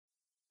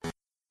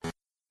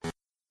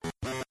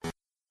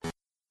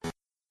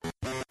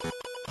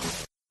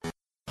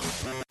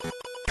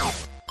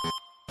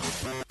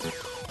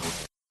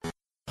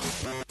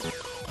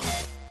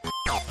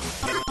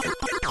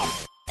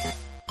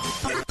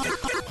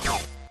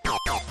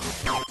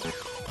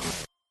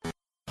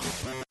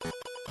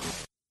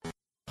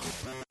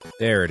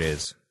There it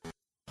is.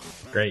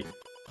 Great.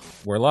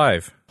 We're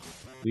live.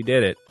 We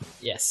did it.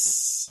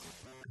 Yes.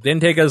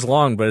 Didn't take us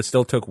long, but it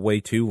still took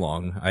way too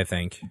long, I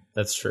think.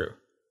 That's true.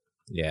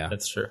 Yeah.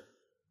 That's true.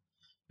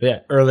 But yeah,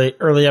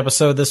 early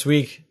episode this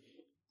week.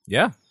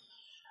 Yeah.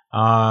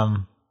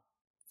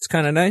 It's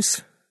kind of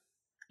nice.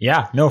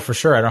 Yeah, no, for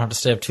sure. I don't have to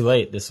stay up too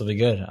late. This will be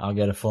good. I'll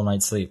get a full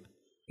night's sleep.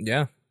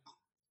 Yeah.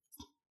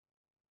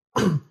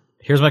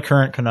 Here's my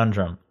current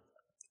conundrum.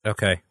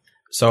 Okay.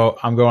 So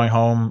I'm going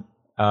home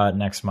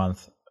next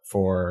month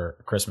for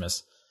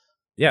Christmas.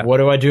 Yeah. What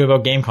do I do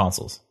about game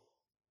consoles?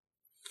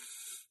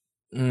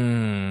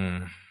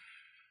 You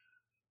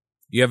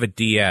have a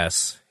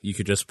DS. You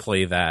could just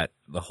play that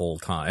the whole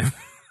time,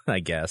 I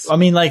guess. I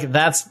mean, like,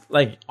 that's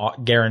like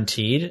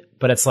guaranteed,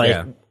 but it's like,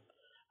 Yeah.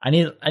 I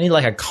need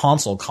like a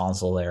console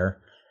there.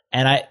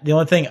 And the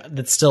only thing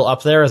that's still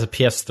up there is a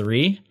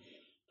PS3,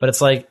 but it's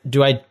like,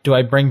 do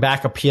I bring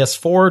back a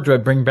PS4? Do I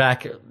bring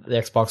back the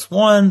Xbox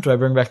One? Do I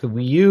bring back the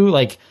Wii U?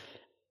 Like,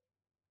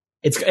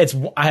 I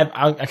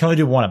can only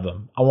do one of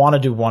them. I want to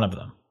do one of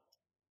them.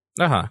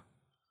 Uh-huh.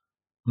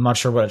 I'm not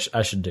sure what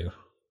I should do.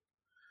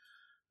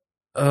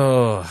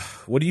 Oh,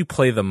 what do you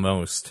play the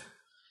most?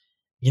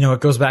 You know,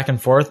 it goes back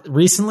and forth.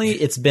 Recently,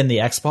 it's been the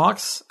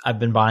Xbox. I've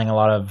been buying a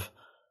lot of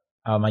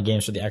my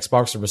games for the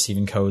Xbox or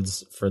receiving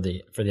codes for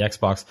the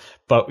Xbox.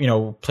 But, you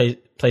know,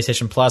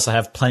 PlayStation Plus, I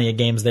have plenty of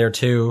games there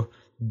too.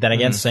 Then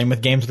again, same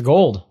with games with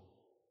gold.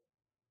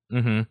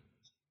 Mm-hmm.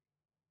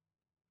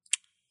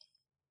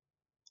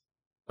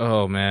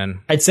 Oh,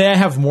 man. I'd say I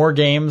have more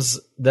games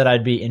that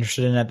I'd be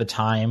interested in at the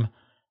time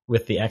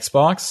with the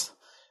Xbox,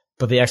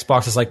 but the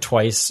Xbox is like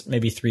twice,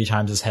 maybe 3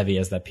 times as heavy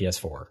as that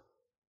PS4.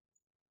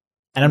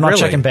 And I'm not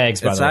checking bags,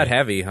 by it's the way. not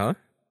heavy, huh?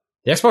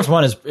 The Xbox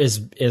One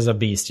is a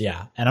beast,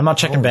 yeah. And I'm not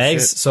checking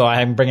bags, shit. so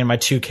I'm bringing my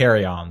 2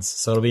 carry-ons,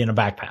 so it'll be in a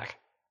backpack.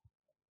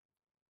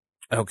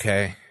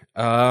 Okay.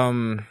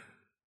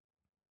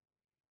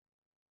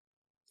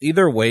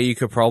 Either way, you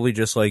could probably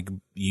just, like,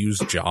 use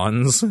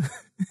John's.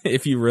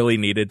 If you really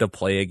needed to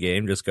play a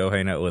game, just go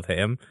hang out with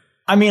him.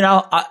 I mean,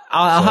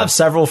 I'll have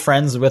several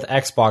friends with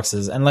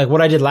Xboxes, and like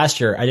what I did last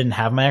year, I didn't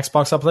have my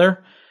Xbox up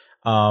there.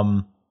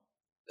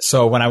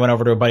 So when I went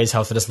over to a buddy's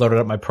house, I just loaded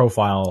up my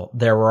profile.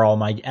 There were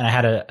all and I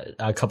had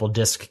a couple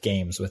disc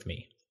games with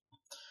me.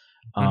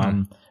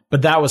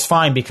 But that was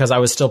fine because I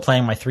was still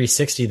playing my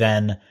 360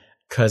 then,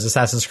 because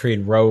Assassin's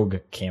Creed Rogue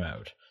came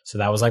out. So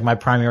that was like my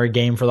primary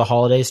game for the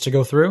holidays to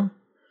go through.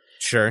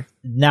 Sure.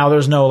 Now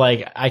there's no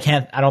like, I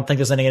don't think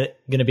there's going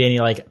to be any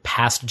like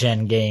past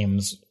gen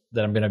games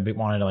that I'm going to be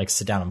wanting to like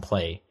sit down and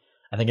play.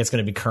 I think it's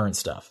going to be current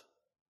stuff.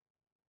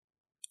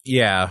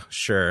 Yeah,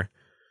 sure.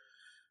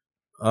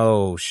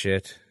 Oh,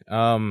 shit.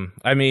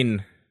 I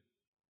mean,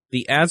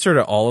 the answer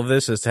to all of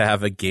this is to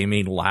have a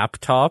gaming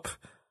laptop,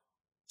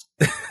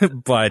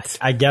 but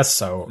I guess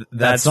so.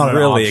 That's not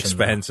really an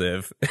option,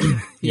 expensive.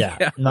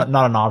 Yeah, not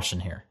an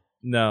option here.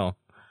 No.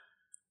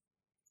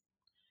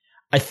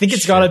 I think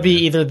it's got to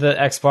be either the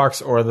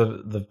Xbox or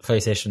the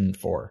PlayStation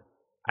 4.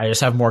 I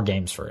just have more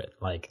games for it.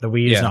 Like the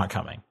Wii is not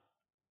coming.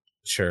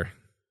 Sure.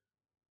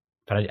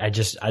 But I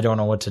don't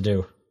know what to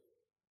do.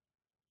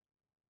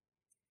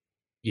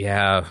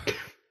 Yeah.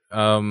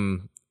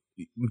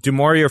 Do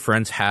more of your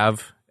friends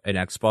have an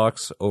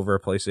Xbox over a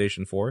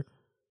PlayStation 4?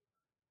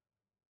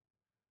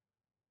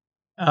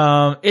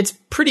 It's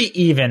pretty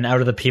even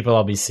out of the people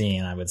I'll be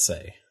seeing, I would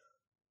say.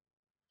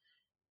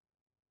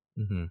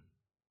 Mm-hmm.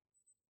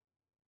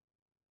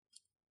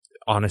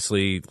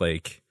 Honestly,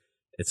 like,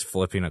 it's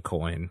flipping a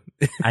coin.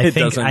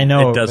 I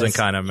know it doesn't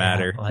kind of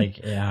matter. Yeah, like,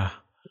 yeah.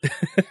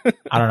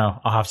 I don't know.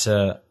 I'll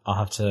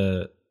have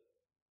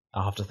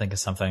to think of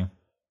something.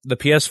 The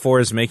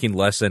PS4 is making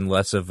less and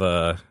less of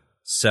a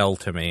sell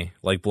to me.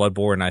 Like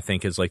Bloodborne, I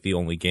think, is like the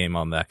only game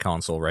on that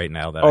console right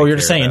now that. Oh, you're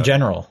just saying in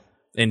general.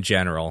 In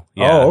general,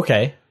 yeah. Oh,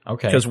 okay.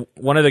 Because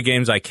one of the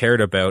games I cared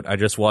about, I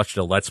just watched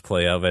a Let's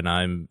Play of,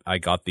 and I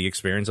got the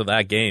experience of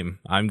that game.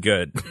 I'm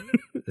good.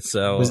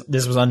 So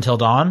this was Until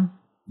Dawn?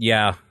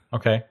 Yeah.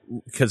 Okay.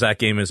 Because that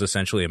game is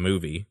essentially a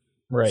movie.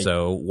 Right.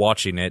 So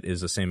watching it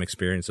is the same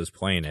experience as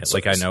playing it.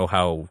 Like, I know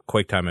how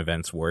QuickTime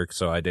events work,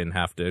 so I didn't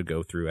have to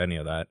go through any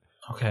of that.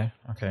 Okay.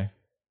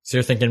 So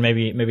you're thinking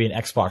maybe an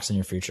Xbox in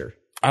your future?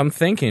 I'm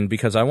thinking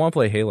because I want to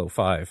play Halo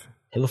 5.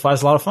 Halo 5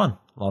 is a lot of fun.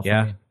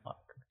 Yeah.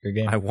 Good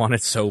game. I want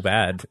it so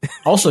bad.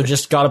 Also,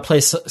 just got to play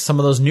some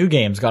of those new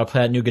games. Got to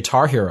play that new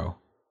Guitar Hero.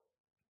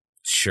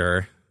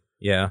 Sure.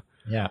 Yeah.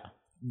 Yeah.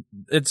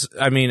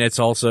 It's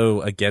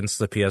also against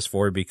the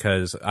PS4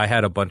 because I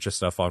had a bunch of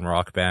stuff on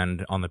Rock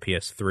Band on the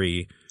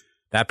PS3.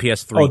 That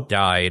PS3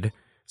 died,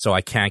 so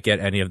I can't get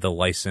any of the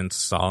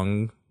licensed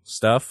song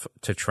stuff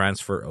to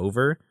transfer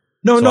over.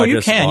 No,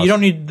 you can. You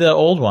don't need the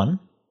old one.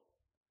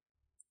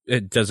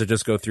 Does it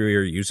just go through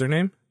your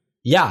username?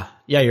 Yeah,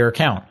 your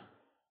account.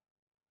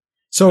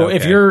 So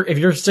if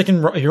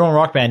you're on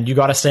Rock Band, you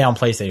got to stay on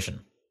PlayStation.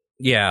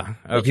 Yeah,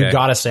 okay. Like, you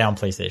got to stay on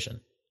PlayStation.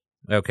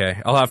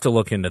 Okay, I'll have to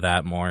look into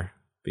that more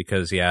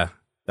because I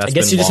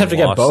guess you just have to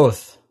get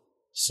both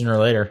sooner or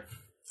later.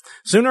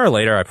 Sooner or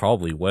later, I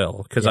probably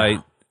will because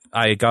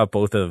I got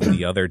both of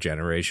the other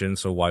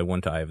generations, so why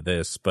wouldn't I have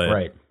this? But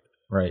right.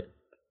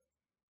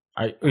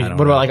 What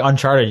about like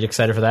Uncharted? You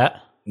excited for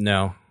that?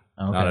 No,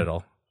 not at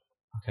all.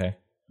 Okay.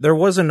 There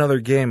was another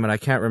game, and I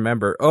can't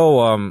remember.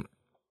 Oh,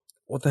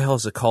 what the hell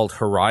is it called?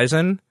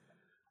 Horizon?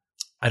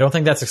 I don't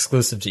think that's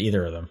exclusive to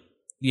either of them.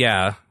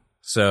 Yeah.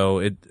 So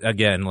it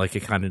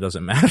kind of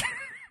doesn't matter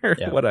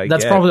what I get.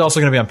 That's probably also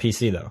going to be on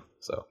PC though.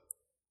 So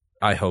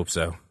I hope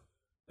so.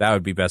 That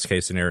would be best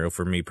case scenario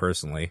for me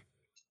personally.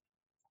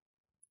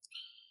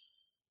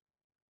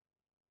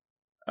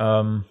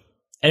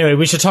 Anyway,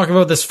 we should talk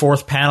about this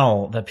fourth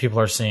panel that people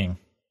are seeing.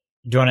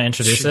 Do you want to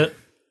introduce it?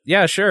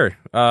 Yeah, sure.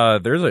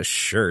 There's a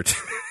shirt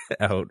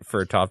out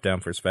for a top-down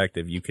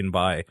perspective you can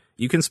buy.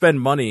 You can spend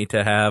money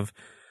to have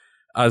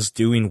us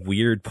doing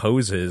weird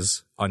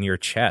poses on your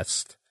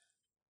chest.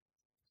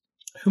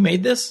 Who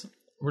made this?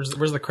 Where's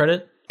the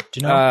credit? Do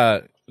you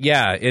know?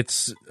 Yeah,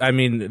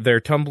 their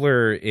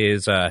Tumblr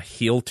is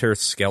Helter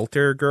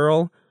Skelter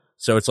Girl.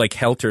 So it's like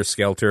Helter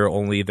Skelter,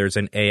 only there's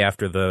an A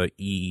after the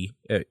E,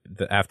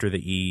 after the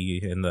E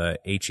in the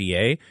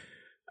HEA.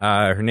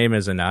 Her name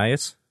is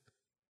Anais,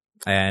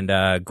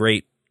 and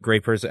great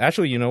person.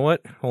 Actually, you know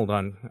what? Hold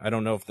on. I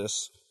don't know if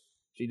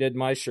she did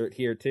my shirt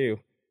here too.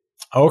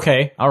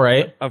 Okay, all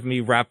right. Of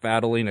me rap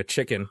battling a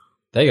chicken.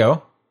 There you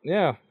go.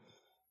 Yeah.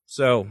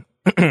 So.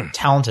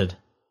 Talented.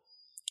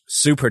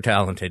 Super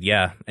talented,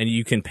 yeah. And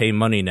you can pay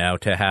money now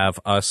to have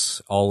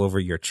us all over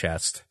your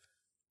chest.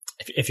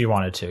 If you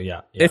wanted to,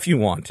 yeah. If you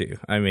want to.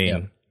 I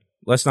mean,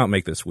 let's not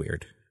make this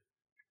weird.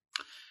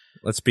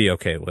 Let's be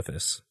okay with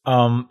this.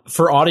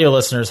 For audio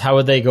listeners, how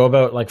would they go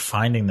about like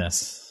finding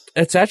this?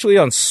 It's actually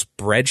on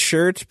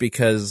Spreadshirt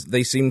because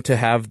they seem to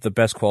have the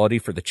best quality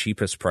for the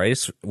cheapest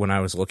price when I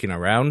was looking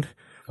around.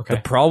 Okay.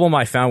 The problem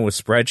I found with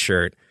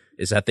Spreadshirt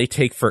is that they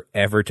take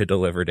forever to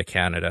deliver to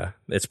Canada.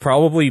 It's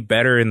probably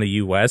better in the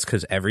US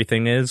because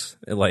everything is.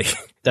 Like,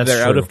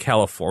 they're out of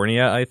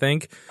California, I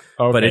think.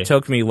 Okay. But it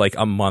took me like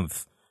a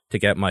month to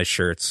get my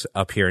shirts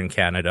up here in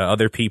Canada.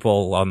 Other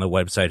people on the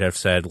website have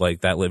said, like,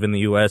 that live in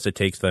the US, it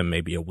takes them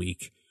maybe a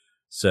week.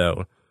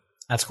 So.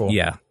 That's cool.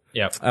 Yeah.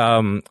 Yeah.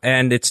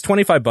 And it's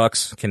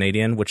 $25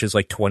 Canadian, which is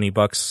like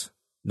 $20,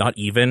 not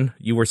even.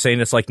 You were saying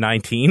it's like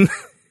 19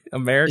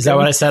 American. Is that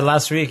what I said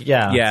last week?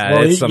 Yeah. Yeah.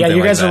 Well,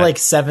 you guys are like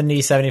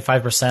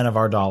 70-75% of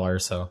our dollar,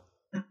 so.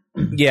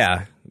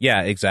 Yeah,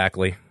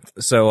 exactly.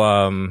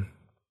 So,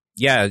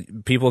 yeah,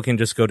 people can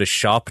just go to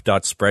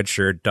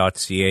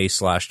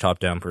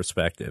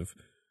shop.spreadshirt.ca/topdownperspective.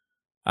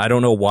 I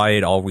don't know why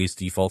it always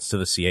defaults to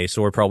the CA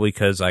store, probably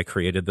because I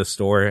created the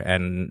store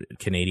and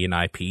Canadian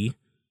IP.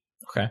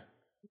 Okay.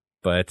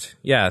 But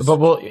yeah. But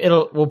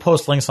we'll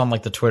post links on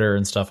like the Twitter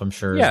and stuff, I'm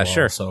sure. Yeah, as well.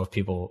 sure. So if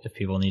people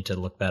need to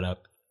look that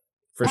up.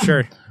 For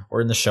sure.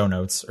 Or in the show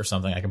notes or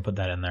something, I can put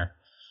that in there.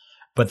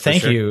 But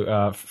thank you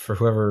for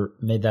whoever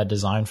made that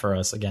design for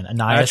us again.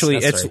 Anais, actually,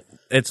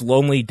 it's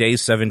Lonely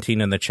Days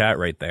 17 in the chat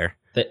right there.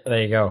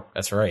 There you go.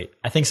 That's right.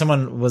 I think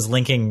someone was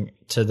linking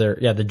to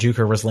the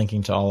Juker was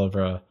linking to all of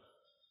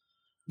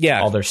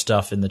all their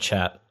stuff in the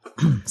chat.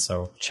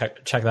 So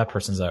check that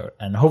person's out,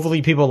 and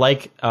hopefully people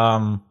like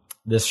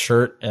this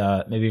shirt.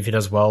 Maybe if he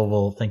does well,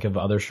 we'll think of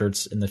other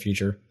shirts in the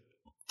future.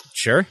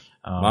 Sure.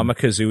 Mama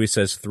Kazooie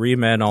says 3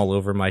 men all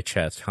over my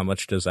chest. How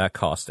much does that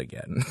cost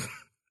again?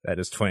 That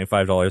is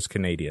 $25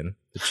 Canadian,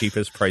 the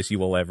cheapest price you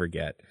will ever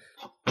get.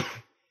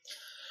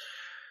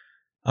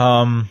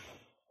 And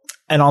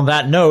on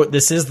that note,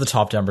 this is the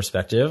top-down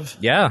perspective.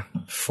 Yeah.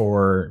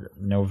 For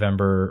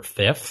November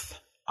 5th.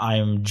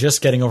 I'm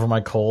just getting over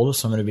my cold,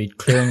 so I'm going to be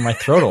clearing my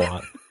throat a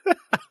lot.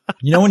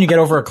 You know when you get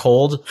over a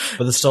cold,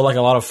 but there's still like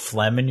a lot of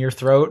phlegm in your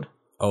throat?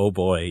 Oh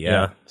boy,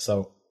 yeah.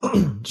 So,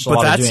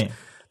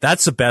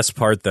 that's the best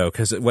part though,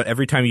 because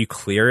every time you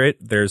clear it,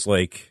 there's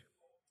like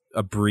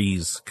a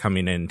breeze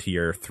coming into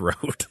your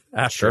throat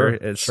after. Sure,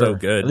 it's so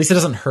good. At least it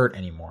doesn't hurt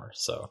anymore.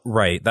 So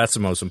right, that's the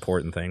most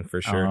important thing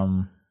for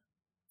sure.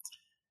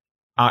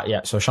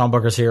 So Sean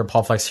Booker's here,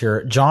 Paul Fleck's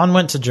here. John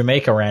went to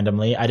Jamaica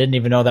randomly. I didn't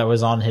even know that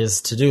was on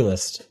his to-do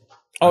list.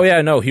 Oh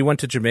yeah, no, he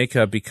went to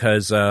Jamaica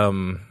because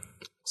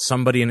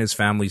somebody in his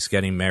family's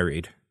getting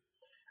married.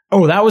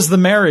 Oh, that was the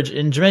marriage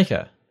in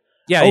Jamaica.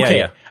 Yeah, okay.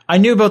 Yeah. I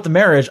knew about the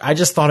marriage. I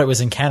just thought it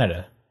was in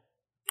Canada.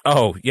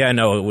 Oh, yeah,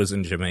 no, it was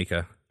in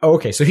Jamaica. Oh,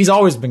 okay. So he's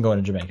always been going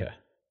to Jamaica.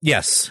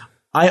 Yes.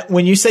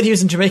 When you said he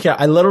was in Jamaica,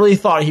 I literally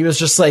thought he was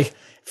just like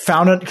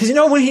found it. Cause you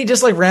know, when he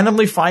just like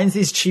randomly finds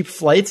these cheap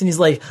flights and he's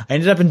like, I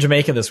ended up in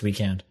Jamaica this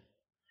weekend.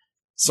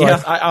 So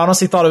yeah. I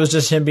honestly thought it was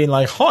just him being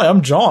like, hi,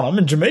 I'm John. I'm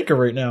in Jamaica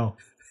right now.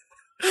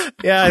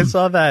 Yeah, I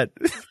saw that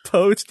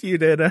post you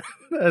did. I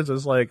was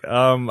just like,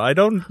 I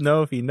don't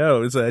know if he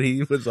knows that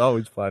he was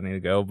always planning to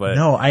go, but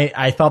no,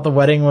 I thought the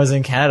wedding was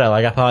in Canada.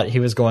 Like I thought he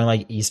was going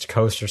like East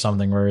Coast or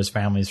something where his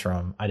family's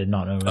from. I did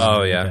not know. It was in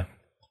Jamaica.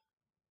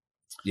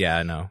 Yeah,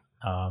 I know.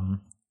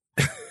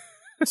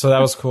 So that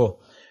was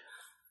cool.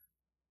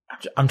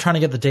 I'm trying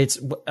to get the dates.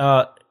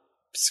 I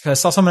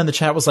saw someone in the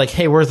chat was like,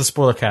 "Hey, where's the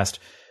spoiler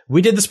cast?"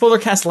 We did the spoiler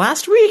cast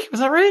last week. Was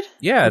that right?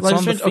 Yeah, it's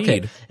on the feed.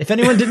 Okay. If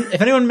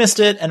anyone missed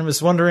it and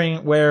was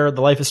wondering where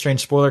the Life is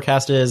Strange spoiler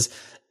cast is,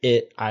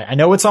 I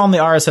know it's on the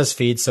RSS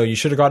feed, so you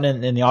should have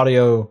gotten it in the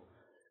audio.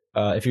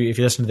 If you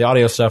listen to the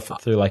audio stuff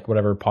through like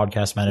whatever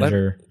podcast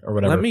manager or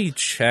whatever. Let me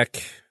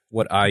check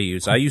what I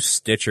use. I use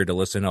Stitcher to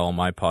listen to all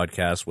my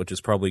podcasts, which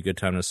is probably a good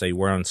time to say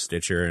we're on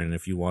Stitcher, and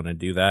if you want to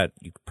do that,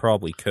 you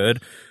probably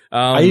could.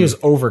 I use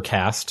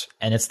Overcast,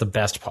 and it's the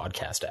best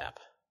podcast app.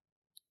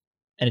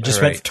 And it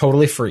just went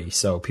totally free,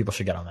 so people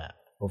should get on that.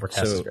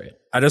 Overcast is great.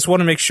 I just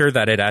want to make sure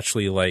that it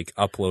actually like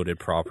uploaded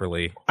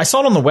properly. I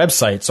saw it on the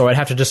website, so I'd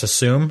have to just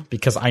assume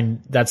because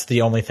that's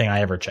the only thing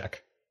I ever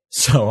check.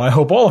 So I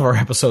hope all of our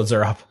episodes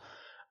are up.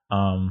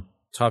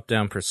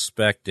 Top-down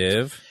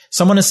perspective.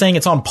 Someone is saying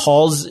it's on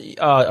Paul's.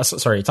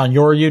 It's on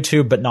your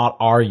YouTube, but not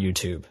our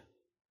YouTube.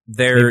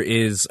 There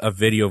is a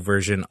video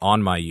version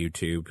on my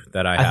YouTube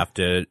that I have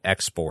to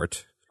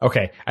export.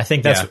 Okay, I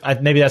think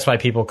maybe that's why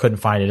people couldn't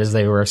find it, is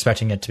they were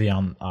expecting it to be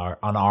on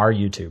our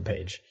YouTube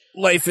page.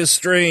 Life is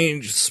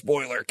Strange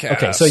spoiler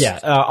cast. Okay,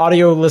 so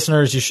audio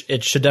listeners,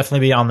 it should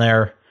definitely be on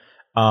there.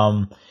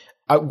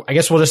 I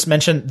guess we'll just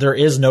mention there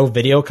is no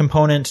video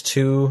component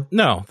to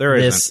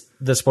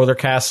the spoiler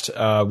cast.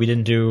 We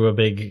didn't do a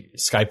big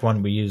Skype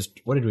one. We used,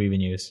 what did we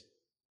even use?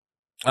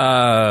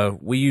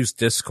 We used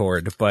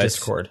Discord, but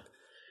Discord.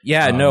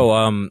 Yeah,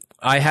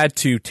 I had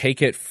to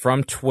take it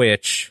from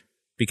Twitch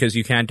because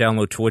you can't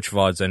download Twitch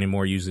VODs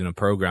anymore using a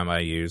program I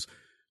use.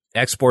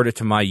 Export it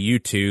to my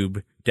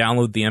YouTube,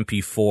 download the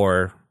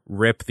MP4,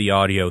 rip the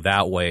audio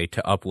that way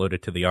to upload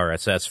it to the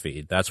RSS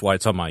feed. That's why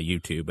it's on my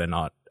YouTube and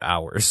not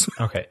ours.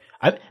 Okay.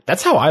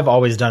 That's how I've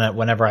always done it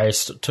whenever I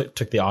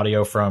took the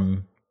audio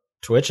from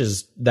Twitch,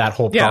 is that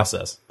whole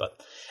process.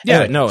 But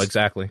anyway, no,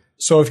 exactly.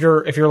 So if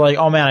you're like,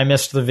 oh man, I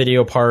missed the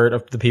video part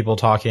of the people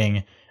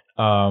talking,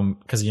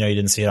 because you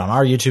didn't see it on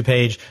our YouTube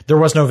page. There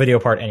was no video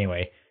part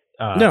anyway.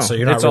 So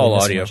you're not it's really all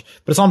missing audio. much.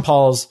 But it's on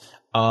Paul's.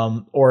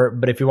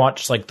 But if you want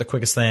just like the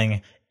quickest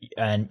thing,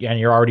 and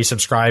you're already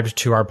subscribed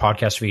to our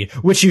podcast feed,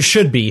 which you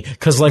should be,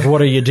 because like,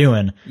 what are you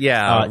doing?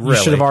 Really. You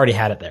should have already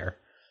had it there.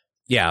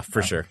 Yeah,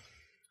 for sure.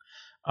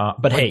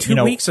 But like hey,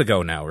 2 weeks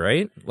ago now,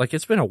 right? Like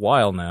it's been a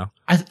while now.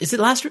 Is it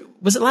last week?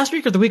 Was it last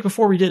week or the week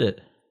before we did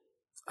it?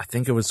 I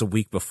think it was the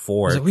week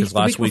before, because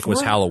last week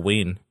was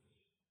Halloween.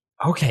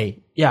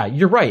 Okay, yeah,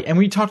 you're right. And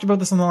we talked about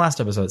this on the last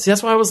episode. See,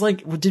 that's why I was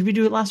like, did we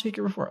do it last week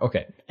or before?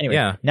 Okay.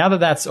 Anyway, now that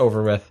that's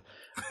over with,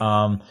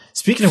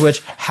 speaking of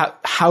which,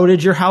 how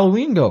did your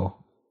Halloween go?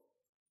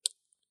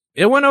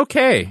 It went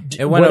okay.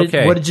 What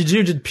did you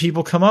do? Did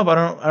people come up? I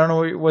don't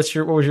know. What was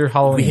your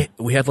Halloween?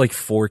 We had like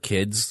 4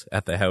 kids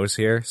at the house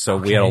here, so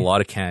we had a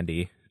lot of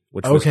candy,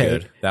 which was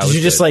good. Did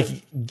you just like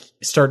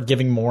start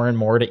giving more and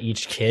more to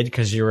each kid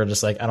because you were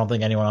just like, I don't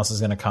think anyone else is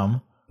going to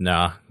come?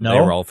 Nah, no? They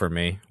were all for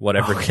me.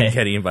 Whatever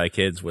getting by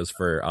kids was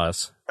for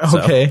us.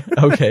 Okay.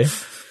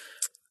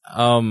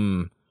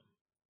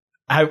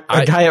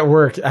 A guy at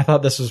work, I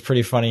thought this was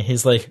pretty funny.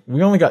 He's like,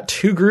 we only got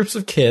 2 groups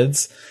of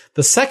kids.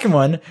 The second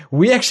one,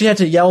 we actually had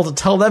to yell to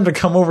tell them to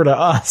come over to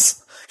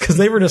us because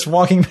they were just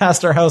walking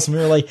past our house and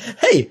we were like,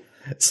 hey,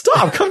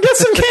 stop, come get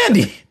some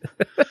candy.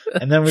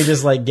 And then we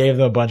just like gave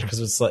them a bunch because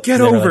it's like, get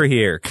over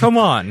here. Come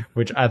on.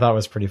 Which I thought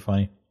was pretty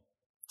funny.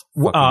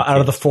 Out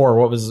of the 4,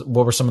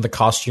 what were some of the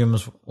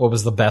costumes? What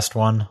was the best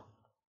one?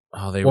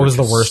 What was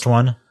the worst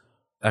one?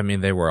 I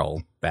mean, they were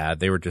all bad.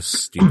 They were just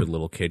stupid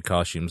little kid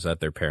costumes that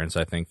their parents,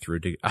 I think, threw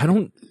to.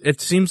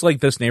 It seems like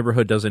this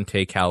neighborhood doesn't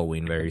take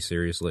Halloween very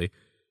seriously.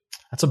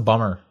 That's a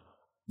bummer.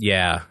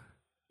 Yeah.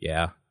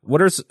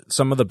 What are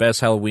some of the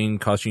best Halloween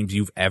costumes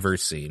you've ever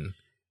seen?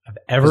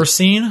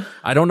 Seen?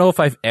 I don't know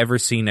if I've ever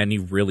seen any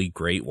really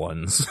great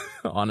ones,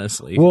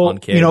 honestly. Well, on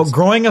kids.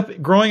 growing up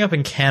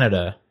in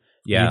Canada,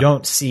 you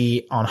don't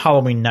see on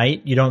Halloween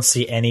night. You don't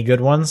see any good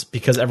ones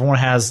because everyone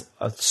has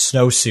a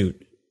snowsuit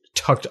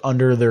tucked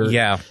under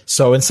their.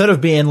 So instead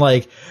of being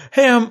like,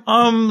 "Hey,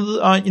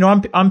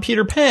 I'm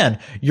Peter Pan,"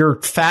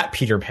 you're Fat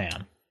Peter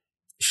Pan.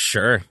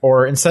 Sure.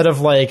 Or instead of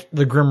like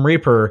the Grim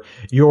Reaper,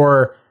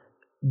 you're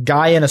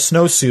guy in a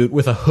snowsuit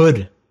with a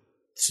hood,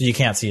 so you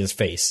can't see his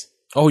face.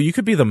 Oh, you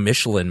could be the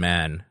Michelin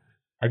Man.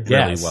 I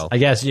guess. Really well. I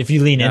guess if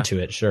you lean into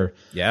it, sure.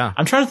 Yeah.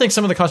 I'm trying to think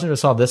some of the costumes I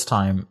saw this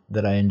time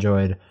that I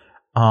enjoyed.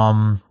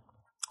 Saw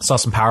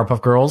some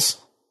Powerpuff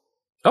Girls.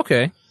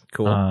 Okay,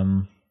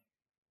 cool.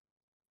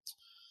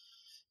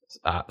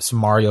 Some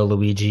Mario,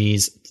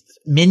 Luigi's,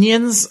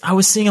 Minions. I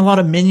was seeing a lot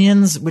of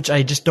Minions, which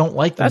I just don't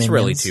like. That's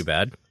really too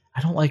bad. I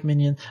don't like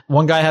Minions.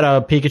 One guy had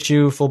a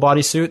Pikachu full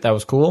body suit. That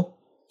was cool.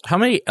 How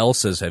many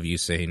Elsas have you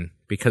seen?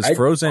 Because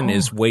Frozen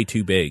is way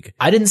too big.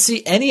 I didn't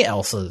see any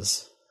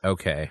Elsas.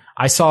 Okay.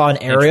 I saw an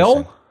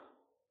Ariel.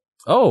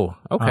 Oh,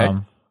 okay.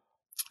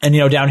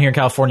 And down here in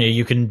California,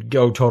 you can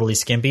go totally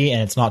skimpy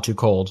and it's not too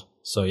cold.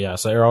 So yeah,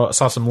 so I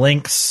saw some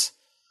Lynx.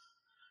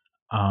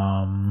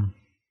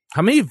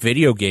 How many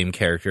video game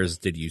characters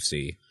did you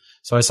see?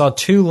 So I saw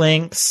 2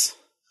 Lynx.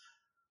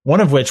 One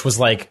of which was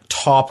like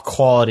top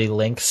quality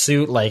Link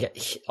suit, like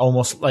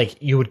almost like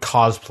you would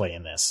cosplay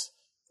in this.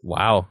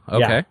 Wow. Okay.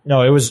 Yeah.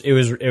 No, it was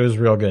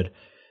real good.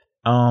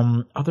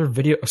 Other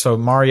video. So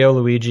Mario,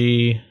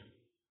 Luigi.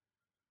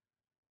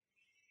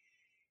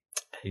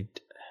 I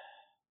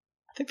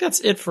think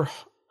that's it for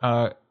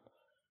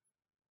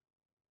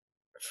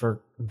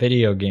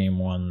video game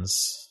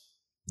ones.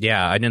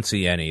 Yeah, I didn't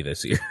see any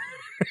this year.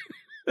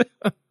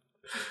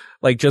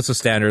 Like just a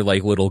standard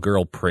like little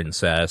girl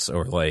princess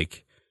or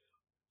like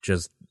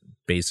just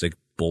basic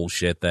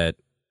bullshit that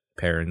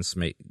parents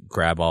may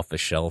grab off the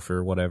shelf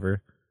or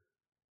whatever.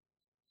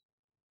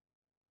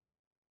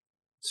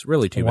 It's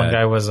really too bad. One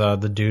guy was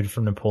the dude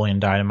from Napoleon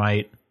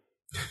Dynamite.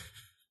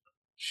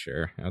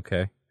 Sure,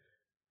 okay.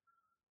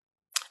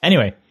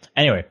 Anyway,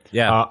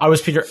 yeah. I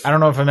was Peter. I don't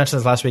know if I mentioned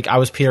this last week. I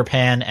was Peter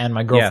Pan, and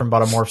my girlfriend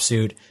bought a morph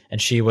suit,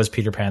 and she was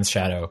Peter Pan's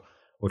shadow,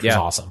 which was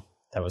awesome.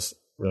 That was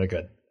really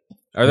good.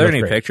 Are there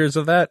any pictures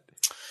of that?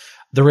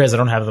 There is. I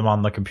don't have them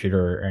on the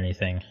computer or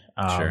anything.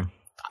 Sure.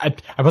 I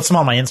put some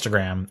on my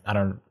Instagram. I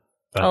don't.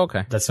 But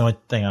okay. That's the only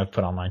thing I've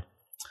put online.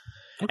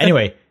 Okay.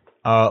 Anyway,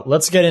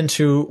 let's get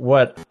into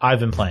what I've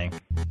been playing.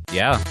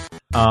 Yeah.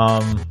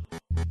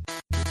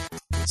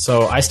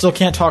 So I still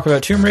can't talk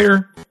about Tomb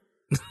Raider,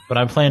 but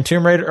I'm playing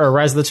Tomb Raider or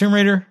Rise of the Tomb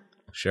Raider.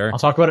 Sure. I'll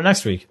talk about it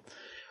next week.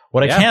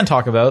 What I can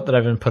talk about that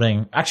I've been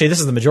putting, actually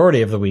this is the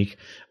majority of the week,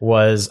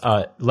 was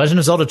Legend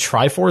of Zelda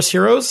Triforce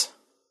Heroes.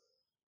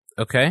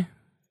 Okay.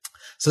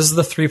 So this is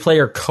the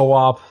 3-player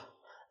co-op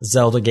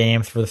Zelda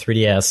game for the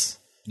 3DS.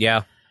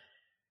 Yeah.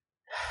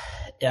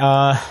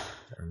 That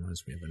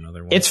reminds me of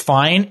another one. It's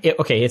fine.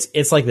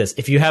 It's like this.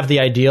 If you have the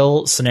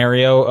ideal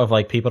scenario of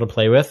like people to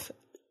play with,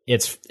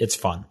 it's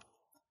fun.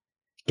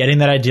 Getting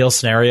that ideal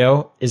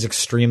scenario is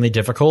extremely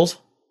difficult,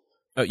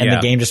 and the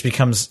game just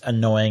becomes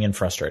annoying and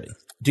frustrating.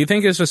 Do you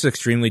think it's just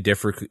extremely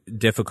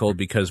difficult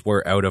because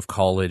we're out of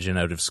college and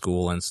out of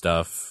school and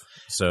stuff?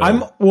 So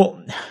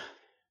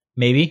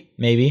maybe.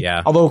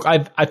 Yeah. Although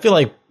I feel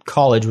like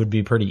college would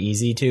be pretty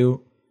easy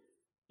to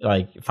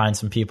like find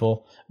some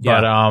people,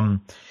 but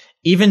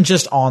even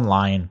just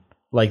online,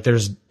 like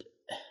there's.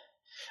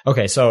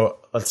 Okay, so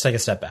let's take a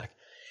step back.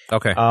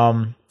 Okay.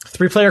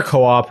 3-player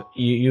co-op,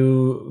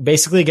 you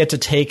basically get to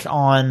take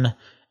on,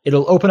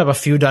 it'll open up a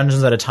few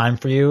dungeons at a time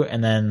for you,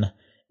 and then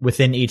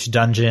within each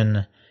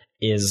dungeon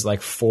is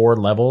like 4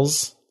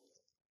 levels.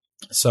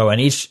 So, and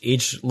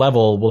each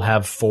level will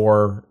have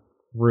 4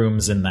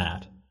 rooms in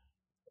that.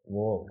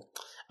 Whoa.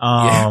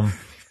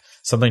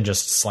 Something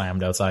just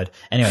slammed outside.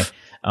 Anyway,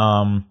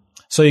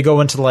 so you go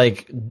into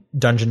like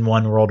dungeon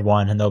 1, world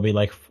 1, and there'll be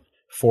like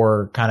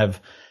 4 kind of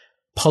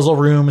puzzle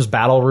rooms,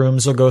 battle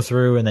rooms you'll go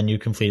through, and then you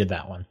completed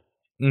that one.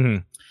 Mm-hmm.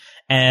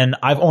 And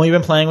I've only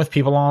been playing with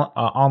people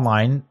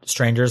online,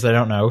 strangers that I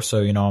don't know. So,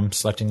 I'm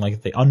selecting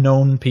like the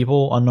unknown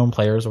people, unknown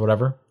players or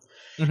whatever.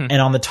 Mm-hmm.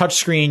 And on the touch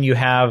screen, you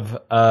have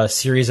a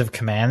series of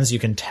commands you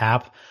can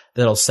tap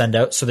that'll send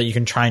out so that you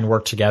can try and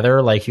work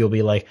together. Like you'll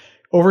be like,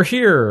 over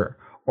here,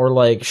 or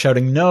like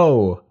shouting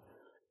no.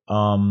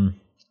 And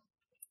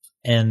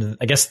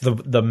I guess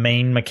the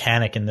main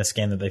mechanic in this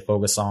game that they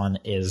focus on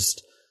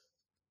is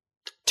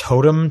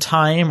totem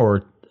time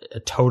or a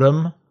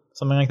totem,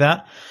 something like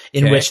that,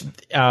 in which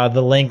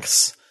the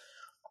links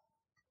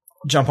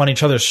jump on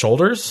each other's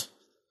shoulders.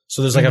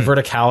 So there's like a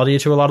verticality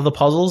to a lot of the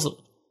puzzles.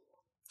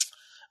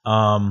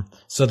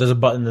 So there's a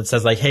button that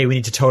says like, hey, we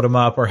need to totem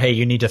up, or hey,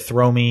 you need to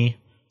throw me,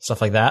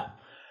 stuff like that.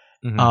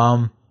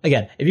 Mm-hmm.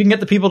 Again, if you can get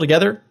the people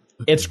together,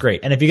 it's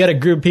great. And if you get a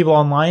group of people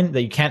online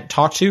that you can't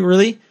talk to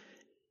really,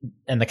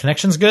 and the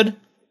connection's good,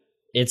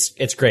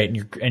 it's great.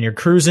 And you're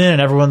cruising,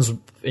 and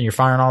you're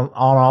firing on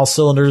all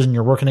cylinders, and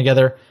you're working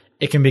together.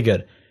 It can be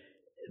good.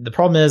 The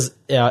problem is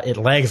it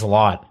lags a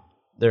lot.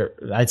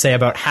 I'd say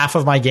about half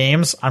of my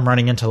games I'm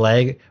running into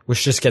lag,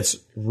 which just gets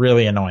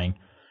really annoying.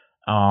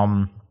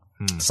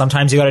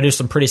 Sometimes you got to do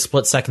some pretty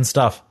split-second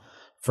stuff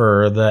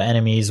for the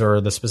enemies or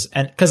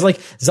and because like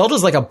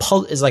Zelda's like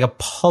is like a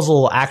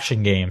puzzle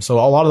action game, so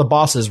a lot of the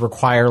bosses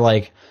require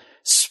like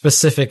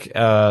specific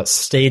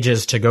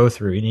stages to go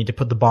through. You need to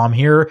put the bomb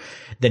here,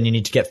 then you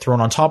need to get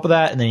thrown on top of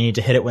that, and then you need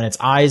to hit it when its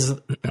eyes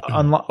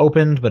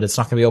opened, but it's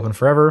not going to be open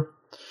forever.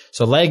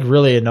 So lag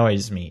really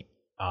annoys me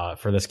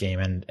for this game,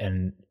 and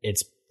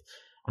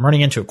I'm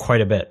running into it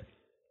quite a bit.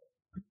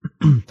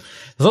 There's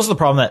also the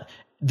problem that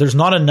there's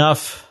not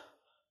enough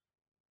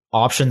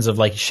options of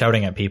like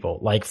shouting at people.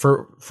 Like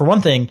for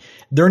one thing,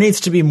 there needs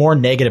to be more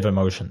negative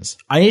emotions.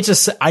 I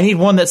need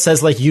one that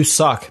says like, you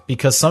suck,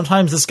 because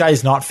sometimes this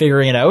guy's not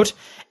figuring it out,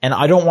 and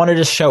I don't want to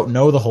just shout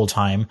no the whole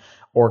time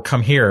or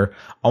come here.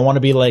 I want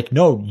to be like,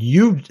 no,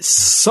 you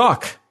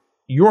suck.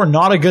 You're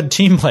not a good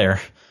team player.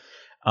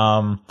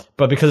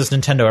 But because it's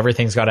Nintendo,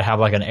 everything's got to have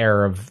like an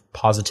air of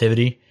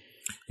positivity.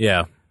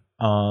 Yeah.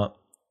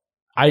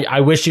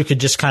 I wish you could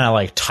just kind of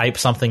like type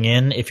something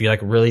in if you like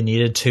really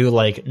needed to,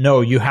 like,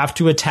 no, you have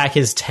to attack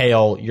his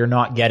tail. You're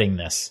not getting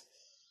this.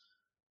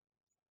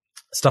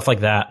 Stuff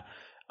like that.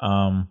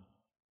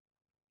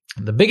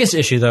 The biggest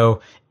issue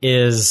though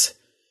is,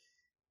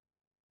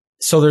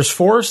 so there's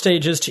 4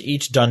 stages to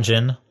each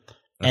dungeon.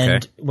 Okay.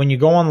 And when you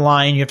go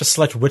online, you have to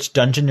select which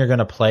dungeon you're going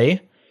to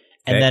play.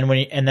 And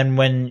then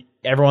when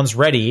everyone's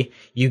ready,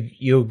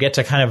 you get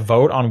to kind of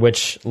vote on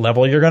which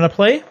level you're going to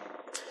play.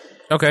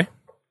 Okay.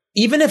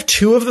 Even if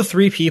 2 of the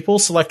 3 people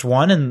select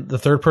one and the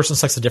third person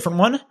selects a different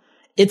one,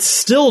 it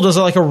still does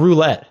like a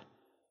roulette.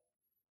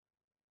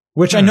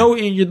 Which I know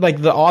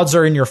like the odds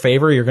are in your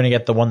favor. You're going to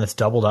get the one that's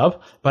doubled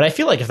up. But I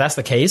feel like if that's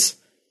the case,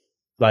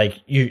 like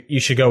you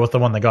should go with the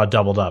one that got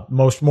doubled up.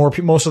 Most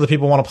of the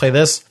people want to play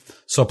this,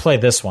 so play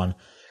this one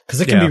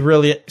because it can be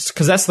really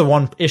because that's the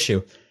one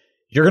issue.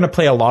 You're going to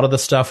play a lot of the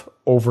stuff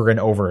over and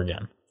over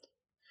again,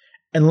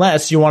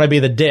 unless you want to be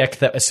the dick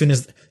that as soon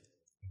as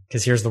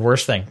because here's the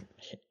worst thing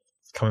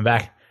coming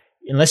back.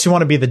 Unless you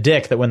want to be the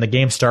dick that when the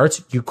game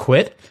starts you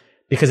quit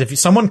because if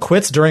someone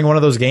quits during one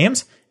of those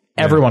games,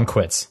 everyone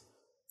quits.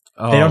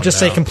 They don't just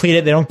say complete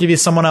it. They don't give you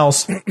someone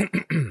else.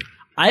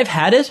 I've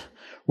had it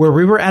where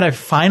we were at a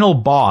final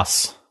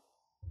boss.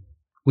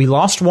 We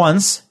lost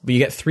once, but you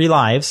get 3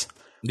 lives.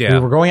 Yeah. We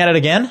were going at it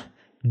again.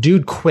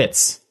 Dude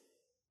quits.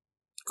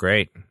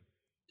 Great.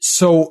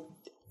 So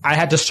I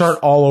had to start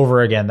all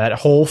over again. That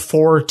whole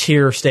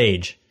 4-tier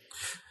stage.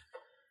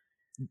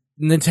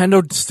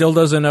 Nintendo still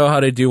doesn't know how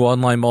to do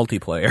online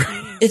multiplayer.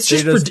 It's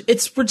just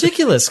it's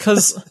ridiculous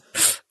because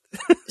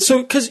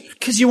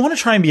because you want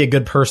to try and be a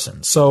good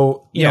person.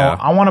 So, you know,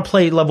 I want to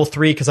play level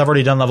 3 because I've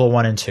already done level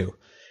 1 and 2.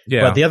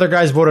 Yeah. But the other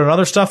guys voted on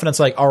other stuff and it's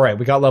like, all right,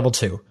 we got level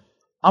 2.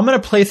 I'm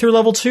going to play through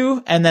level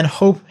 2 and then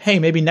hope, hey,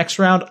 maybe next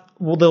round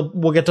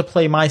we'll get to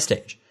play my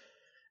stage.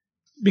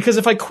 Because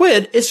if I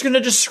quit, it's going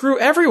to just screw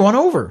everyone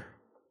over.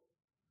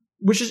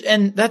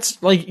 And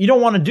that's like, you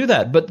don't want to do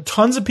that. But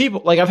tons of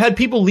people, like I've had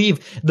people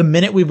leave the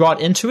minute we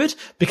got into it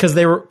because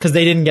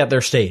they didn't get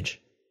their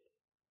stage.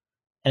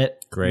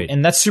 Great.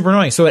 And that's super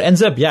annoying. So it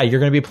ends up, you're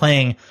going to be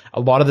playing a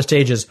lot of the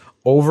stages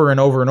over and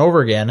over and over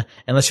again,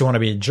 unless you want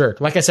to be a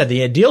jerk. Like I said,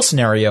 the ideal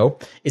scenario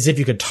is if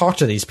you could talk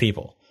to these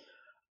people.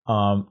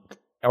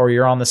 Or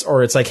you're on this,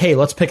 or it's like, hey,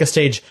 let's pick a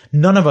stage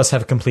none of us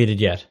have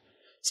completed yet.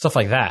 Stuff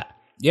like that.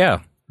 Yeah.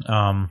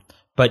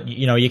 But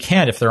you know, you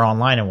can't if they're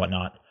online and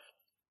whatnot.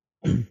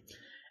 And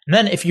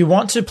then if you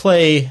want to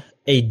play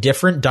a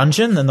different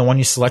dungeon than the one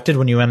you selected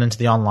when you went into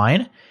the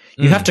online,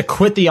 you have to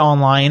quit the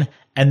online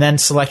and then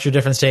select your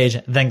different stage,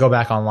 then go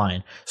back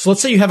online. So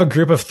let's say you have a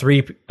group of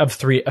three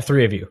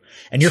of you,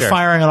 and you're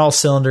firing on all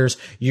cylinders.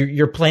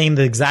 You're playing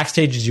the exact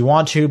stages you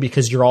want to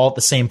because you're all at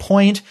the same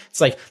point. It's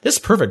like, this is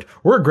perfect.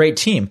 We're a great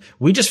team.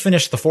 We just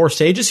finished the 4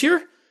 stages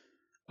here.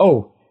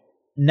 Oh,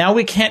 now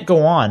we can't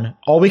go on.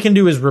 All we can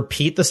do is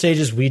repeat the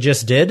stages we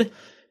just did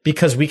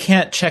because we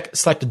can't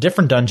select a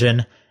different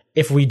dungeon.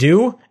 If we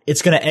do,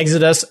 it's going to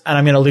exit us and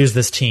I'm going to lose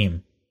this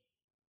team.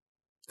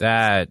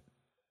 That's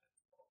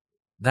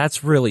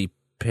really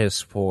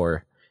piss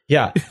poor.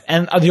 Yeah.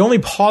 And the only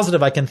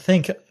positive I can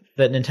think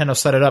that Nintendo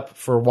set it up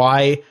for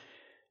why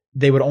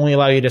they would only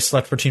allow you to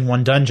select between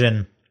one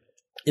dungeon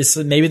is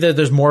that maybe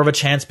there's more of a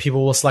chance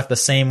people will select the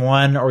same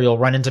one, or you'll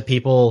run into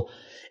people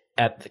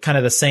at kind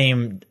of the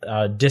same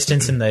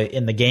distance in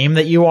the game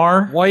that you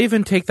are. Why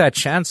even take that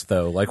chance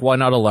though? Like, why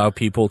not allow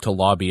people to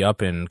lobby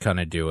up and kind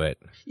of do it?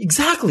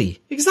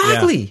 Exactly.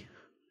 Yeah.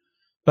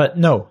 But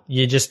no,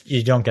 you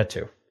don't get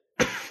to.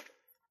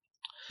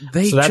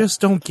 They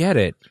just don't get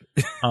it.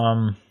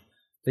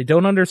 They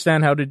don't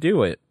understand how to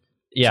do it.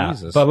 Yeah,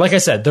 Jesus. But like I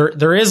said,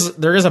 there is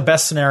a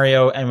best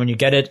scenario, and when you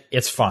get it,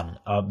 it's fun.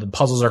 The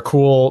puzzles are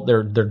cool.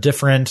 They're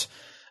different.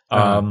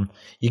 When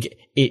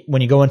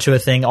you go into a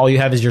thing, all you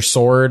have is your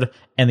sword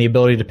and the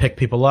ability to pick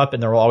people up,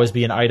 and there will always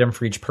be an item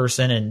for each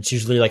person, and it's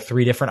usually like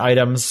 3 different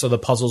items. So the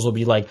puzzles will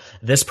be like,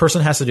 this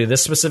person has to do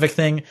this specific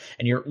thing,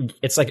 and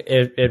it's like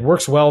it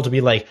works well to be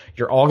like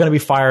you're all going to be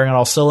firing on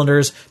all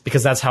cylinders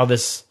because that's how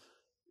this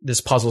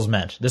puzzle's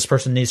meant. This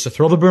person needs to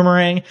throw the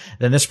boomerang,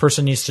 then this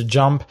person needs to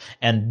jump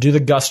and do the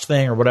gust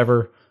thing or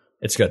whatever.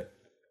 It's good.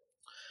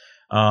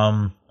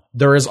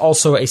 There is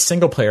also a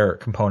single player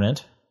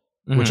component,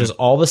 which is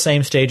all the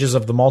same stages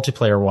of the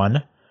multiplayer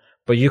one,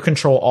 but you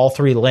control all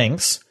 3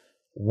 links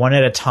one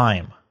at a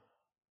time.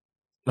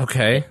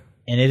 Okay.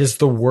 And it is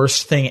the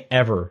worst thing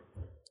ever.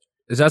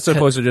 Is that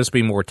supposed to just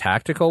be more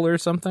tactical or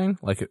something?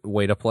 Like a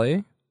way to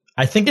play?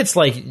 I think it's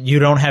like you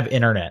don't have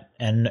internet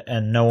and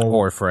no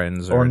or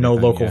friends or anything,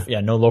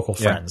 no local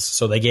friends.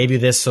 So they gave you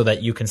this so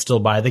that you can still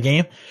buy the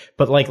game.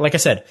 But like I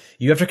said,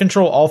 you have to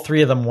control all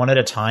 3 of them one at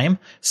a time.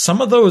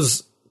 Some of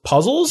those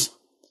puzzles,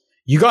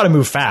 you got to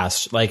move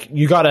fast. Like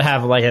you got to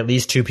have like at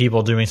least 2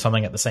 people doing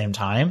something at the same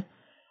time.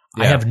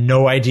 Yeah. I have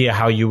no idea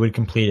how you would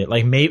complete it.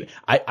 Like maybe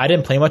I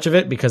didn't play much of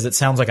it because it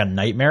sounds like a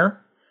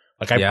nightmare.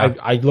 Like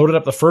I loaded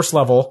up the first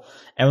level,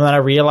 and then I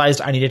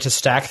realized I needed to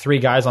stack 3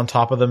 guys on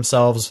top of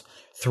themselves,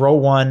 throw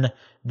one,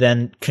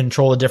 then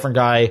control a different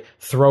guy,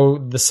 throw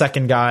the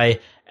second guy,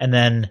 and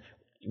then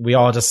we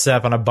all just set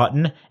up on a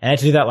button. And I had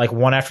to do that like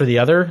one after the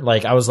other.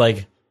 Like I was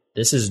like,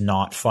 this is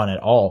not fun at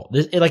all.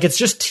 It's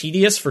just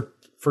tedious for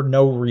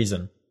no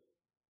reason.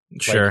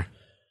 Sure.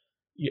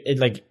 It's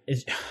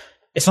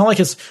not like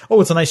it's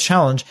a nice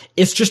challenge.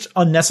 It's just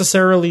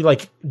unnecessarily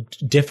like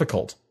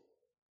difficult.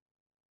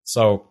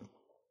 So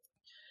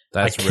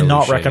that's I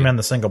cannot really recommend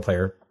the single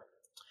player.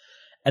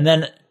 And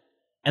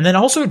then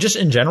also just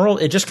in general,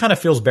 it just kind of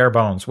feels bare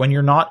bones when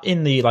you're not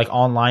in the like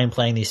online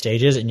playing these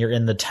stages and you're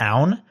in the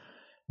town.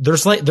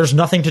 There's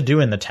nothing to do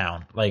in the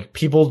town. Like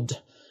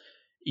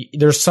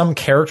there's some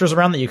characters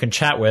around that you can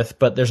chat with,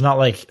 but there's not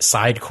like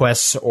side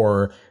quests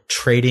or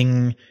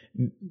trading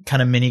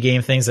kind of mini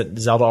game things that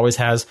Zelda always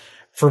has.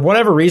 For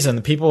whatever reason,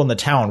 the people in the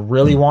town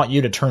really want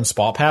you to turn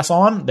Spot Pass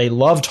on. They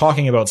love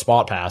talking about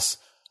Spot Pass.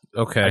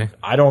 Okay.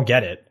 I don't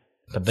get it,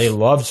 but they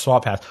love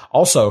Spot Pass.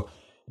 Also,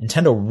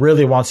 Nintendo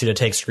really wants you to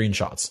take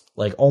screenshots.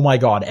 Like, oh my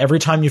god, every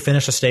time you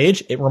finish a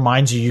stage, it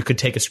reminds you could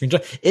take a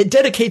screenshot. It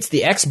dedicates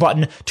the X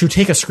button to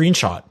take a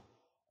screenshot.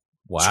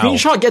 Wow.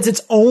 Screenshot gets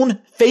its own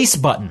face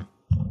button.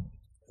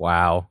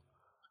 Wow.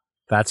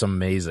 That's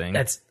amazing.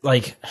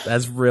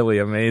 That's really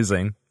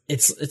amazing.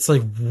 It's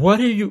like,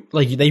 what are you,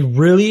 like, they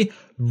really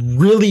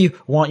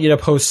want you to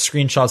post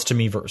screenshots to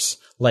Miiverse.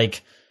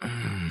 Like,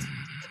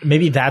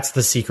 maybe that's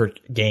the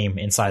secret game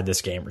inside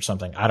this game or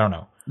something. I don't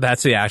know.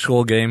 That's the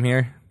actual game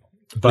here.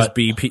 But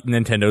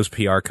Nintendo's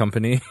PR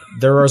company.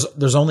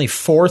 There's only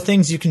 4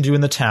 things you can do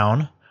in the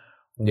town.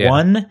 Yeah.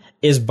 One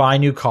is buy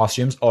new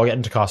costumes. Oh, I'll get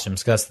into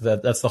costumes because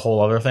that's the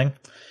whole other thing.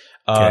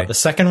 Okay. The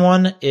second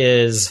one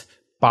is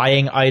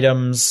buying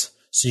items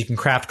so you can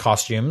craft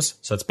costumes.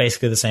 So it's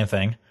basically the same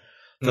thing.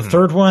 The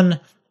third one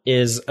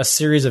is a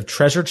series of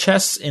treasure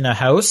chests in a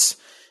house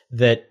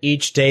that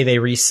each day they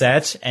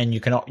reset, and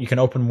you can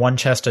open one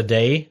chest a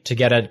day to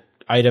get an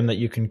item that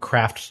you can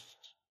craft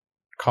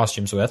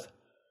costumes with.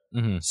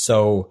 Mm-hmm.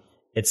 So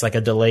it's like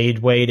a delayed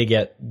way to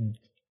get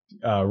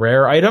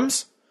rare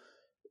items.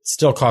 It's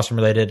still costume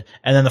related.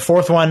 And then the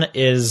fourth one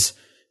is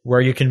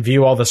where you can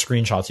view all the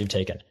screenshots you've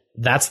taken.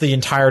 That's the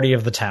entirety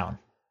of the town.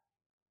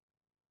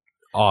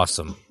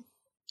 Awesome.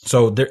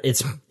 So it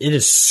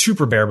is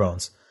super bare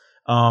bones.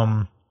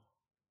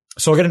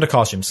 So I'll get into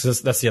costumes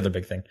because that's the other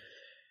big thing.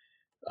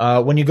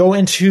 When you go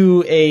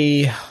into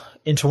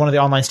one of the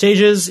online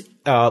stages,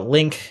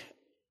 Link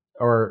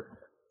or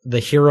the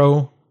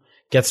hero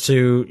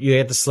you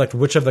get to select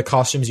which of the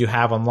costumes you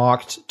have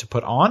unlocked to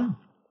put on.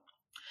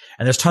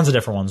 And there's tons of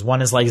different ones.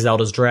 One is like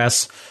Zelda's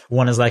dress.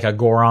 One is like a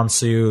Goron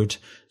suit,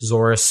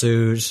 Zora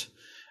suit,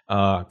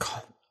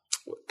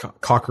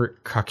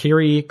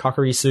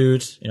 Kokiri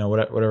suit,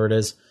 whatever it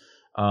is.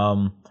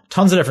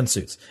 Tons of different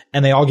suits,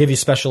 and they all give you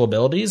special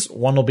abilities.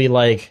 One will be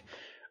like,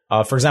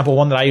 for example,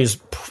 one that I use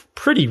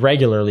pretty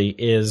regularly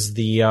is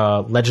the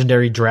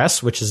legendary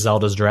dress, which is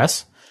Zelda's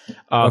dress,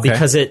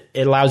 because it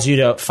allows you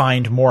to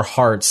find more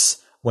hearts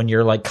when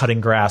you're like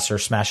cutting grass or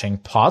smashing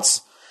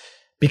pots,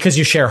 because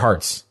you share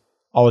hearts.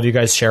 All of you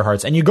guys share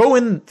hearts, and you go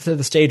into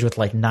the stage with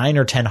like 9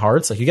 or 10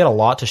 hearts. Like, you get a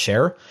lot to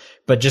share,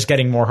 but just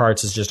getting more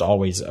hearts is just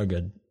always a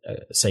good,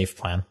 safe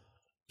plan.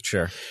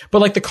 Sure.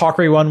 But like the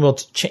Kokiri one will,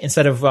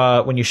 instead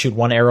of when you shoot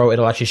 1 arrow,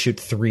 it'll actually shoot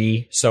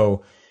 3.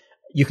 So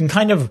you can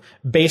kind of,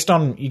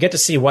 you get to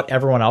see what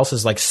everyone else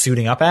is like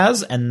suiting up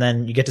as, and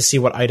then you get to see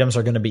what items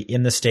are going to be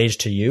in the stage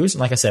to use.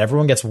 And like I said,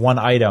 everyone gets 1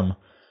 item,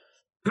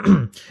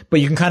 but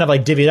you can kind of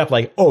like divvy it up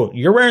like, oh,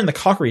 you're wearing the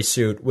Kokiri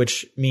suit,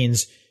 which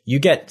means you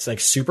get like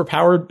super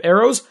powered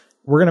arrows.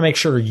 We're going to make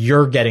sure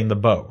you're getting the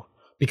bow,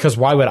 because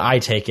why would I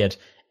take it?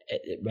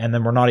 And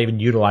then we're not even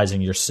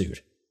utilizing your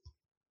suit.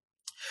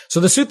 So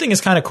the suit thing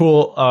is kind of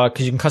cool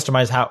because you can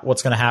customize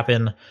what's going to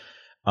happen.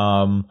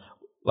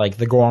 Like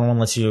the Goron one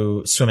lets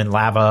you swim in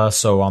lava,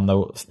 so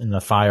in the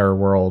fire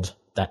world,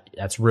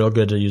 that's real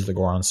good to use the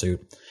Goron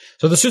suit.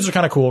 So the suits are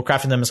kind of cool.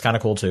 Crafting them is kind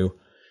of cool too.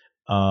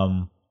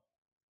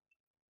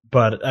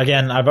 But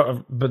again,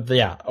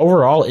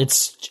 overall,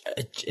 it's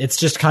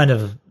just kind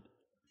of,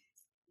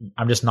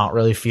 I'm just not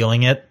really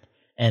feeling it,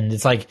 and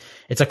it's like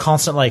it's a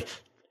constant like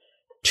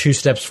 2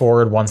 steps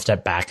forward, 1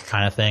 step back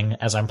kind of thing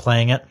as I'm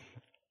playing it.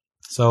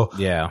 So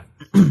yeah,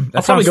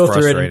 I'll probably go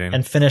through it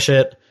and finish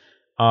it.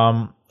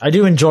 I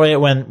do enjoy it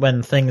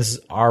when things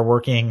are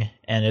working,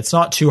 and it's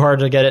not too hard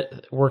to get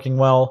it working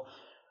well.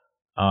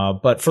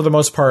 But for the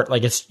most part,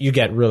 like you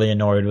get really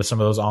annoyed with some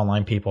of those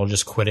online people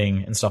just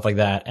quitting and stuff like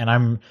that. And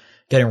I'm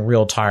getting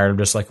real tired of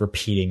just like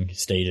repeating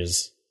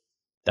stages.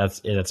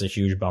 That's a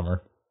huge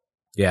bummer.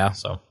 Yeah.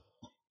 So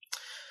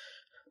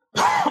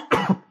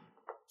the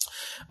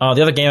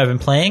other game I've been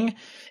playing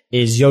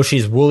is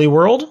Yoshi's Woolly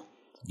World.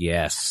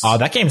 Yes.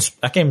 That game's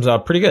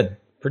pretty good.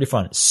 Pretty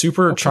fun. It's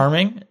super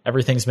charming.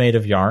 Everything's made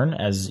of yarn,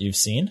 as you've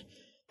seen.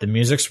 The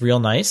music's real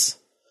nice.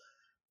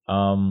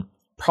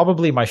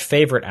 Probably my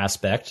favorite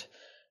aspect.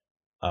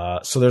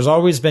 So there's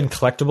always been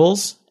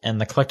collectibles, and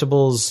the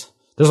collectibles,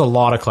 there's a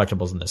lot of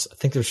collectibles in this. I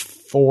think there's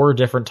 4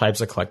 different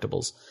types of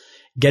collectibles.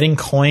 Getting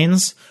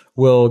coins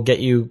will get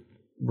you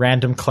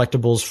random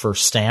collectibles for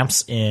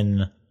stamps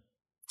in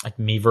like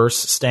Miiverse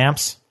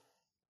stamps.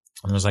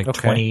 And there's like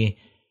 20.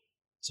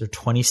 Is there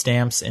 20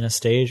 stamps in a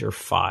stage or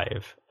 5?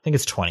 I think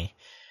it's 20.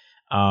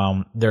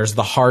 There's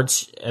the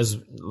hearts as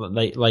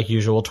like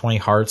usual, 20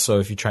 hearts. So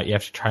if you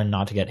have to try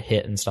not to get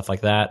hit and stuff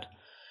like that.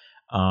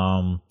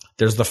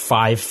 There's the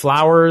 5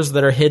 flowers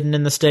that are hidden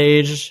in the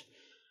stage.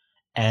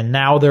 And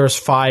now there's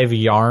 5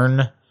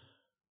 yarn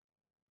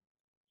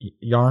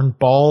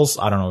balls.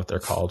 I don't know what they're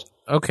called.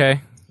 Okay.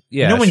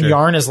 Yeah. You know when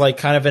yarn is like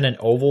kind of in an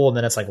oval and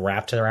then it's like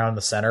wrapped around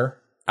the center?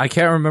 I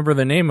can't remember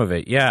the name of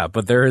it. Yeah,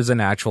 but there is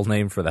an actual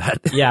name for that.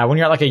 Yeah, when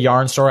you're at like a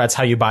yarn store, that's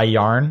how you buy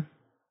yarn.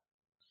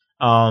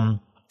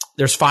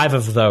 There's 5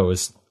 of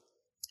those.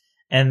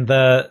 And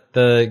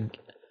the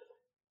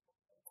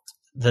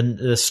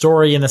the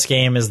story in this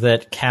game is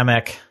that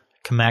Kamek,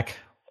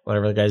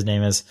 whatever the guy's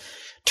name is,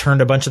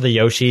 turned a bunch of the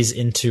Yoshis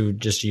into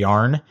just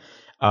yarn.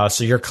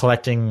 So you're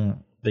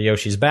collecting the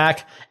Yoshis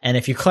back, and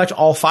if you collect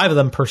all 5 of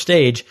them per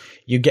stage,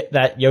 you get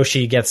that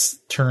Yoshi gets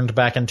turned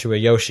back into a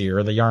Yoshi,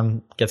 or the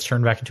yarn gets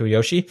turned back into a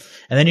Yoshi,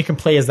 and then you can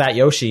play as that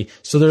Yoshi.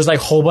 So there's like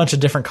a whole bunch of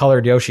different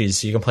colored Yoshis.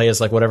 So you can play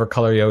as like whatever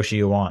color Yoshi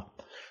you want.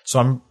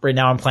 So right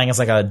now I'm playing as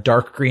like a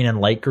dark green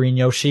and light green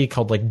Yoshi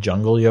called like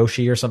Jungle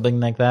Yoshi or something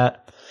like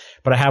that.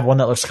 But I have one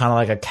that looks kind of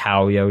like a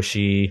cow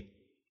Yoshi,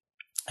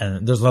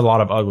 and there's a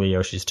lot of ugly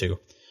Yoshis too.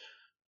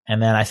 And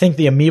then I think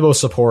the amiibo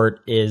support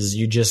is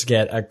you just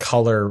get a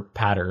color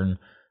pattern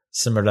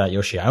similar to that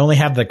Yoshi. I only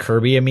have the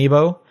Kirby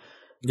amiibo.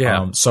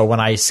 Yeah. So when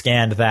I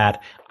scanned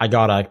that, I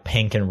got a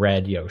pink and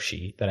red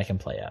Yoshi that I can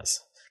play as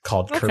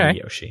called Kirby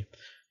Yoshi.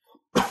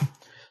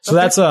 So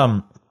that's, I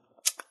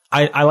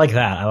like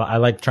that. I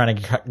like trying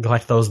to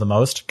collect those the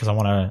most because I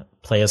want to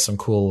play as some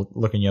cool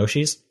looking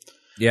Yoshis.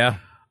 Yeah.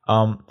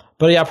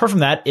 But yeah, apart from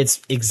that,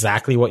 it's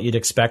exactly what you'd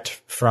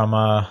expect from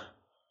a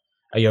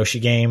Yoshi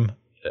game.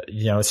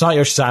 It's not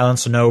Yoshi's Island,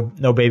 so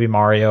no Baby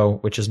Mario,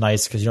 which is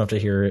nice because you don't have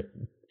to hear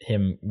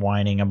him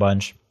whining a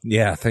bunch.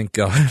 Yeah, thank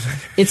God.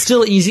 It's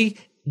still easy.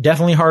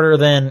 Definitely harder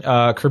than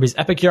Kirby's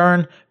Epic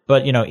Yarn,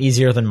 but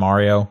easier than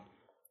Mario.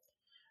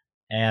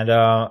 And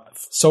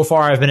so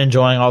far, I've been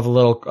enjoying all the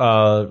little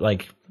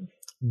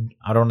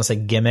I don't want to say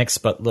gimmicks,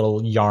 but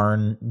little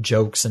yarn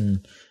jokes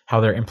and how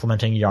they're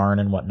implementing yarn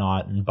and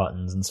whatnot and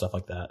buttons and stuff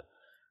like that.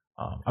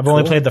 I've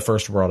only played the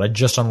first world. I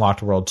just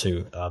unlocked World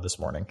 2 this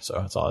morning, so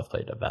that's all I've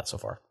played of that so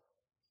far.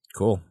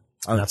 Cool.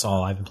 And that's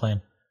all I've been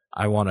playing.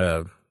 I want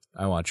to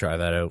try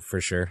that out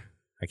for sure.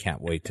 I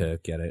can't wait to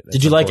get it.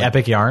 Did you like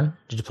Epic Yarn?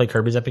 Did you play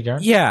Kirby's Epic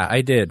Yarn? Yeah,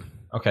 I did.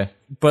 Okay.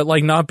 But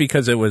not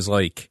because it was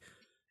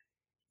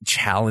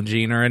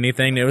challenging or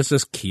anything. It was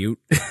just cute.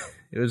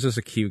 It was just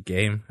a cute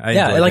game.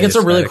 It's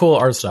a really cool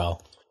art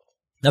style.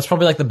 That's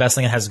probably the best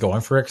thing it has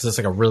going for it because it's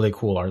a really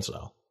cool art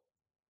style.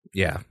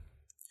 Yeah.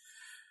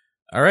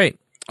 All right.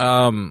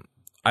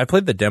 I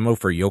played the demo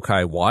for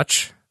Yokai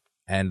Watch,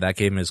 and that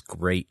game is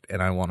great,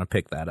 and I want to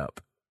pick that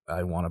up.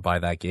 I want to buy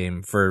that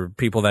game. For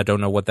people that don't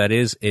know what that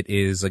is, it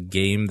is a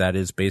game that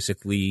is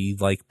basically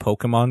like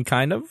Pokemon,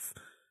 kind of.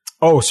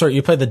 Oh, sorry,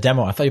 you played the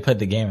demo. I thought you played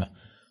the game.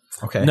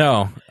 Okay.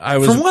 No,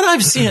 From what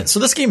I've seen, so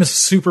this game is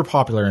super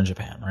popular in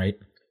Japan, right?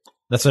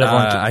 That's what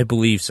everyone. I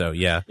believe so.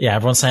 Yeah. Yeah,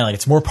 everyone's saying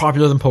it's more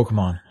popular than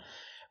Pokemon.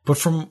 But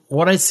from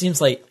what it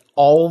seems like,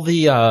 all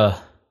the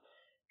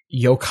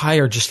yokai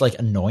are just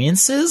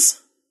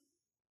annoyances.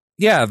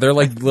 Yeah, they're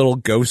little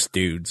ghost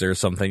dudes or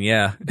something.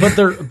 Yeah, but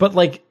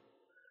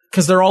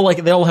because they're all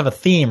they all have a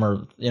theme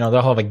or they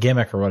all have a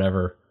gimmick or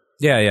whatever.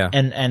 Yeah, yeah.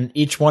 And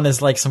each one is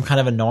some kind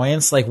of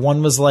annoyance.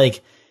 One was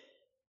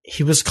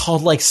he was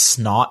called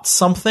Snot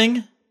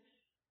something,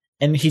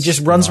 and he just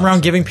runs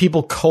around giving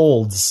people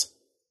colds.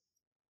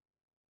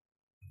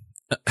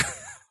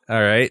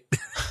 All right.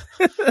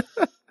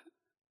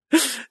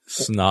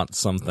 Snot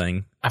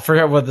something. I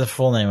forgot what the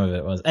full name of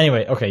it was.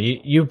 Anyway,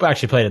 okay, you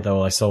actually played it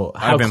though. So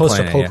how close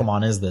to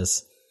Pokemon is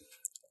this?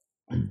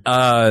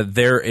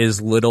 There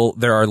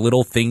are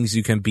little things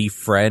you can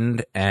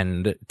befriend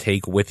and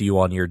take with you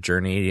on your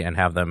journey and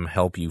have them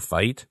help you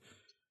fight.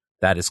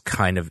 That is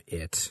kind of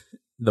it.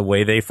 The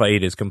way they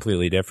fight is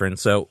completely different.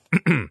 So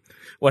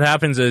what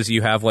happens is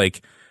you have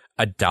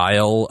a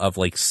dial of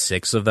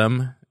 6 of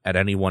them at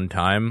any one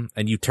time,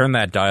 and you turn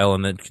that dial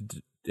and then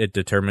it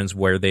determines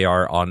where they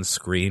are on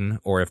screen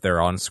or if they're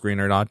on screen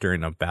or not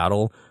during a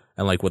battle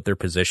and what their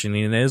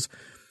positioning is.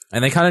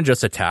 And they kind of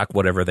just attack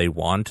whatever they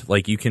want.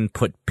 You can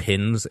put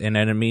pins in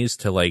enemies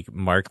to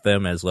mark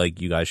them as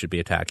you guys should be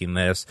attacking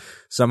this.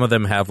 Some of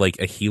them have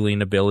a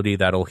healing ability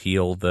that'll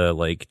heal the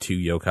 2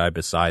 yokai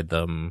beside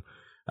them.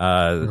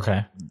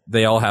 Okay.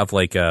 They all have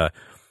a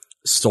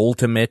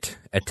soultimate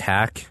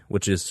attack,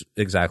 which is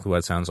exactly what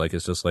it sounds like.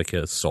 It's just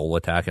a soul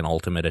attack, an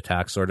ultimate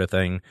attack sort of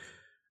thing.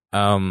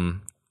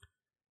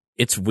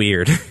 It's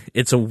weird.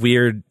 It's a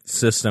weird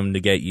system to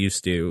get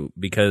used to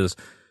because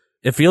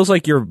it feels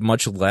like you're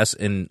much less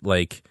in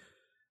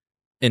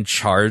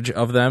charge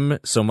of them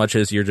so much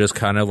as you're just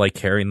kind of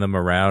carrying them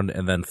around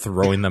and then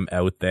throwing them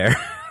out there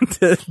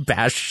to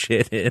bash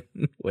shit in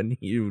when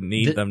you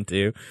need them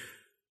to.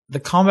 The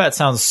combat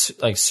sounds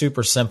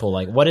super simple.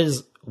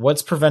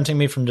 What's preventing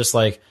me from just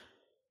okay,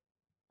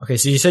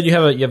 so you said you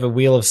have a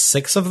wheel of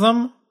 6 of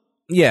them?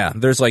 Yeah,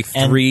 there's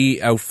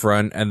 3 out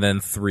front and then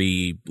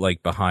 3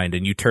 behind,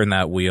 and you turn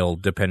that wheel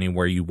depending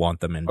where you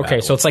want them in battle.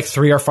 Okay, so it's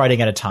 3 are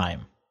fighting at a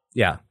time.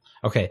 Yeah.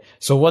 Okay,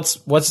 so what's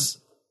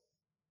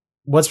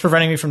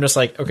preventing me from just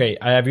okay,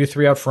 I have you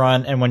 3 out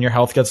front, and when your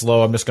health gets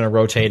low, I'm just going to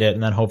rotate it,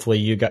 and then hopefully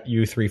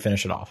you 3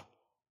 finish it off.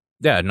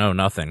 Yeah, no,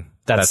 nothing.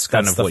 That's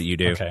kind of what you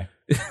do. Okay.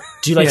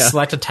 Do you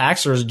select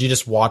attacks, or do you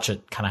just watch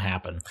it kind of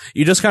happen?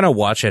 You just kind of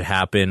watch it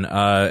happen.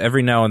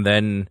 Every now and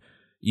then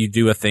you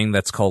do a thing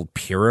that's called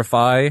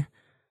Purify.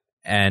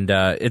 And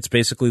it's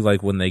basically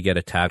when they get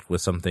attacked with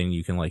something,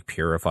 you can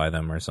purify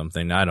them or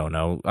something. I don't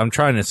know. I'm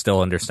trying to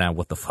still understand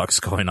what the fuck's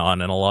going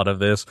on in a lot of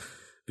this.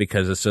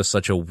 because it's just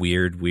such a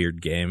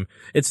weird game.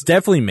 It's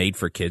definitely made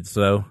for kids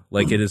though.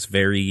 Like it is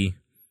very,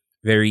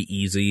 very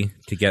easy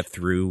to get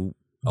through.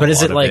 But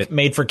is it like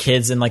made for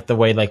kids in like the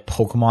way like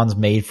Pokemon's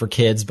made for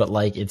kids, but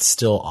like it's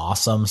still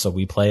awesome, so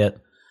we play it?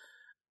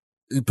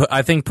 But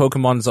I think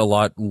Pokemon's a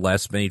lot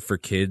less made for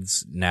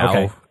kids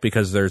now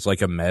because there's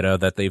like a meta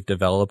that they've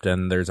developed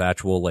and there's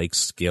actual like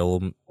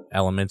skill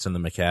elements in the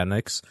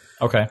mechanics.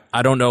 Okay.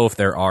 I don't know if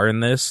there are in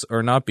this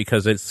or not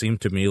because it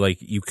seemed to me like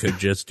you could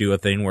just do a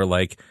thing where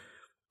like,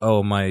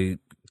 oh, my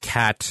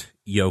cat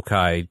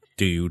yokai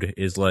dude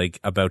is like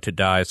about to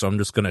die, so I'm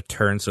just going to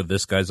turn so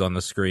this guy's on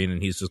the screen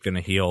and he's just going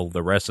to heal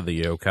the rest of the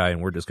yokai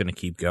and we're just going to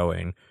keep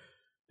going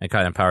and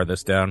kind of power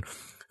this down.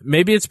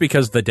 Maybe it's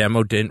because the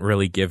demo didn't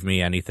really give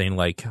me anything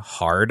like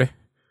hard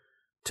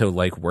to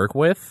like work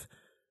with.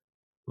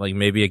 Like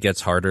maybe it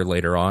gets harder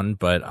later on,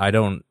 but I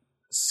don't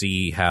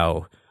see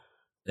how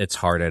it's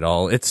hard at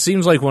all. It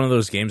seems like one of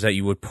those games that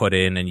you would put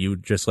in and you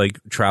would just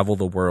like travel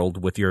the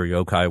world with your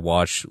yokai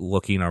watch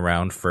looking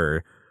around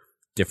for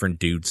different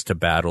dudes to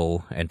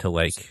battle and to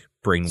like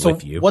bring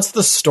with you. What's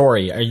the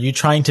story? Are you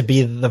trying to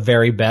be the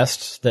very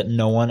best that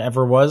no one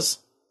ever was?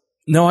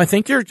 No, I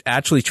think you're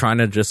actually trying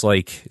to just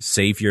like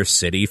save your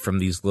city from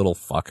these little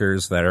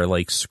fuckers that are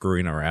like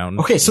screwing around.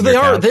 Okay, so they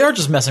are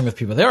just messing with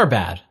people. They are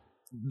bad.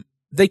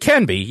 They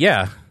can be,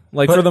 yeah.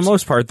 Like for the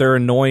most part, they're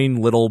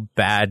annoying little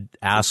bad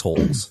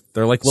assholes.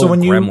 They're like little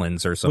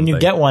gremlins or something. When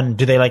you get one,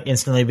 do they like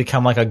instantly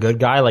become like a good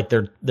guy? Like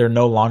they're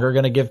no longer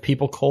going to give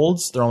people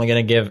colds. They're only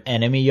going to give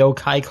enemy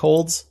yokai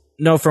colds.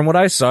 No, from what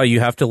I saw,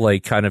 you have to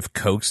like kind of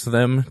coax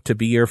them to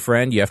be your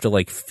friend. You have to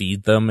like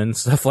feed them and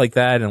stuff like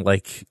that and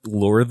like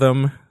lure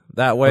them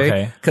that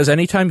way. Because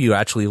anytime you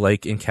actually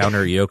like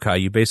encounter a yokai,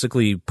 you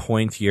basically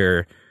point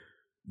your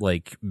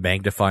like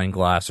magnifying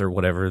glass or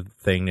whatever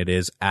thing it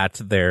is at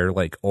their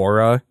like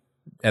aura,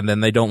 and then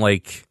they don't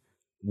like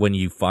when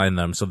you find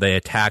them, so they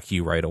attack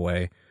you right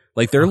away.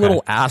 Like they're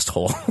little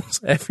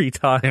assholes every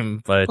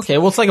time. But okay,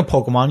 well it's like a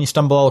Pokemon. You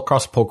stumble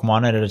across a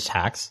Pokemon and it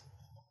attacks.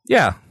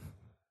 Yeah.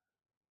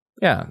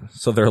 Yeah,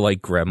 so they're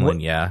like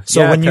gremlin, yeah.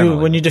 So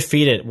when you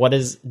defeat it, what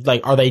is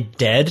like? Are they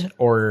dead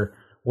or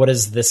what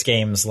is this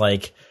game's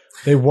like?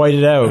 They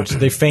whited out.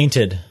 They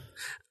fainted.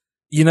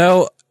 You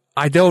know,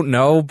 I don't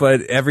know,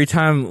 but every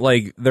time,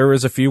 like, there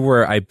was a few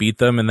where I beat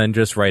them, and then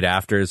just right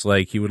after, it's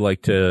like, you would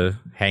like to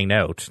hang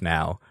out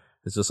now.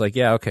 It's just like,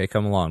 yeah, okay,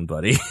 come along,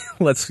 buddy.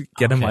 Let's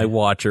get in my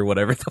watch or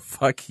whatever the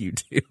fuck you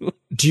do.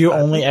 Do you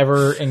only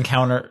ever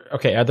encounter...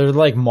 Okay, are there,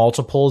 like,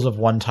 multiples of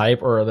one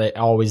type, or are they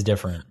always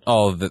different?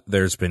 Oh,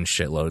 there's been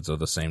shitloads of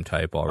the same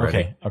type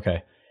already.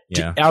 Okay.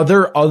 Yeah. Are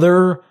there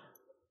other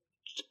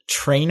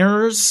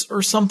trainers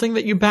or something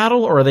that you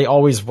battle, or are they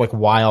always like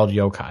wild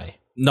yokai?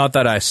 Not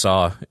that I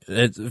saw.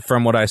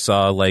 From what I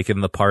saw, like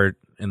in the part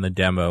in the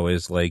demo,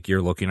 is like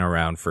you're looking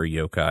around for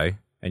yokai,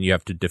 and you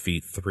have to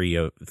defeat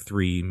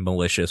three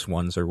malicious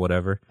ones or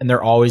whatever. And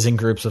they're always in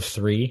groups of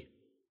 3.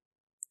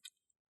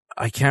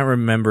 I can't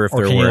remember if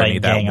there were any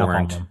that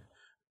weren't.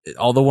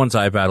 All the ones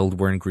I battled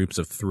were in groups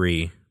of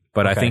 3,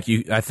 but I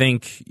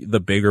think the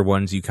bigger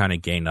ones you kind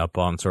of gain up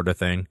on, sort of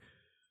thing.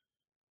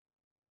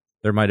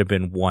 There might have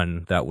been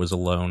one that was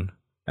alone,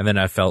 and then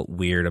I felt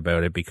weird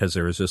about it because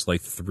there was just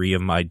like 3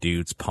 of my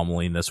dudes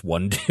pummeling this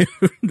one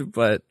dude,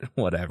 but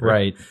whatever.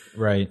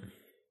 Right.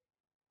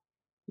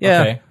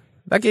 Yeah, okay.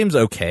 That game's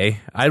okay.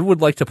 I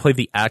would like to play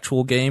the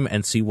actual game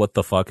and see what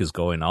the fuck is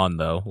going on,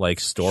 though, like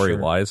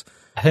story-wise. Sure.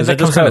 I think that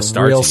comes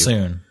out real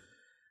soon.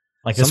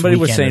 Like somebody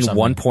was saying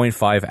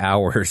 1.5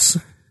 hours.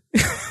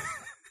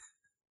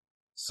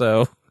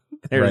 So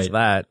there's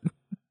that.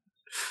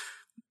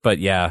 But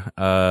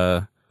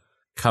yeah,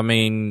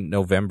 coming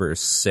November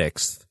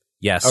 6th.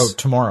 Yes. Oh,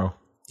 tomorrow.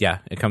 Yeah,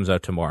 it comes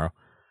out tomorrow.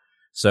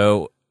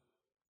 So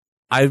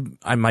I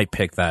might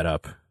pick that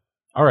up.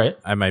 All right.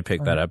 I might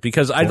pick that up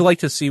because I'd like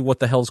to see what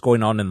the hell's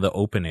going on in the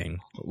opening.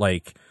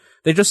 Like,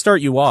 they just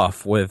start you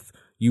off with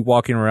you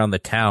walking around the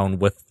town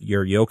with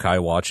your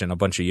yokai watch and a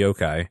bunch of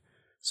yokai.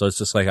 So it's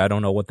just like, I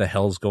don't know what the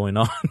hell's going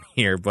on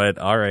here, but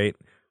all right,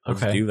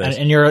 let's do this.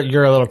 And you're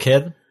a little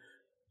kid?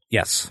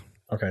 Yes.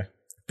 Okay.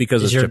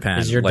 Because it's Japan.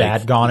 Is your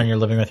dad gone and you're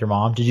living with your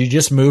mom? Did you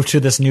just move to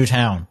this new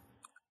town?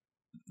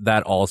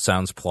 That all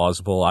sounds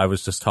plausible. I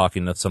was just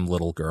talking to some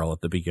little girl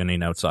at the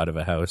beginning outside of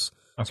a house.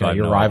 Okay, so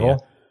your rival?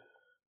 Idea.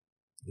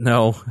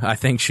 No, I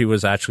think she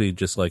was actually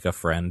just like a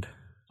friend.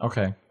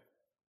 Okay.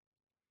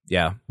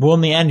 Yeah. Well,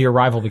 in the end, your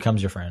rival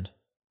becomes your friend.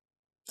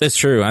 It's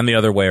true, and the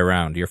other way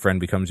around. Your friend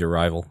becomes your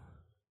rival.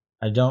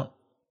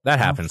 That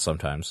happens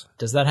sometimes.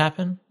 Does that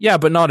happen? Yeah,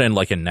 but not in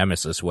like a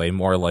nemesis way,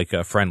 more like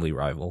a friendly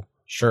rival.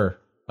 Sure.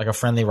 Like a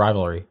friendly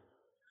rivalry.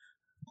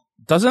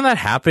 Doesn't that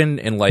happen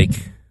in like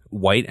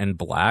White and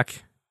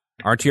Black?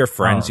 Aren't your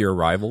friends your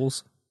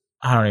rivals?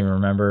 I don't even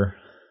remember.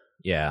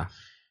 Yeah.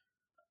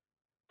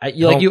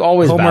 You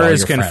always Homer is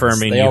your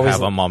confirming you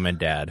have a mom and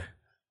dad.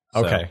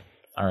 So okay.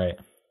 All right.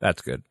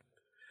 That's good.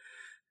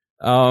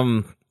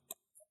 Other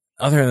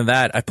than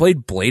that, I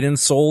played Blade and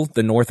Soul,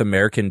 the North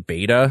American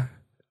beta,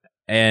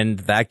 and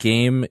that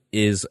game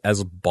is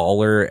as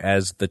baller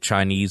as the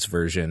Chinese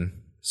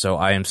version So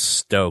I am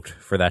stoked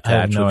for that to I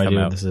have actually no come idea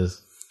out. what this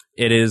is.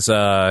 It is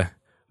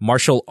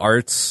martial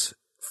arts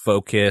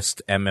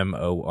focused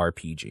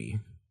MMORPG.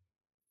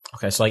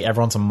 Okay, so like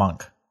everyone's a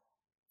monk.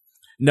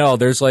 No,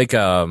 there's like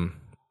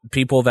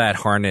people that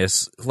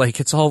harness, like,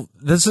 it's all,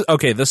 this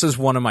is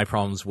one of my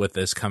problems with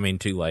this coming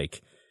to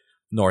like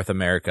North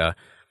America.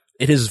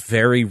 It is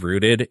very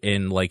rooted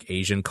in like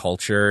Asian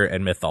culture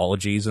and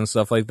mythologies and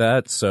stuff like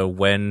that. So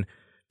when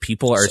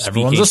people are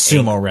Everyone's a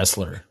sumo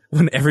wrestler.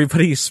 when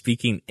everybody's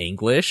speaking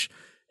English,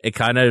 it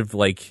kind of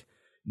like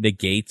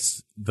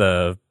negates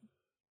the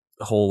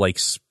whole like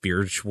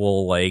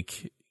spiritual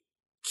like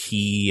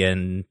key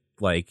and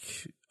like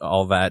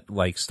all that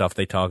like stuff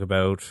they talk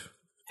about.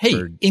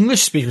 Hey,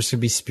 English speakers could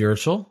be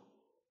spiritual.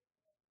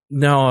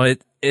 No,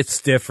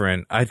 it's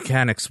different. I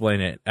can't explain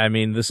it. I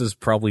mean, this is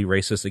probably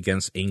racist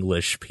against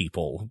English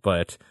people,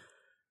 but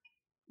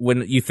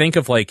when you think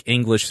of like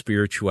English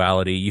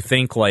spirituality, you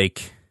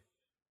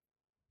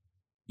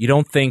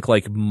don't think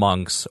like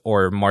monks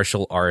or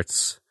martial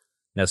arts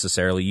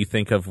necessarily. You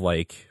think of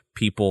like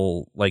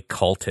people like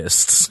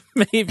cultists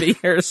maybe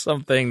or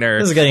something.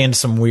 This is getting into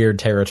some weird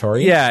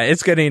territory. Yeah,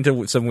 it's getting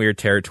into some weird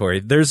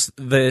territory. There's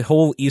the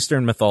whole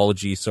Eastern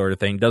mythology sort of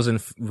thing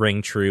doesn't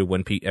ring true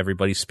when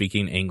everybody's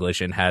speaking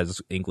English and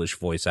has English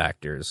voice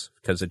actors,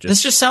 because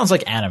this just sounds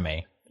like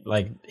anime,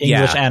 like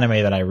English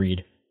anime that I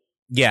read.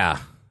 Yeah,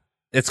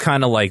 it's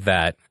kind of like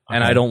that,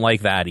 and I don't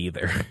like that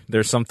either.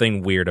 There's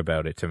something weird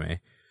about it to me.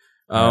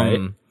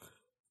 Right.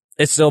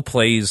 It still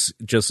plays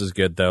just as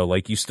good, though.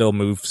 Like, you still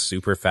move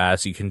super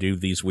fast. You can do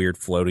these weird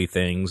floaty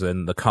things,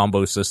 and the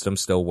combo system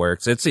still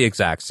works. It's the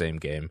exact same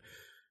game.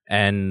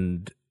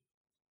 And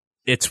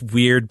it's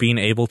weird being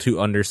able to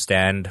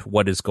understand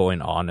what is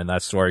going on in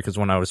that story, because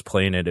when I was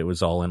playing it, it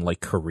was all in, like,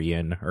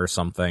 Korean or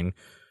something,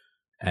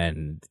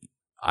 and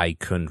I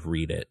couldn't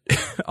read it,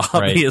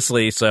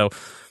 obviously. Right. So,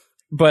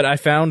 but I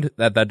found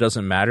that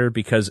doesn't matter,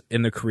 because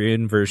in the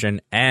Korean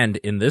version and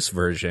in this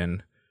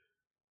version,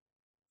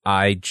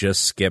 I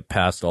just skip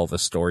past all the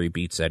story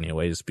beats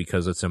anyways,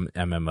 because it's an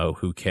MMO.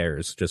 Who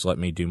cares? Just let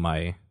me do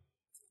my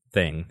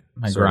thing.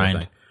 My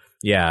grind.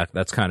 Yeah,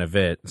 that's kind of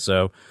it.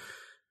 So,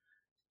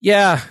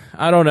 yeah,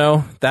 I don't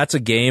know. That's a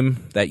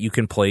game that you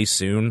can play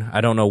soon.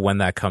 I don't know when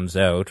that comes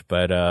out,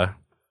 but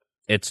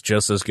it's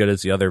just as good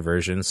as the other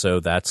version, so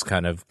that's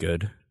kind of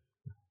good,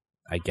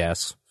 I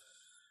guess.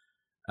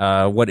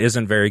 What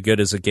isn't very good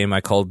is a game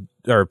I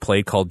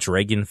played called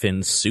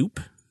Dragonfin Soup.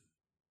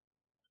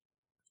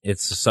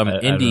 It's some indie.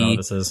 I don't know what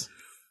this is.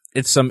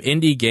 It's some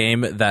indie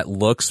game that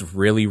looks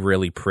really,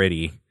 really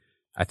pretty.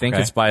 I think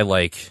it's by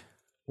like,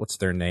 what's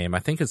their name? I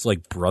think it's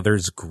like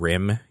Brothers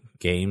Grimm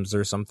Games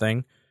or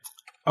something.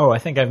 Oh, I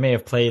think I may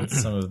have played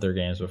some of their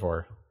games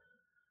before.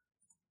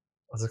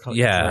 What's it called?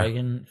 Yeah,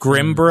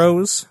 Grimm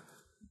Bros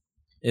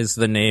is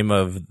the name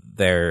of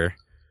their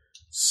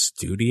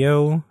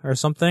studio or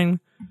something.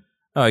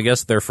 Oh, I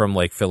guess they're from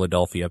like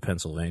Philadelphia,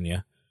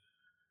 Pennsylvania.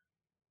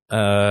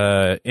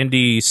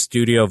 Indie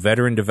studio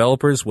veteran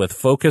developers with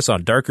focus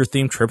on darker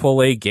themed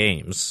AAA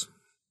games.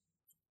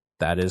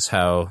 That is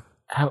how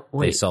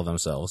they sell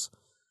themselves.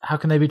 How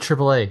can they be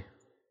AAA?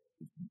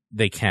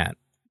 They can't.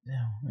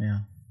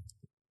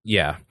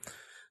 Yeah.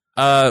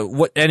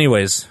 What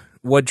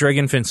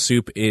Dragonfin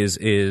Soup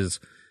is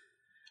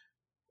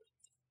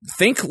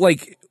think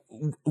like,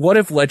 what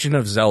if Legend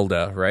of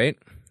Zelda, right?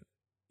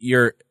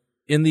 You're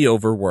in the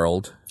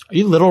overworld. Are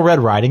you Little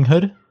Red Riding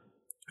Hood?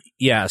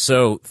 Yeah,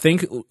 so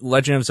think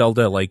Legend of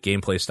Zelda like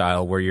gameplay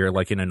style, where you're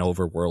like in an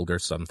overworld or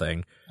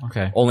something.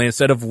 Okay. Only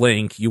instead of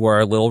Link, you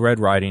are a Little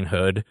Red Riding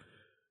Hood.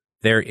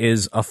 There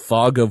is a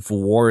fog of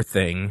war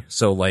thing,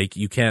 so like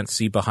you can't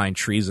see behind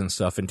trees and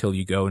stuff until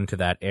you go into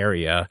that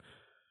area.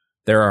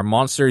 There are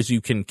monsters you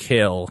can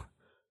kill,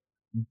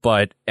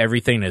 but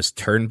everything is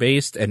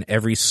turn-based, and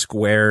every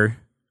square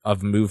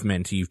of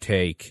movement you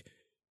take,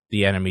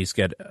 the enemies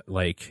get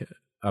like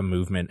a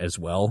movement as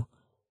well.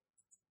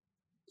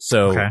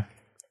 So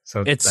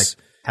So it's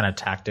like kind of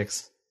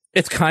tactics.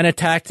 It's kind of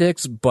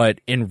tactics, but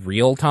in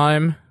real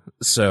time.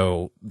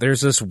 So there's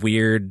this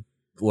weird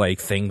like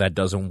thing that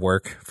doesn't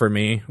work for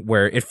me,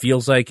 where it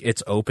feels like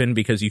it's open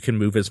because you can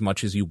move as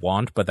much as you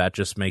want, but that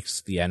just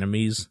makes the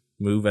enemies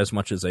move as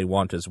much as they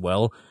want as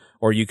well.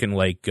 Or you can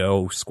like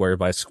go square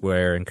by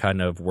square and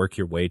kind of work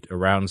your way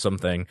around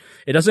something.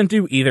 It doesn't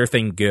do either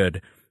thing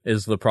good,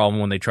 is the problem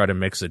when they try to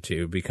mix it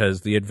two,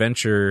 because the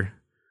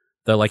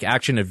like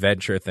action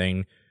adventure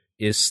thing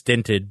is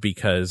stinted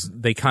because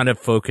they kind of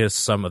focus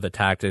some of the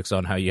tactics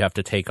on how you have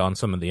to take on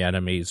some of the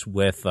enemies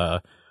with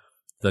the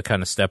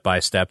kind of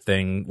step-by-step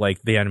thing.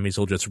 Like, the enemies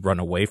will just run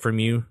away from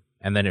you,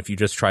 and then if you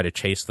just try to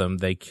chase them,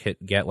 they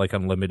get like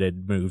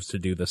unlimited moves to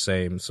do the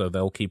same, so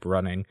they'll keep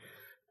running.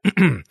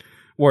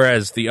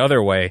 Whereas the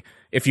other way,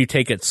 if you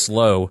take it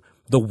slow,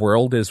 the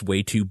world is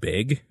way too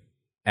big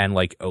and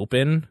like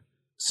open,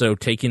 so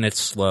taking it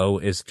slow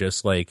is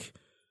just like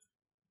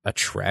a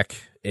trek.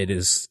 It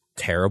is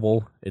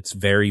terrible. It's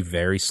very,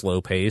 very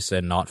slow pace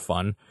and not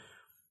fun.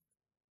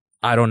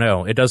 I don't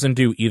know. It doesn't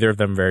do either of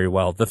them very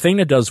well. The thing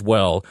that does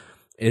well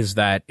is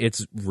that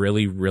it's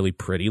really, really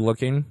pretty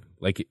looking.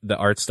 Like, the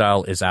art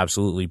style is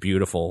absolutely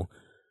beautiful.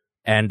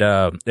 And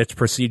it's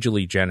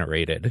procedurally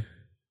generated,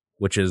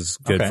 which is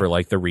good for,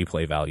 like, the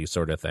replay value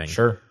sort of thing.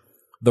 Sure.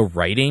 The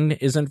writing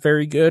isn't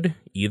very good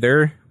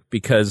either,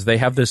 because they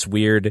have this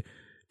weird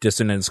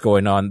dissonance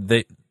going on.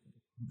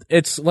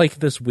 It's like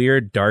this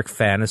weird dark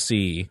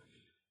fantasy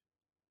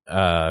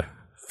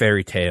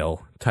fairy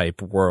tale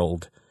type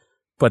world,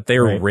 but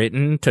they're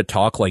written to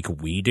talk like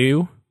we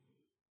do.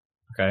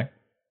 Okay.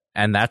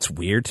 And that's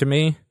weird to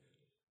me,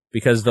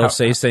 because they'll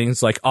say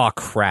things like, "Oh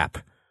crap."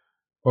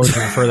 What would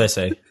you prefer they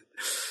say?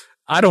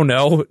 I don't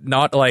know,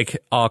 not like,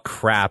 "Oh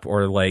crap,"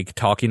 or like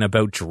talking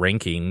about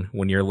drinking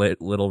when you're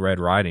Little Red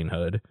Riding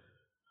Hood.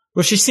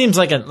 Well, she seems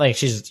like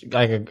she's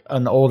like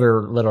an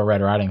older Little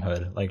Red Riding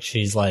Hood. Like,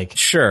 she's like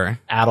sure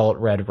adult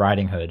Red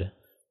Riding Hood.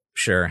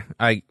 Sure.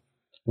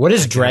 What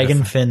is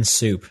dragon fin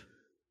soup?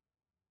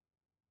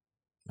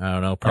 I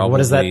don't know. Probably.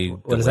 What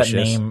is that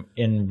name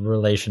in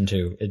relation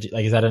to?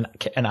 Is that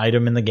an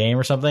item in the game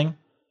or something?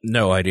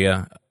 No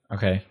idea.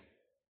 Okay.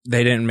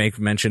 They didn't make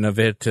mention of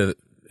it in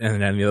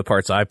any of the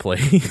parts I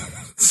play.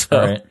 So.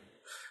 All right.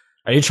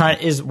 Are you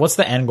what's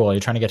the end goal? Are you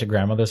trying to get to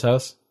grandmother's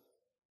house?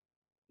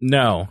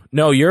 No,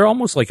 you're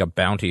almost like a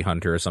bounty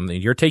hunter or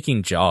something. You're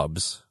taking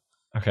jobs.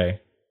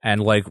 Okay.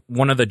 And like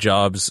one of the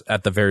jobs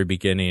at the very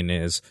beginning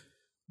is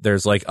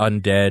there's like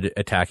undead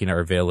attacking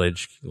our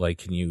village. Like,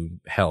 can you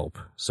help?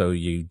 So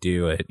you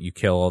do it. You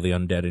kill all the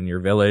undead in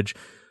your village.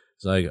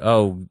 It's like,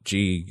 oh,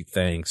 gee,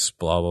 thanks,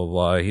 blah, blah,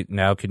 blah.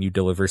 Now can you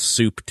deliver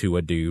soup to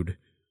a dude?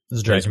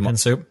 Is dragon fin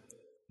soup?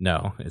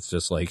 No, it's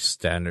just like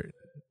standard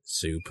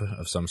soup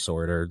of some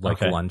sort, or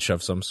like lunch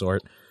of some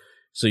sort.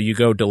 So you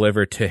go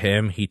deliver to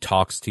him, he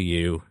talks to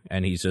you,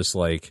 and he's just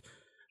like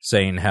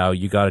saying how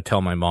you got to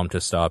tell my mom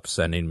to stop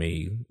sending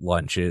me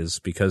lunches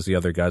because the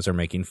other guys are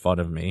making fun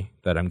of me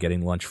that I'm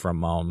getting lunch from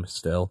mom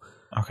still.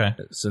 Okay.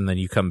 So, and then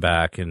you come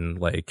back and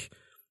like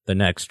the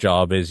next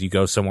job is you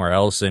go somewhere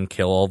else and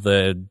kill all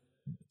the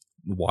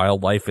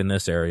wildlife in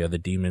this area, the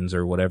demons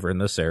or whatever in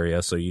this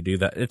area. So you do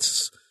that.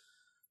 It's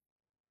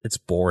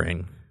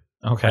boring.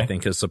 Okay. I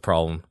think is the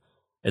problem.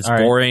 It's all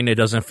boring. Right. It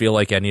doesn't feel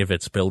like any of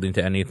it's building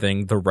to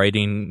anything. The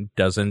writing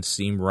doesn't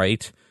seem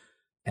right.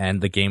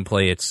 And the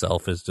gameplay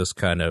itself is just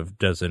kind of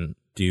doesn't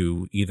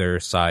do either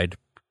side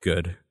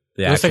good.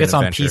 It looks like it's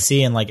on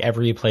PC and like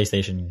every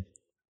PlayStation.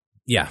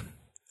 Yeah.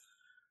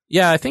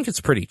 Yeah, I think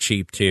it's pretty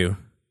cheap too.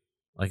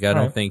 Like, I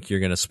don't think you're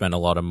going to spend a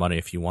lot of money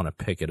if you want to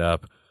pick it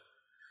up.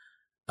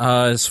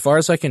 As far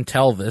as I can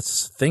tell, I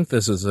think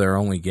this is their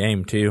only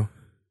game too.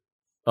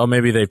 Oh,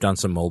 maybe they've done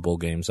some mobile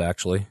games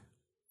actually.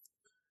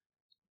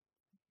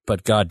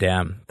 But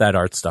goddamn, that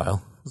art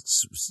style.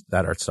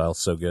 That art style is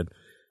so good.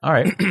 All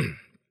right.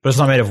 But it's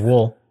not made of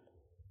wool.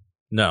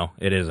 No,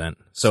 it isn't.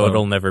 So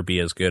it'll never be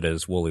as good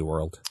as Woolly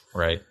World.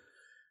 Right.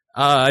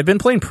 I've been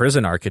playing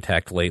Prison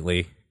Architect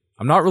lately.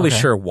 I'm not really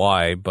sure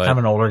why, but... Kind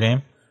of an older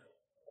game?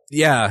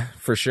 Yeah,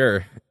 for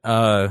sure.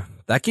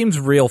 That game's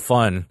real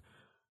fun,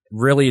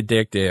 really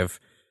addictive,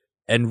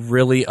 and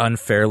really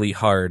unfairly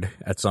hard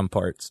at some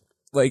parts.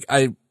 Like,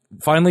 I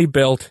finally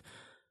built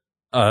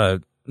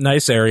a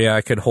nice area.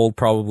 I could hold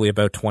probably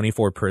about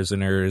 24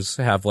 prisoners,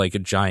 have like a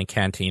giant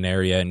canteen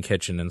area and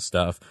kitchen and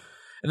stuff.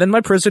 And then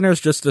my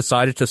prisoners just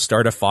decided to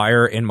start a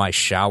fire in my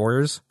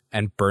showers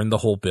and burn the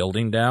whole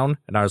building down.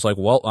 And I was like,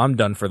 well, I'm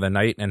done for the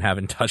night and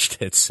haven't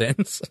touched it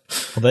since.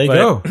 Well, there you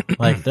go.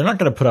 Like, they're not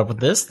going to put up with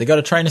this. They got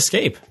to try and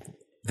escape.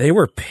 They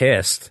were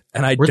pissed.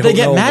 And I Where'd don't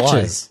know they get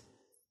matches?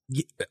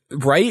 Why.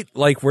 Right?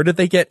 Like, where did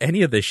they get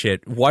any of this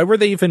shit? Why were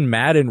they even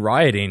mad and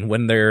rioting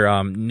when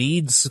their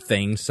needs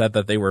thing said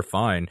that they were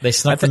fine? They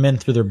snuck them in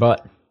through their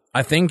butt.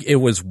 I think it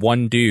was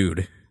one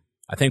dude.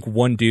 I think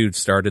one dude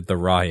started the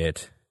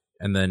riot.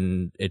 And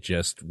then it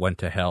just went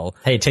to hell.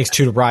 Hey, it takes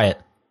two to riot.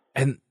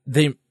 And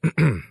they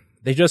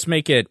just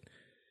make it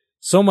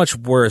so much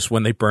worse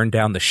when they burn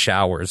down the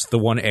showers, the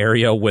one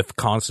area with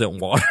constant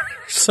water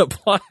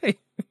supply.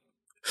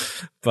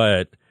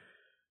 But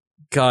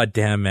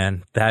goddamn,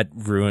 man, that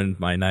ruined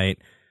my night.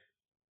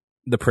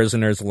 The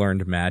prisoners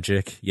learned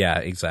magic. Yeah,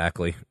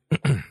 exactly.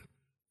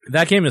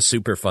 That game is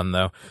super fun,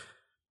 though.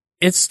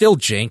 It's still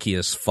janky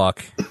as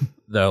fuck,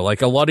 though.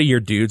 Like, a lot of your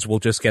dudes will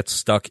just get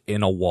stuck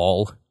in a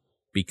wall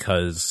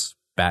because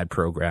bad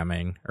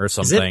programming or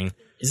something.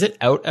 Is it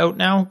out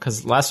now?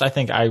 Because last I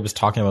think I was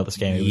talking about this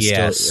game, it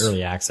was still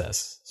early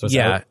access. So it's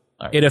out?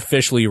 Right. It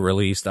officially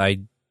released. I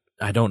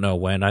don't know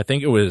when. I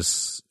think it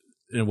was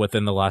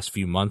within the last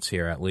few months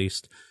here, at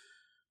least.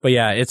 But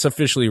yeah, it's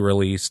officially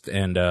released,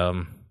 and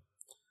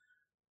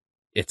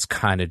it's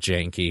kind of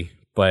janky,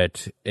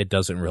 but it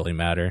doesn't really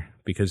matter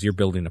because you're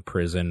building a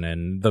prison,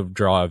 and the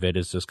draw of it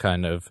is just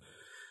kind of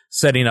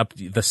setting up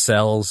the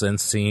cells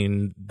and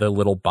seeing the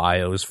little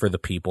bios for the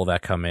people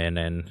that come in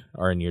and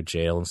are in your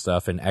jail and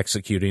stuff, and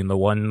executing the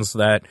ones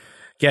that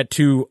get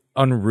too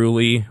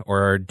unruly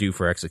or are due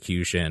for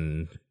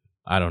execution.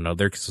 I don't know.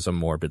 There's some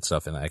morbid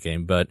stuff in that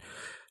game, but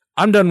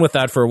I'm done with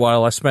that for a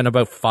while. I spent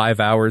about 5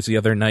 hours the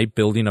other night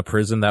building a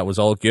prison that was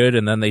all good,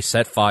 and then they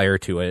set fire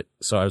to it.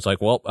 So I was like,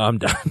 well, I'm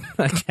done.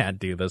 I can't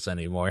do this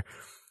anymore.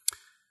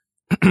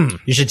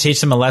 You should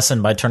teach them a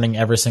lesson by turning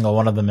every single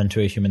one of them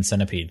into a human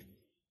centipede.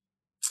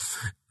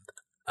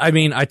 I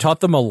mean, I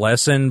taught them a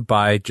lesson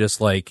by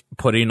just like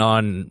putting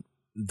on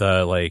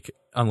the like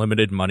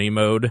unlimited money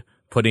mode,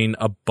 putting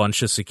a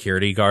bunch of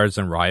security guards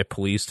and riot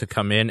police to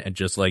come in and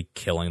just like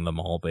killing them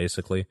all,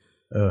 basically.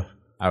 Ugh.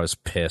 I was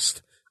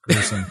pissed.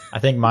 Gruesome. I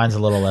think mine's a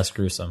little less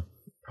gruesome.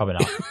 Probably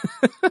not.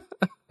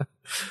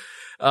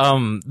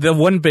 The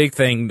one big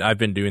thing I've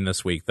been doing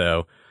this week,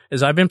 though,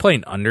 is I've been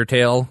playing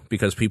Undertale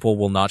because people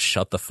will not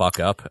shut the fuck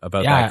up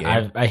about that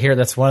game. I hear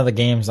that's one of the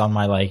games on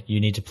my, like, you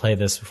need to play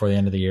this before the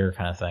end of the year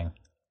kind of thing.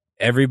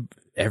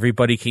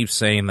 Everybody keeps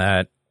saying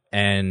that,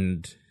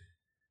 and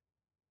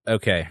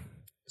okay,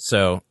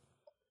 so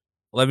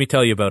let me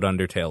tell you about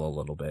Undertale a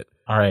little bit.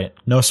 All right,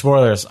 no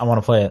spoilers. I want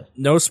to play it.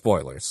 No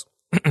spoilers.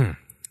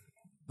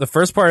 The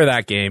first part of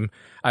that game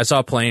I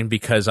saw playing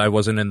because I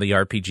wasn't in the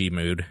RPG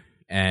mood,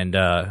 and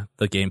the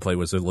gameplay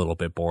was a little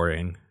bit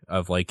boring.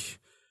 Of like,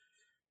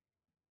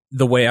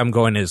 the way I'm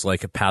going is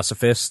like a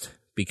pacifist,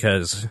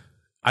 because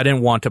I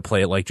didn't want to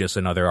play it like just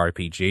another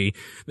RPG.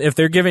 If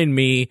they're giving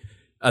me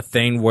a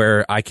thing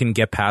where I can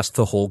get past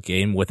the whole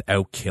game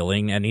without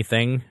killing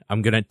anything,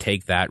 I'm going to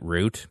take that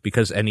route,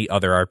 because any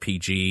other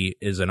RPG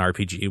is an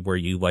RPG where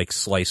you like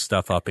slice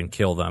stuff up and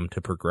kill them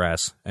to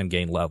progress and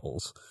gain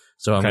levels.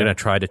 So I'm going to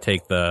try to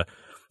take the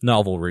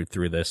novel route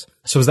through this.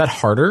 So is that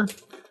harder?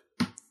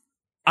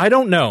 I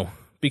don't know,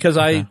 because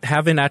I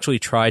haven't actually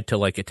tried to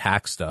like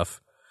attack stuff.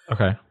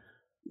 Okay.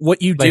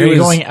 What you do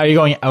are you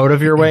going out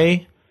of your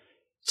way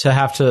to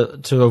have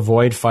to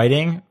avoid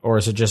fighting, or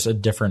is it just a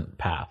different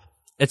path?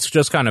 It's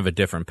just kind of a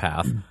different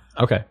path.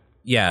 Okay.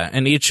 Yeah,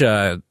 and each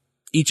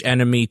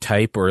enemy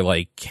type or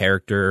like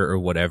character or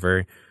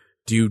whatever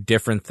do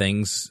different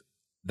things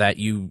that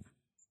you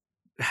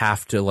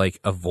have to like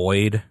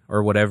avoid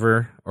or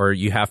whatever, or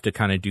you have to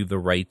kind of do the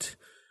right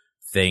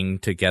thing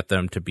to get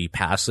them to be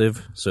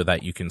passive so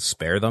that you can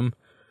spare them.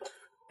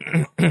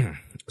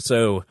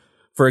 So,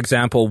 for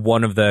example,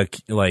 one of the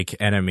like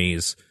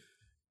enemies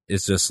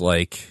is just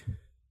like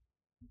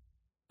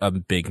a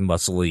big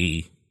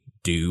muscly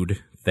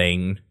dude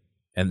thing,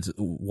 and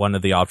one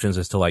of the options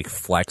is to like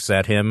flex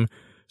at him.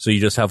 So you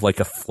just have like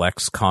a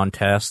flex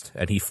contest,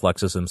 and he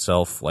flexes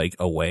himself like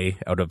away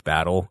out of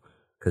battle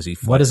because he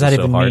flexes What does that so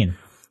even hard. mean?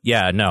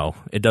 Yeah, no,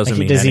 it doesn't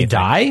mean does anything. He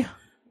die?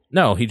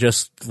 No, he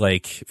just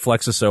like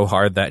flexes so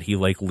hard that he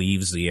like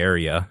leaves the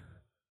area,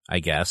 I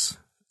guess.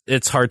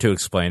 It's hard to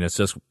explain. It's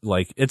just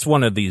like, it's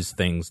one of these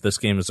things. This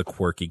game is a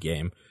quirky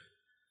game.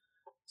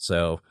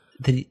 So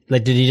Did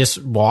he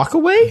just walk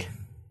away?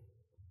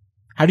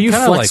 How do you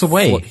flex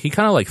away? He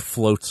kind of like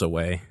floats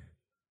away.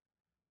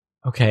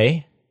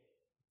 Okay.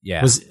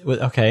 Yeah.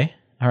 Okay.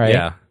 All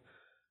right.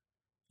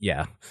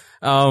 Yeah.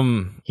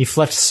 He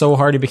flexed so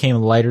hard he became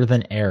lighter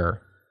than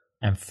air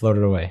and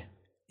floated away.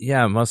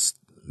 Yeah,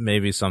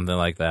 maybe something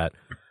like that.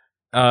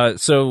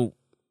 So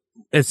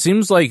it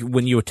seems like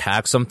when you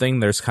attack something,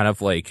 there's kind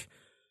of like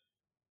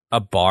a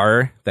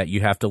bar that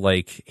you have to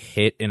like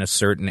hit in a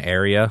certain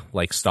area,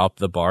 like stop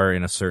the bar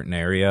in a certain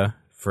area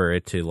for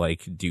it to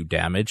like do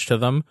damage to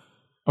them.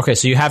 Okay,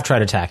 so you have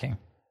tried attacking.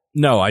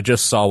 No, I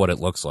just saw what it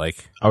looks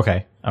like.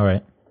 Okay, all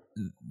right.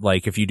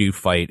 Like if you do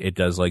fight, it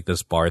does like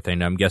this bar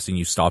thing. I'm guessing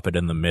you stop it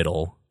in the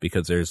middle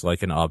because there's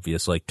like an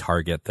obvious like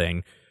target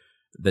thing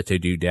that to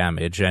do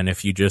damage. And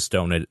if you just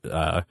don't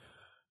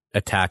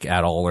attack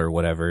at all or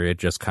whatever, it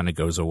just kind of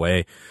goes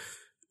away.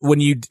 When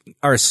you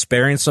are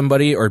sparing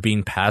somebody or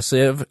being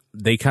passive,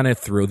 they kind of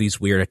throw these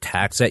weird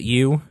attacks at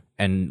you,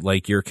 and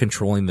like you're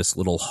controlling this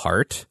little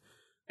heart,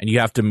 and you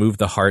have to move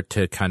the heart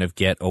to kind of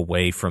get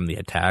away from the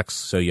attacks.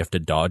 So you have to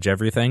dodge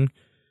everything.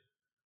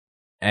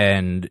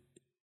 And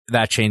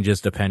that changes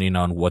depending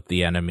on what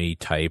the enemy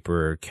type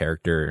or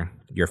character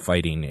you're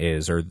fighting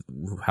is, or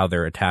how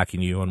they're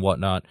attacking you and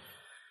whatnot.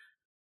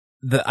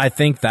 I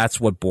think that's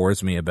what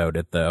bores me about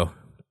it, though.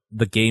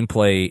 The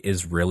gameplay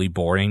is really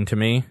boring to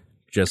me,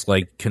 just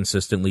like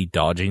consistently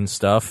dodging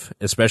stuff,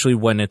 especially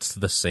when it's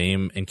the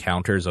same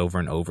encounters over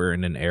and over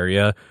in an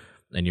area,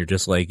 and you're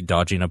just like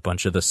dodging a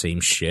bunch of the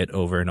same shit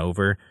over and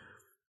over.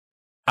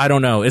 I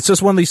don't know. It's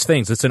just one of these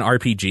things. It's an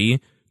RPG.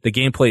 The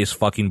gameplay is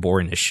fucking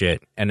boring as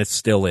shit, and it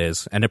still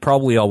is, and it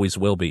probably always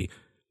will be.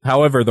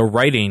 However, the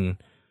writing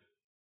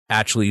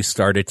actually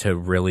started to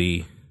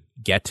really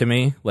get to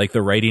me. Like,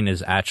 the writing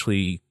is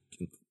actually,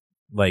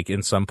 like,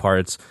 in some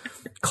parts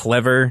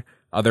clever,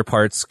 other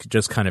parts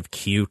just kind of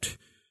cute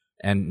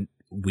and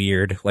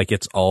weird. Like,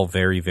 it's all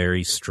very,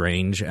 very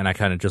strange, and I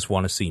kind of just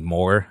want to see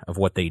more of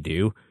what they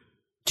do.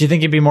 Do you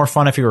think it'd be more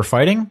fun if you were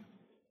fighting?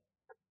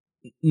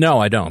 No,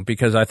 I don't,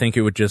 because I think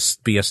it would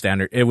just be a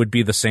standard. It would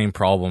be the same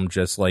problem,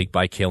 just like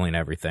by killing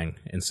everything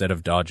instead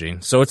of dodging.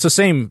 So it's the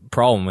same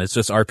problem. It's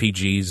just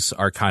RPGs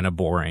are kind of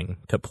boring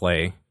to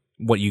play.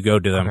 What you go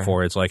to them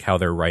for is like how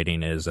their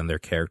writing is and their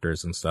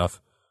characters and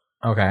stuff.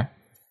 Okay.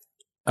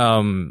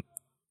 And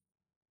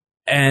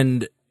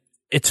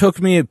it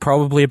took me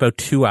probably about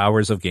 2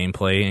 hours of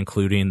gameplay,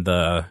 including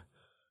the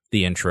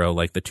intro,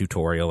 like the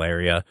tutorial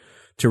area,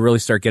 to really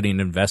start getting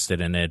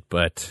invested in it.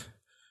 But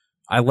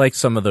I like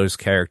some of those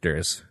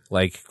characters,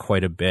 like,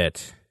 quite a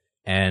bit.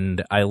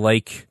 And I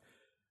like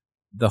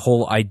the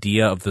whole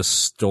idea of the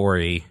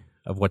story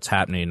of what's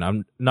happening.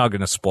 I'm not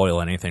going to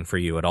spoil anything for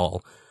you at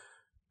all.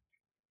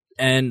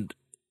 And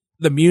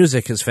the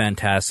music is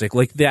fantastic.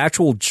 Like, the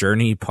actual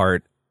journey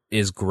part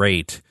is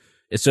great.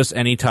 It's just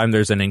anytime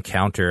there's an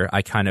encounter,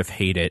 I kind of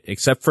hate it.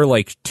 Except for,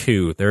 like,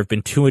 2. There have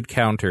been 2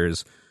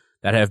 encounters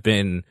that have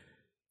been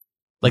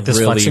like this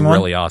really, flexing one?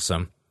 really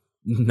awesome.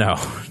 No,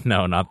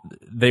 not.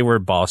 They were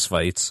boss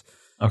fights.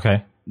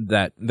 Okay.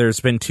 That there's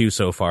been 2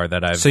 so far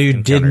that I've. So you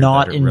did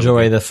not enjoy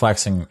really the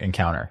flexing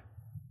encounter?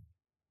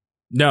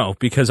 No,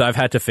 because I've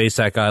had to face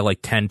that guy like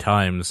 10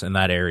 times in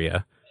that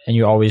area. And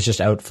you always just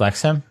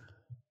outflex him?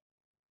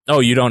 Oh,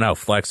 you don't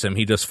outflex him.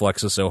 He just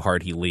flexes so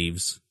hard he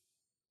leaves.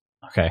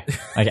 Okay.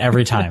 Like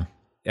every time?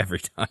 Every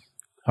time.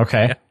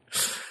 Okay.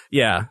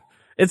 Yeah.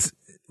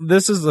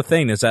 This is the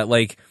thing, is that,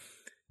 like,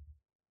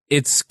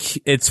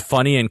 it's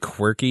funny and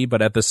quirky,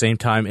 but at the same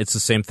time, it's the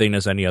same thing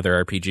as any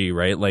other RPG,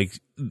 right? Like,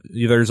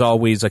 there's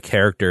always a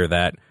character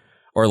that,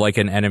 or like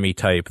an enemy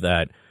type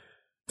that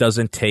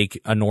doesn't take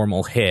a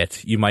normal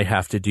hit. You might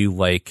have to do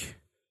like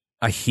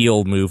a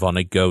heal move on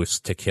a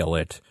ghost to kill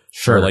it.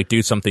 Sure. Or like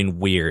do something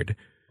weird.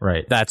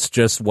 Right. That's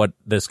just what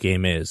this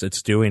game is.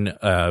 It's doing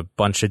a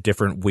bunch of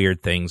different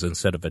weird things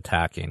instead of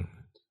attacking.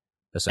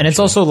 And it's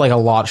also like a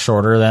lot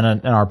shorter than an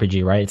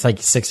RPG, right? It's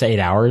like 6 to 8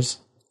 hours.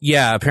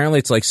 Yeah, apparently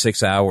it's like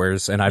 6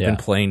 hours, and I've been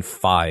playing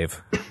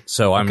 5,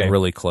 so I'm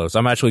really close.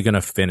 I'm actually going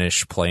to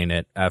finish playing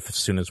it as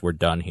soon as we're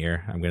done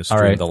here. I'm going to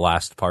stream the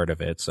last part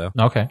of it. So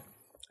okay,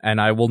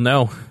 and I will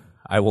know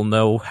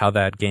how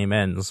that game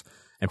ends.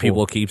 And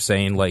people keep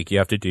saying, like, you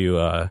have to do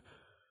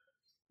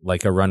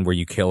like a run where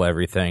you kill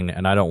everything,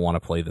 and I don't want to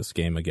play this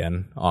game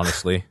again,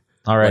 honestly.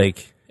 All right,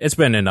 like, it's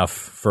been enough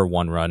for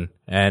one run,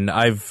 and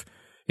I've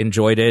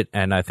enjoyed it,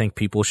 and I think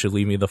people should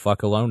leave me the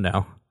fuck alone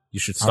now. You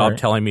should stop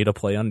telling me to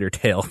play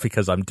Undertale,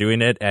 because I'm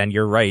doing it, and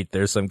you're right,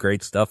 there's some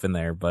great stuff in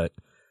there, but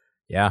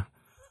yeah.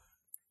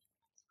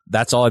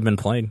 That's all I've been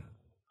playing.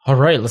 All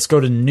right, let's go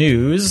to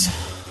news.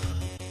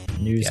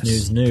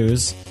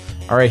 News.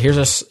 All right, here's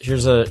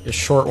a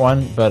short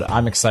one, but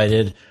I'm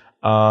excited.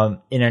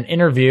 In an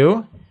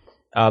interview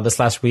this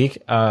last week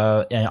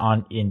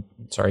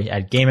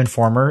at Game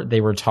Informer, they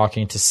were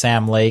talking to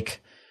Sam Lake.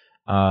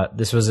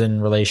 This was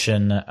in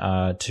relation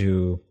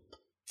to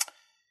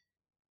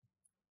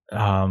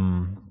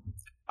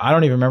I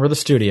don't even remember the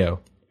studio.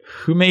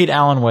 Who made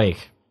Alan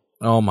Wake?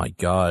 Oh my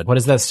god. What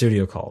is that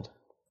studio called?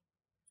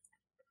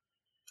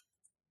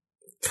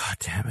 God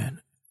damn it.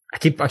 I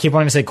keep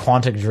wanting to say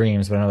Quantic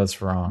Dreams, but I know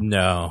that's wrong.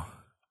 No.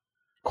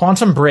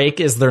 Quantum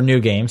Break is their new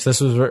game. So this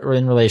was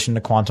in relation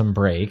to Quantum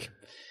Break.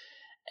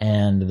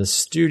 And the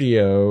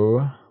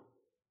studio...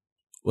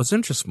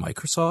 Wasn't it just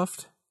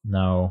Microsoft?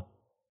 No.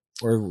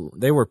 Or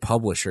they were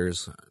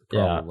publishers,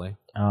 probably.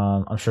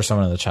 Yeah. I'm sure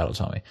someone in the chat will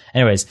tell me.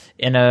 Anyways,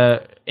 in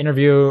a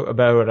interview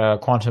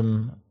about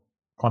Quantum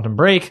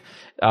Break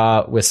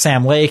with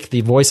Sam Lake,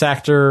 the voice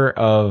actor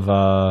of...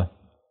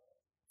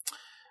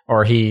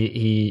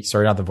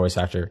 sorry, not the voice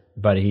actor,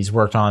 but he's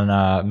worked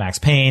on Max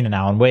Payne and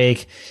Alan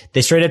Wake.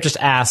 They straight up just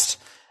asked,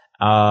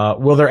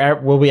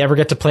 will we ever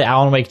get to play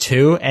Alan Wake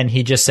 2? And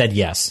he just said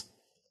yes.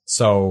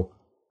 So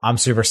I'm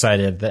super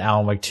excited that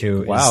Alan Wake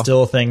 2 is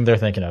still a thing they're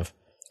thinking of.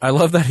 I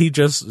love that he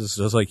just is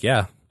just like,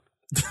 yeah.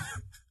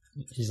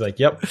 He's like,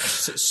 yep,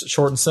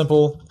 short and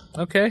simple.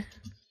 Okay.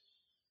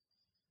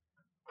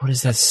 What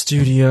is that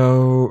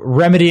studio?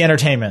 Remedy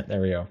Entertainment.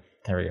 There we go.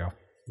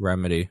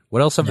 Remedy.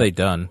 What else have they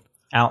done?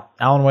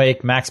 Alan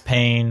Wake, Max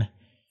Payne.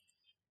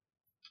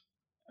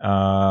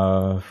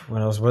 What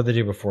else? What did they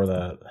do before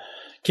that?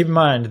 Keep in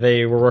mind,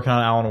 they were working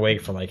on Alan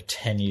Wake for like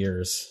 10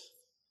 years.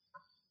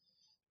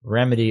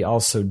 Remedy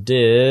also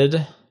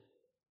did...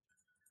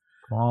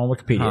 Come on,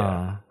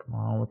 Wikipedia.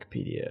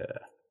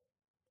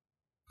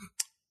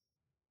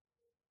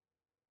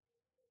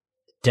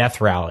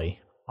 Death Rally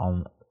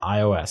on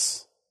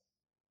iOS.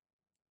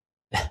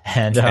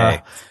 And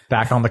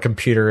back on the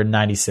computer in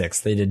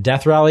 96. They did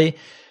Death Rally,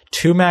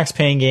 2 Max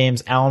Payne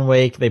games, Alan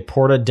Wake. They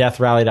ported Death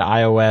Rally to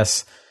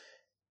iOS.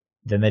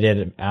 Then they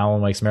did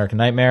Alan Wake's American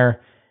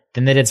Nightmare.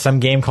 Then they did some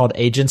game called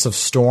Agents of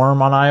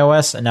Storm on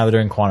iOS, and now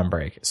they're doing Quantum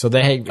Break. So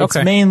it's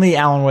mainly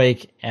Alan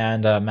Wake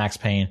and Max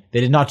Payne.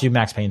 They did not do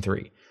Max Payne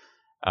 3.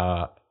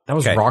 That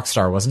was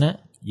Rockstar, wasn't it?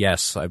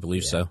 Yes, I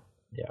believe so.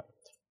 Yeah.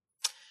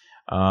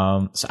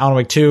 So Alan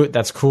Wake 2,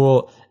 that's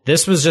cool.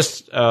 This was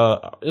just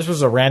this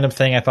was a random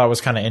thing I thought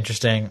was kind of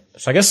interesting.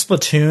 So I guess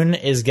Splatoon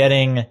is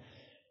getting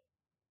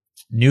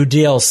new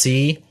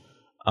DLC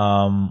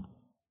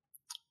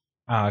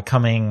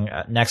coming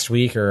next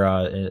week, or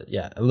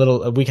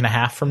a week and a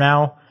half from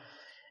now.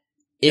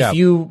 If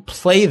you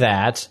play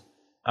that,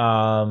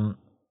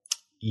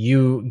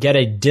 you get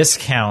a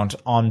discount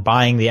on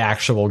buying the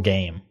actual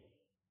game.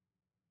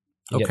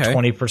 You get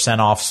 20%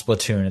 off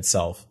Splatoon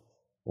itself,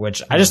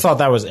 which I just thought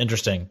that was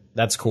interesting.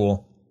 That's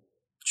cool.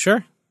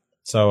 Sure.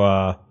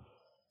 So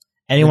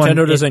anyone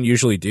Nintendo doesn't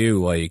usually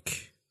do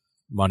like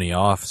money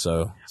off,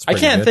 so I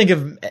can't think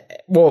of.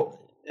 Well,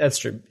 that's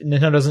true.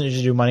 Nintendo doesn't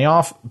usually do money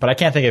off, but I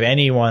can't think of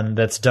anyone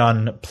that's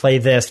done play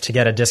this to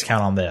get a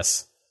discount on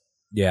this.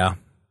 Yeah.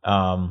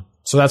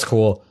 So that's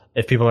cool.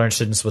 If people are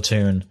interested in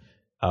Splatoon,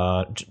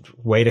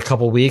 wait a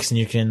couple weeks and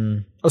you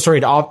can. Oh, sorry.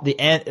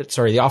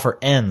 The offer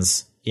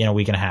ends in a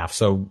week and a half.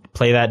 So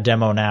play that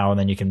demo now, and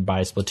then you can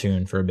buy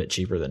Splatoon for a bit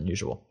cheaper than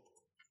usual.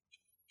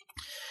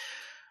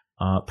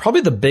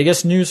 Probably the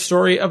biggest news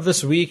story of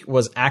this week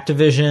was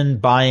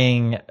Activision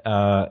buying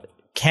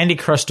Candy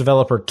Crush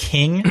developer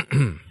King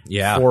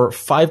for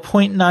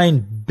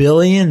 $5.9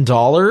 billion.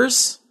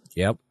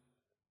 Yep.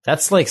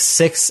 That's like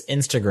 6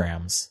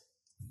 Instagrams.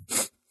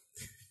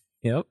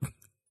 Yep.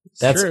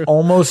 That's true.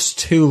 almost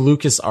 2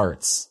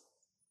 LucasArts.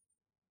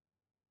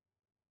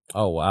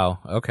 Oh, wow.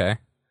 Okay.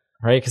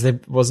 Right?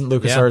 Because wasn't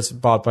LucasArts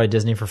bought by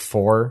Disney for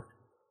 4?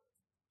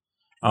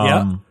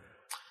 Yeah.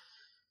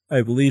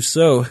 I believe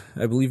so.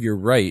 I believe you're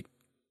right.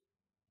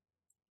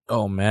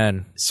 Oh,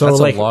 man. So that's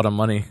like, a lot of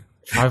money.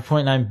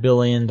 $5.9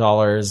 billion.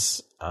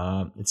 Let's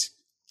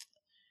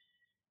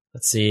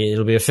see.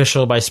 It'll be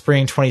official by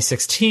spring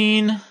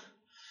 2016.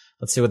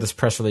 Let's see what this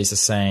press release is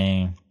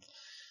saying.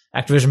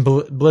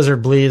 Activision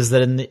Blizzard believes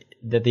that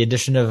that the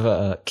addition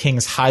of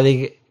King's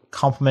highly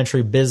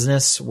complementary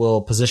business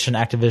will position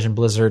Activision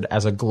Blizzard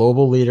as a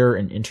global leader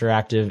in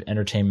interactive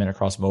entertainment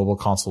across mobile,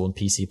 console, and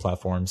PC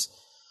platforms.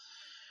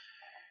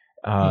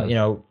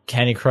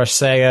 Candy Crush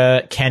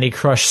Sega, Candy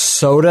Crush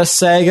Soda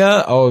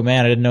Sega. Oh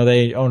man, I didn't know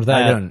they owned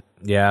that. I didn't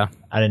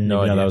even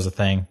know that was a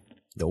thing.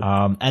 Nope.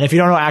 And if you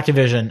don't know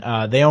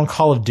Activision, they own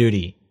Call of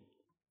Duty.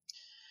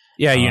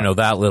 Yeah,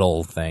 that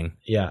little thing.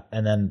 Yeah,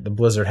 and then the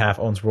Blizzard half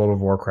owns World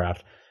of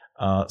Warcraft.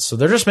 So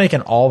they're just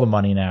making all the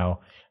money now.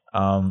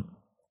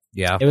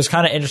 Yeah. It was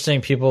kind of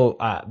interesting. People,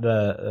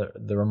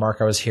 the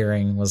remark I was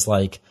hearing was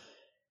like,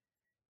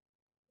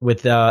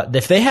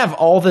 if they have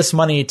all this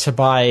money to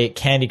buy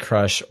Candy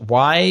Crush,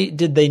 why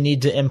did they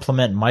need to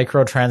implement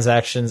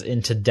microtransactions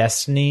into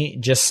Destiny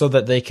just so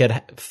that they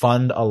could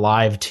fund a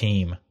live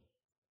team?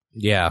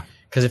 Yeah. Yeah.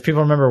 Because if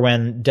people remember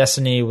when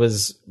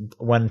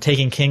when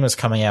Taken King was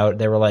coming out,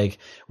 they were like,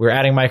 we're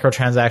adding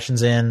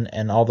microtransactions in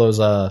and all those,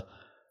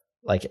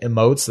 like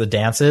emotes, the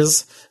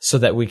dances, so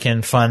that we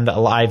can fund a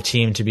live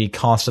team to be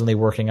constantly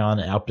working on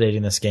and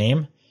updating this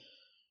game.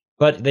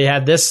 But they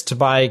had this to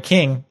buy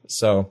King,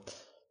 so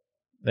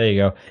there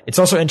you go. It's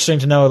also interesting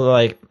to know that,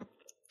 like,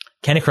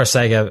 Candy Crush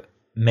Saga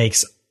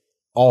makes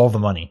all the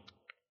money.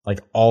 Like,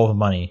 all the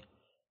money.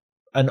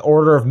 An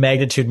order of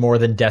magnitude more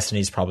than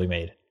Destiny's probably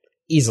made.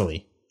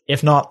 Easily.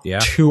 If not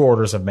 2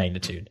 orders of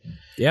magnitude.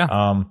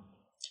 Yeah.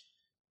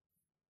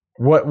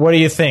 What do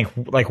you think?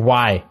 Like,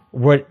 why?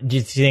 What do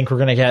you think we're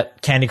going to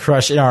get Candy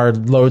Crush in our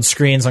load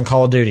screens on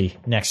Call of Duty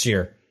next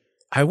year?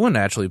 I wouldn't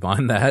actually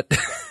mind that.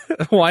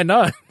 Why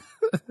not?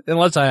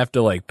 Unless I have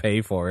to, like,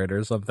 pay for it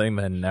or something,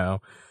 then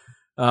no.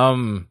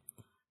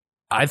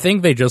 I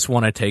think they just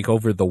want to take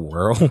over the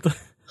world.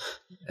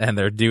 And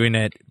they're doing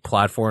it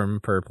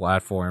platform per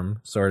platform.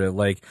 Sort of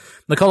like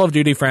the Call of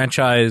Duty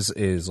franchise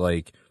is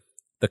like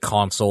the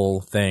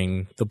console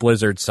thing. The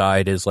Blizzard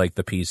side is like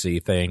the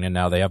PC thing. And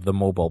now they have the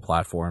mobile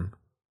platform.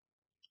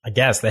 I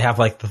guess they have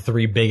like the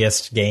 3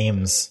 biggest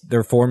games.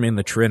 They're forming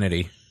the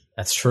Trinity.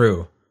 That's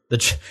true.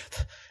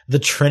 The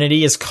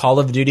Trinity is Call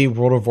of Duty,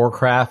 World of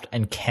Warcraft,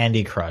 and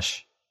Candy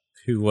Crush.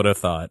 Who would have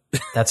thought?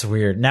 That's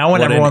weird. Now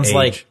when everyone's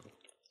like,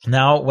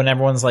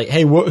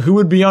 hey, who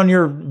would be on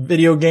your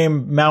video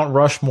game Mount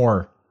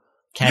Rushmore?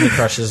 Candy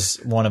Crush is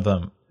one of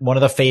them. One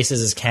of the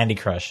faces is Candy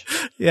Crush.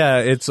 Yeah,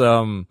 it's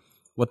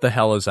what the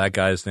hell is that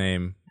guy's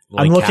name?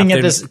 Like I'm looking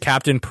at this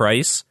Captain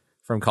Price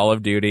from Call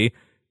of Duty.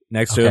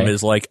 Next to him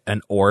is like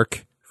an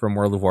orc from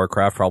World of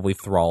Warcraft, probably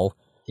Thrall.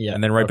 Yeah,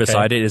 and then right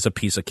beside it is a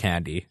piece of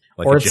candy.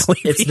 Like or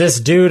it's this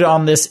dude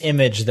on this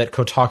image that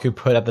Kotaku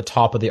put at the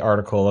top of the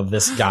article of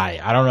this guy.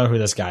 I don't know who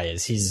this guy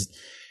is. He's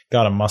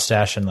got a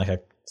mustache and like a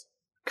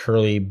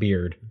curly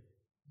beard.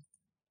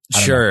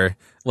 Sure.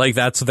 Like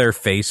that's their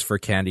face for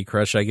Candy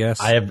Crush, I guess.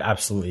 I have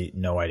absolutely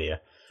no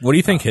idea. What do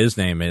you think his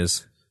name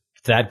is?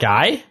 That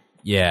guy?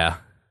 Yeah.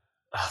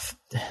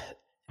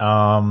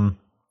 I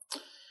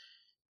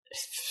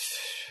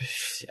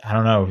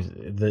don't know.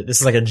 This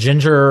is like a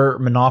ginger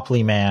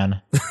Monopoly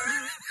man.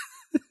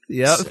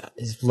 Yep.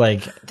 It's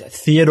like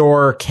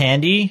Theodore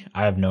Candy.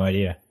 I have no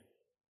idea.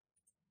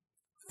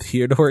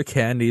 Theodore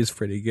Candy is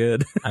pretty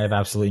good. I have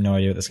absolutely no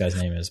idea what this guy's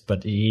name is.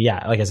 But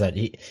yeah, like I said,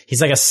 he's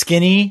like a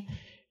skinny,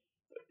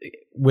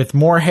 with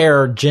more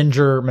hair,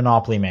 ginger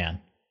Monopoly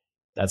man.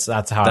 That's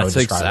how I would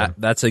describe him.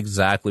 That's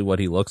exactly what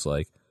he looks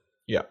like.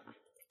 Yeah.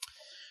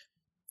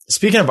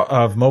 Speaking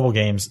of mobile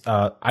games,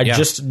 I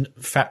just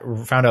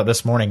found out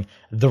this morning,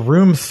 The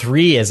Room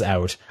 3 is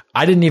out.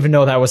 I didn't even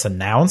know that was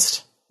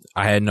announced.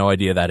 I had no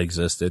idea that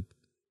existed.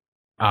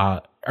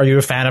 Are you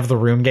a fan of the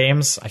Room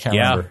games? I can't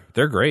remember. Yeah,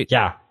 they're great.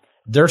 Yeah,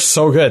 they're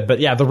so good.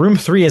 But yeah, The Room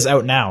 3 is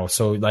out now.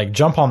 So like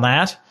jump on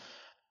that.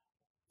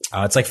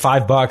 It's like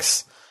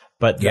 $5,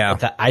 But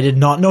I did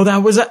not know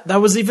that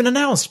was even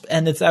announced,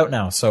 and it's out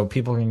now, so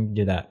people can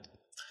do that.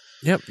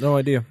 Yep, no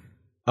idea.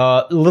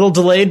 A little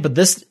delayed, but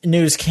this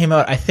news came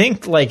out, I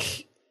think,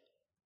 like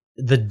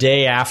the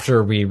day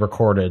after we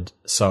recorded,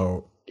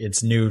 so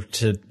it's new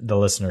to the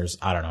listeners.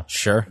 I don't know.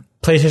 Sure.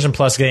 PlayStation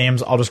Plus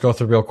games, I'll just go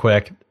through real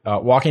quick.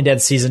 Walking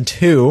Dead Season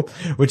 2,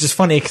 which is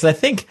funny because I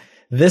think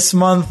this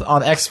month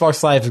on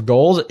Xbox Live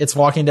Gold, it's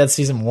Walking Dead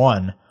Season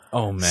 1.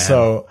 Oh, man.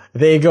 So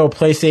there you go,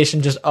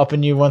 PlayStation just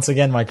upping you once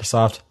again,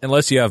 Microsoft.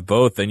 Unless you have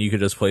both, then you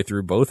could just play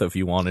through both if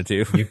you wanted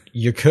to.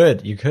 You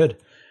could.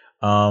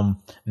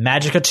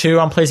 Magicka 2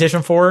 on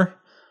PlayStation 4.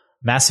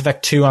 Mass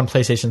Effect 2 on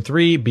PlayStation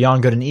 3.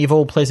 Beyond Good and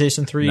Evil,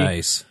 PlayStation 3.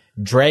 Nice.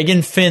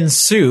 Dragon Fin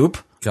Soup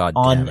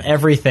on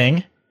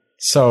everything.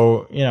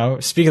 So,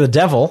 speak of the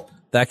devil.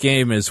 That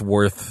game is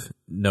worth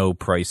no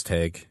price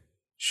tag.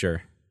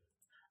 Sure.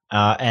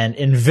 And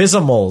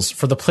Invisimals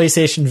for the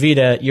PlayStation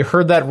Vita. You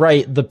heard that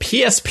right. The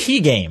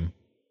PSP game.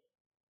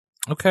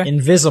 Okay.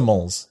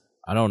 Invisimals.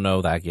 I don't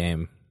know that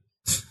game.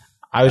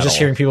 I was just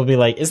hearing people be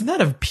like, isn't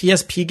that a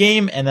PSP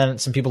game? And then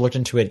some people looked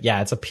into it.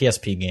 Yeah, it's a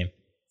PSP game.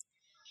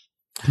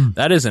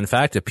 That is, in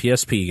fact, a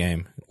PSP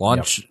game.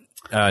 Launch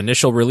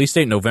initial release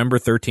date November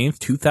 13th,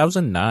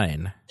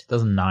 2009.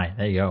 2009.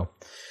 There you go.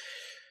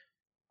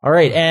 All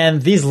right.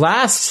 And these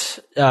last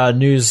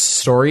news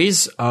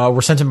stories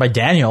were sent in by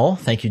Daniel.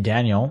 Thank you,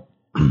 Daniel.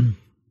 And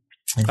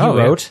he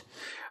wrote,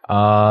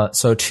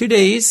 so 2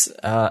 days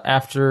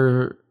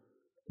after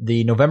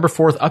the November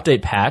 4th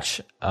update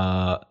patch,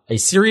 a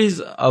series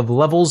of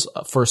levels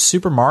for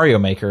Super Mario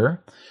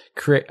Maker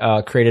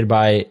created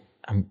by,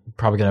 I'm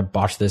probably going to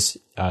botch this,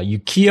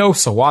 Yukio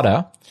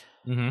Sawada.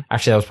 Mm-hmm.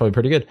 Actually, that was probably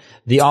pretty good.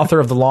 The author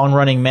of the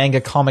long-running manga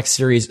comic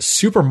series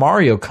Super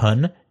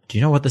Mario-kun. Do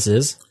you know what this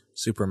is?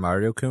 Super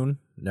Mario-kun?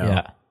 No.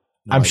 Yeah.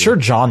 I'm sure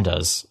John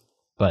does.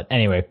 But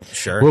anyway.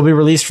 Sure. Will be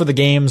released for the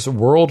game's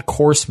World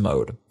Course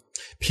mode.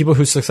 People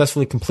who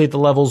successfully complete the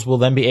levels will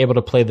then be able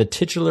to play the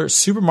titular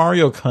Super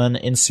Mario-kun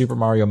in Super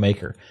Mario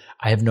Maker.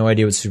 I have no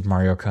idea what Super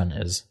Mario-kun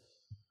is.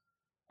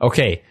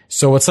 Okay,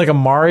 so it's like a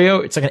Mario,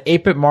 it's like an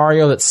 8-bit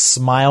Mario that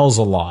smiles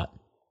a lot.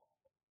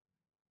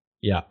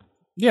 Yeah.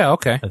 Yeah,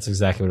 okay. That's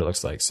exactly what it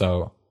looks like.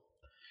 So,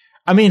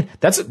 I mean,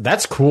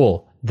 that's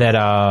cool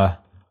that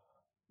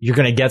you're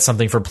going to get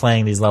something for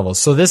playing these levels.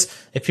 So this,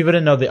 if people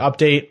didn't know the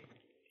update,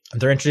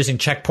 they're introducing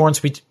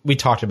checkpoints. We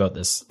talked about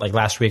this like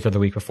last week or the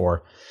week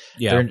before.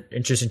 Yeah. They're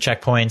introducing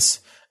checkpoints.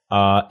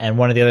 And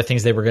one of the other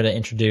things they were going to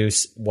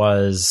introduce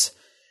was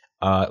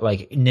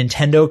like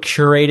Nintendo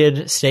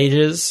curated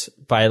stages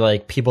by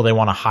like people they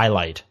want to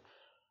highlight.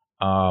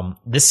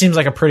 This seems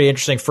like a pretty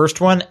interesting first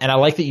one, and I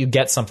like that you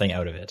get something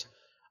out of it.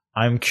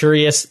 I'm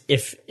curious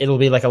if it'll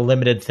be like a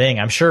limited thing.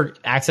 I'm sure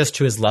access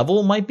to his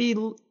level might be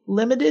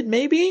limited,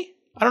 maybe?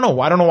 I don't know.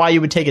 I don't know why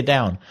you would take it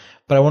down,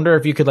 but I wonder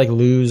if you could like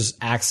lose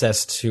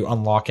access to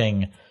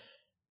unlocking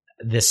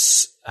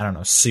this, I don't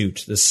know,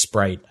 suit, this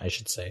sprite, I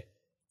should say.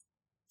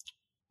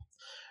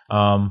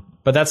 But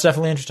that's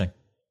definitely interesting.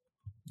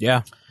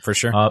 Yeah, for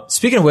sure.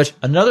 Speaking of which,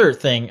 another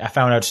thing I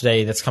found out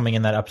today that's coming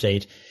in that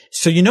update.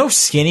 So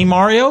Skinny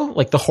Mario,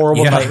 like the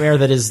horrible nightmare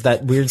that is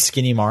that weird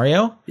Skinny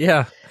Mario?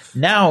 Yeah.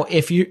 Now,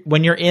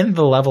 when you're in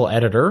the level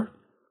editor,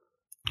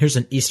 here's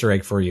an Easter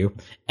egg for you,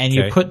 and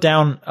you put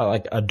down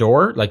like a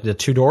door, like the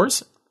two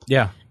doors.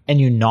 Yeah. And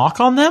you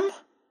knock on them.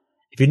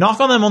 If you knock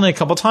on them only a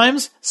couple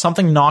times,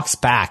 something knocks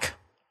back.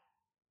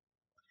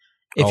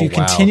 If you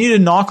continue to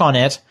knock on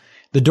it,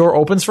 the door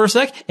opens for a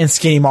sec, and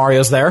Skinny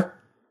Mario's there.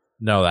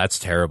 No, that's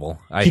terrible.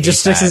 He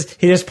just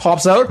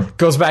pops out,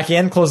 goes back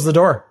in, closes the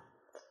door.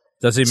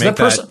 Does he make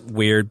that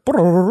weird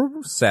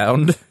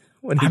sound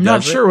when he I'm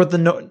not sure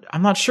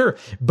I'm not sure,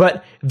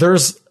 but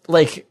there's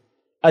like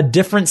a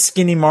different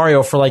Skinny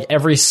Mario for like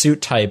every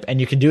suit type, and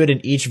you can do it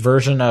in each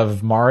version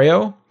of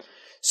Mario.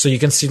 So you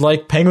can see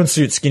like Penguin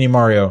Suit Skinny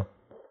Mario.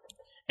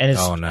 And it's,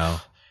 oh no.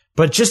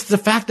 But just the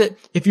fact that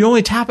if you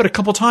only tap it a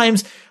couple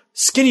times,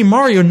 Skinny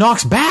Mario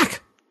knocks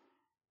back.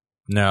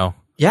 No.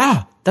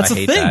 Yeah, that's a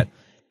thing.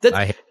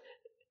 That.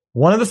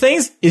 One of the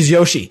things is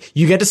Yoshi.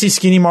 You get to see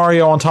Skinny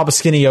Mario on top of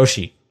Skinny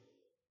Yoshi.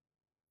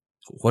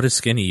 What does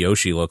Skinny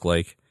Yoshi look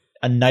like?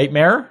 A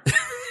nightmare?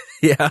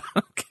 Yeah,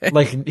 okay.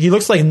 Like, he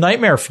looks like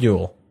nightmare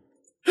fuel.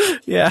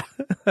 Yeah,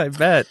 I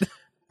bet.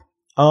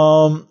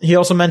 He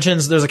also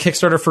mentions there's a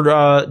Kickstarter for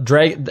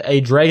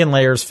a Dragon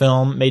Layers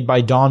film made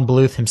by Don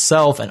Bluth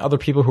himself and other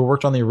people who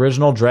worked on the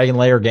original Dragon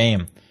Layer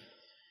game.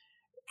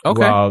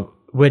 Okay.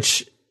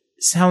 Which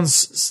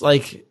sounds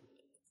like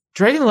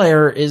Dragon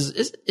Layer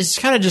is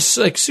kind of just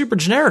like super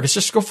generic. It's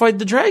just go fight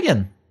the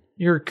dragon.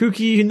 You're a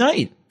kooky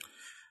knight.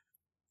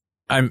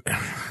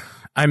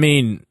 I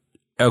mean,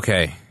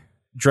 okay.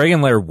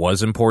 Dragon Lair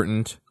was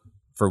important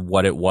for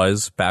what it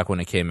was back when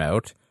it came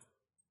out,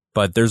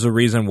 but there's a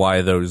reason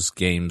why those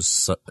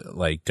games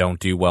like don't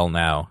do well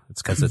now.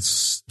 It's because it's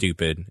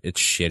stupid. It's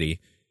shitty.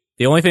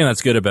 The only thing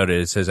that's good about it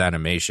is his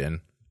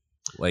animation.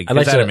 Like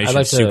his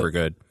animation is super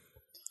good.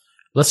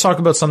 Let's talk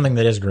about something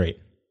that is great.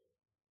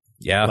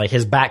 Yeah, like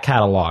his back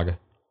catalog.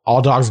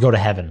 All Dogs Go to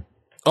Heaven.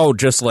 Oh,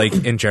 just like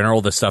in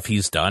general, the stuff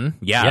he's done.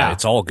 Yeah.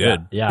 It's all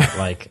good. Yeah.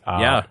 Like,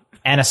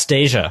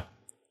 Anastasia.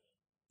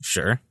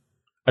 Sure.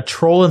 A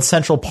Troll in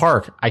Central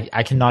Park.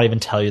 I cannot even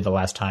tell you the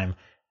last time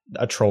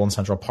a Troll in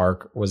Central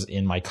Park was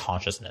in my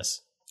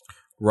consciousness.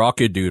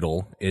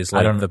 Rockadoodle is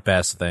like the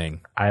best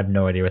thing. I have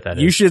no idea what that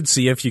is. You should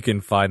see if you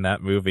can find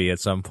that movie at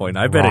some point.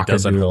 I bet it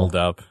doesn't hold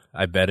up.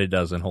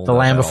 The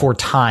Land Before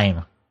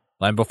Time.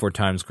 Land Before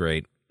Time's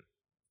great.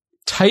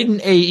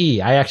 Titan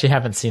AE. I actually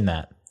haven't seen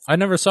that. I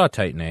never saw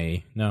Titan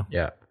AE. No.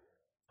 Yeah.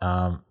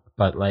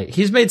 But like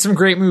he's made some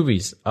great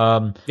movies.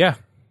 Yeah.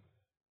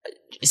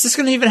 Is this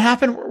going to even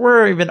happen?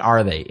 Where even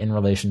are they in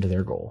relation to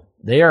their goal?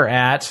 They're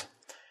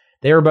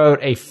about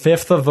a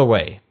fifth of the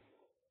way.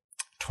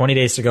 20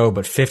 days to go,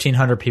 but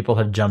 1,500 people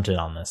have jumped in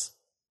on this.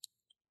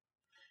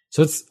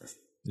 So it's...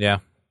 Yeah.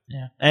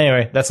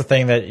 Anyway, that's a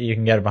thing that you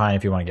can get behind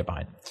if you want to get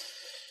behind.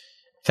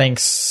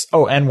 Thanks.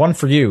 Oh, and one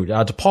for you.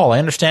 To Paul, I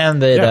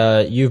understand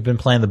that you've been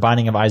playing The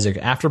Binding of Isaac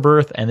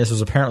Afterbirth, and this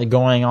was apparently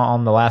going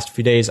on the last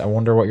few days. I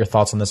wonder what your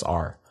thoughts on this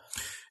are.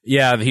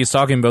 Yeah, he's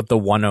talking about the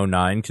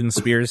 109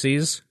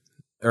 conspiracies,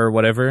 or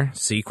whatever,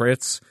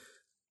 secrets.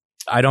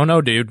 I don't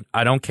know, dude.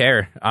 I don't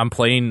care. I'm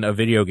playing a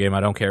video game.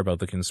 I don't care about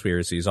the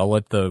conspiracies. I'll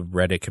let the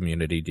Reddit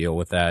community deal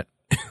with that.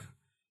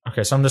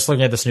 Okay, so I'm just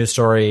looking at this news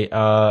story.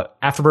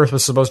 Afterbirth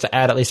was supposed to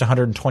add at least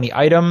 120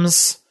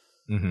 items.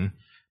 Mm-hmm.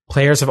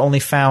 Players have only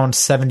found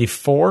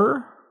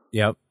 74.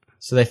 Yep.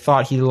 So they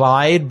thought he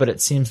lied, but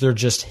it seems they're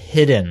just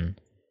hidden.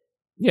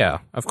 Yeah,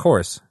 of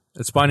course.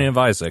 It's Binding of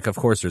Isaac. Of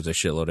course there's a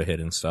shitload of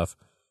hidden stuff.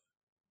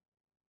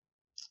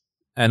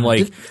 And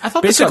like, I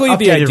thought basically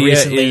the idea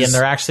recently, is, and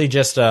they're actually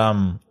just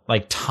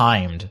like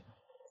timed.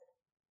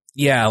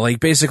 Yeah, like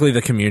basically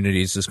the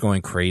community is just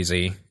going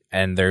crazy,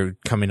 and they're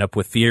coming up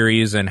with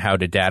theories and how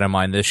to data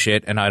mine this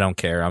shit. And I don't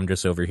care. I'm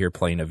just over here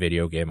playing a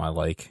video game I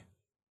like.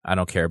 I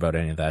don't care about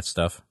any of that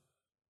stuff.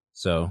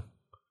 So,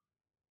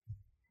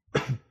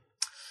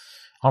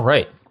 all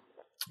right,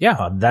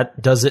 yeah,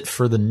 that does it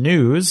for the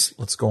news.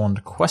 Let's go on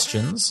to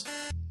questions.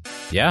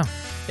 Yeah.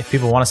 If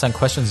people want to send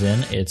questions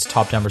in, it's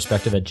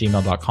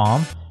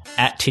topdownperspective@gmail.com,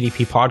 at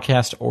TDP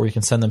Podcast, or you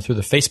can send them through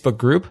the Facebook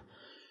group.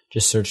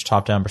 Just search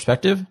Top Down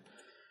Perspective.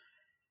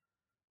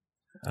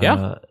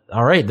 Yeah.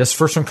 All right. This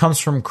first one comes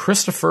from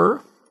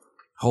Christopher.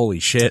 Holy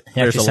shit.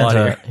 There's a lot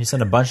here. He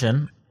sent a bunch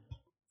in.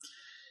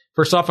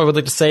 First off, I would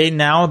like to say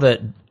now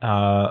that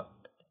now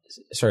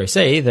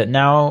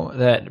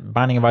that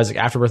Binding of Isaac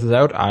Afterbirth is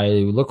out, I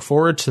look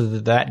forward to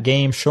that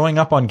game showing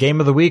up on Game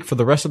of the Week for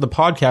the rest of the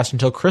podcast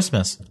until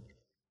Christmas.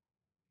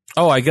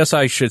 Oh, I guess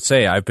I should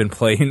say I've been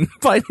playing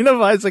Binding of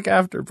Isaac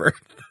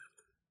Afterbirth.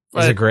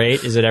 Is it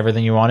great? Is it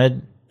everything you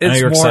wanted? I know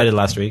you were excited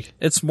last week.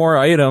 It's more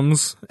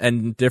items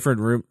and different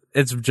room.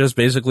 It's just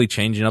basically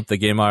changing up the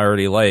game I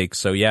already like.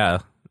 So yeah,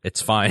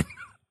 it's fine.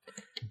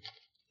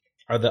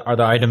 Are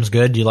the items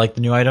good? Do you like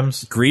the new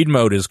items? Greed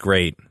mode is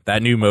great.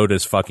 That new mode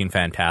is fucking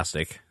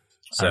fantastic.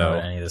 So I don't know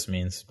what any of this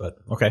means, but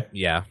okay.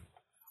 Yeah.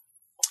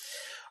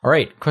 All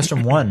right,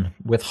 question 1.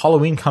 With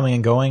Halloween coming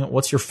and going,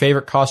 what's your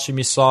favorite costume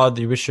you saw that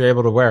you wish you were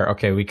able to wear?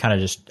 Okay, we kind of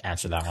just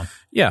answered that one.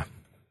 Yeah.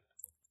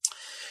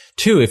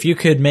 2, if you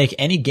could make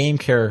any game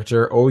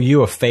character owe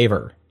you a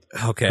favor,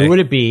 okay, who would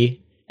it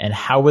be, and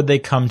how would they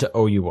come to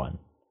owe you one?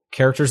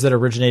 Characters that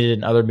originated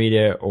in other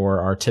media or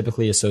are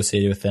typically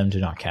associated with them do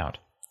not count.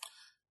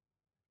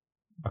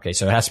 Okay,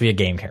 so it has to be a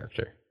game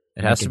character.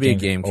 It has to be a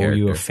game character. Owe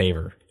you a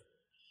favor.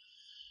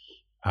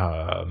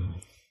 And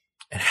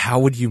how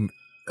would you...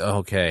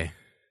 Okay.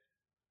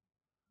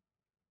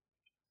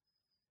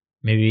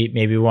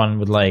 Maybe one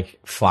would like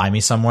fly me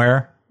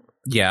somewhere.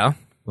 Yeah.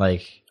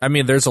 Like, I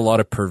mean, there's a lot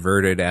of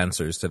perverted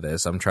answers to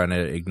this. I'm trying to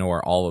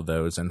ignore all of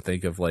those and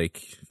think of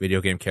like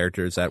video game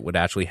characters that would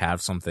actually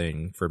have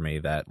something for me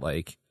that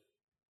like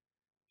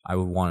I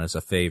would want as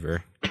a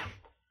favor.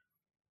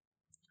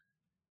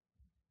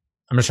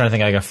 I'm just trying to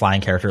think like a flying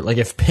character. Like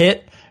if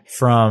Pit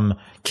from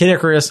Kid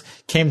Icarus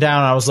came down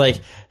and I was like,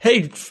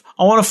 hey,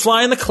 I want to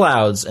fly in the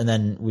clouds. And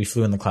then we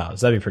flew in the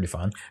clouds. That'd be pretty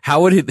fun.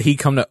 How would he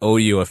come to owe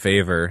you a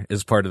favor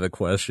is part of the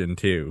question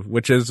too,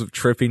 which is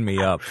tripping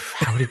me up.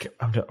 How would he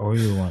come to owe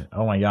you one?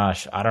 Oh my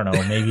gosh. I don't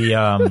know. Maybe,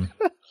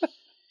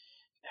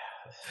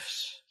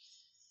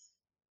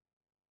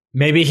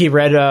 maybe he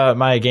read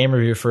my game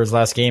review for his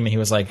last game and he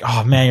was like,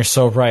 oh man, you're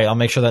so right. I'll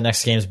make sure that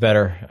next game's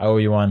better. I owe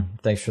you one.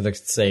 Thanks for the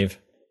save.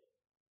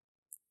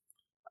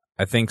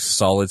 I think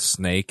Solid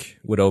Snake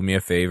would owe me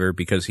a favor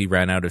because he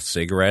ran out of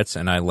cigarettes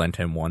and I lent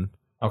him one.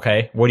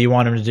 Okay. What do you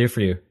want him to do for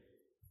you?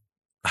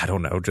 I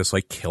don't know. Just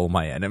like kill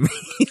my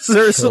enemies.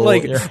 Or so,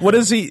 like, what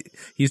is he?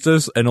 He's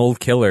just an old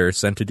killer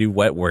sent to do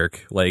wet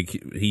work. Like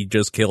he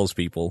just kills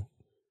people.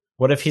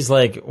 What if he's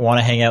like want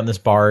to hang out in this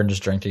bar and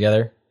just drink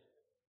together?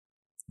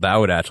 That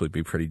would actually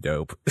be pretty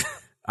dope.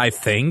 I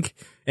think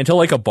until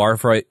like a bar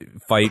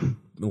fight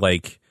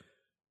like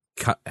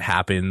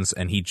happens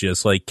and he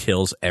just like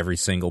kills every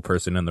single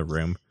person in the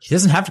room. He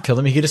doesn't have to kill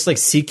them. He could just like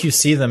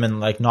CQC them and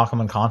like knock them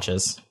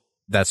unconscious.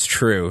 That's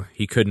true.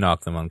 He could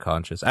knock them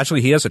unconscious.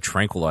 Actually, he has a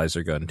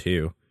tranquilizer gun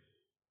too.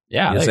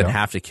 Yeah, he doesn't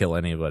have to kill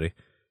anybody.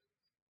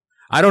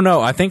 I don't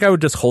know. I think I would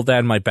just hold that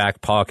in my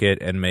back pocket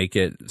and make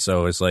it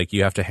so it's like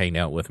you have to hang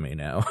out with me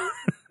now,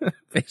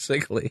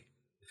 basically.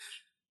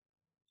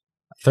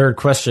 Third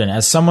question.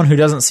 As someone who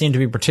doesn't seem to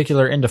be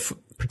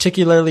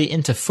particularly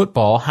into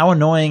football, how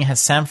annoying has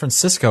San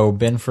Francisco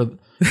been for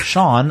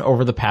Sean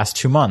over the past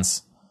 2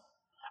 months?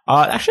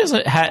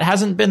 Actually, it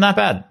hasn't been that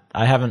bad.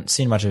 I haven't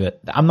seen much of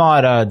it. I'm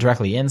not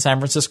directly in San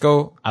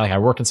Francisco. I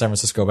work in San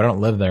Francisco, but I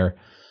don't live there.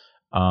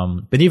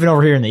 But even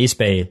over here in the East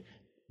Bay,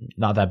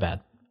 not that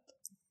bad.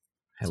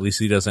 At least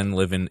he doesn't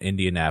live in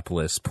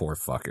Indianapolis, poor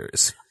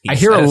fuckers. I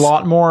hear a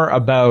lot more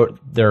about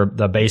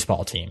the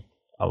baseball team.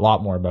 A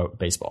lot more about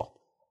baseball.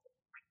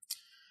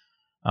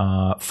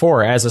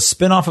 4, as a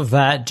spin-off of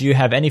that, do you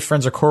have any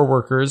friends or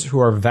coworkers who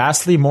are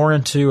vastly more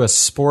into a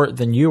sport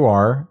than you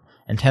are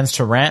and tends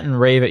to rant and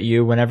rave at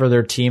you whenever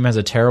their team has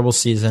a terrible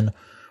season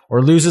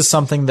or loses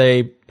something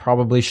they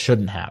probably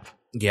shouldn't have?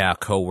 Yeah,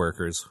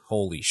 coworkers.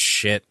 Holy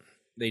shit.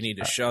 They need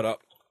to shut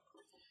up.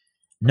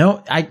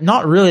 No,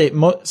 not really.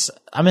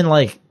 I'm in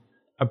like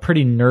a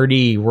pretty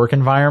nerdy work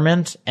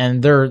environment,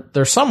 and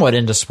they're somewhat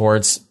into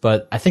sports,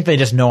 but I think they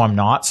just know I'm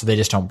not, so they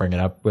just don't bring it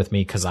up with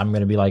me because I'm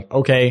going to be like,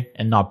 okay,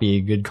 and not be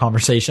a good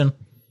conversation.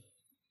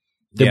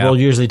 We'll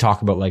usually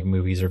talk about like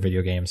movies or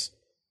video games.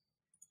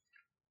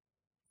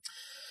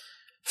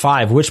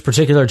 5, which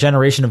particular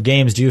generation of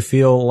games do you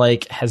feel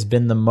like has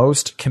been the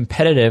most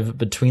competitive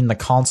between the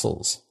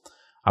consoles?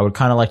 I would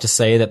kind of like to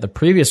say that the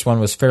previous one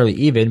was fairly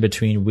even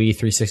between Wii,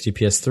 360,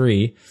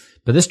 PS3,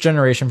 but this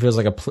generation feels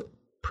like a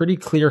pretty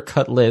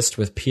clear-cut list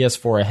with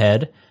PS4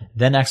 ahead,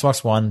 then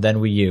Xbox One, then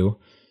Wii U.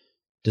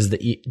 Does the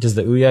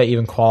Ouya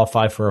even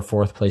qualify for a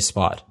 4th place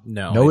spot?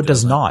 No, it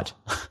does not.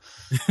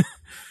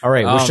 All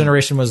right, which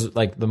generation was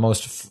like the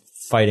most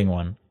fighting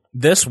one?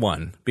 This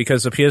one,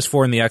 because the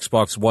PS4 and the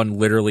Xbox One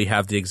literally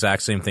have the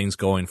exact same things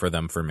going for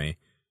them for me.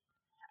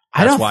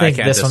 I don't think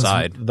this one's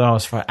the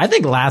most fun. I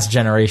think last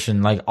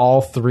generation, like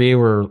all 3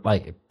 were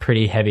like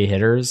pretty heavy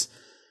hitters.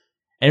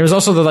 And it was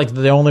also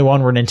the only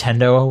one where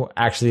Nintendo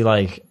actually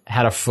like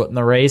had a foot in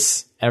the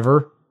race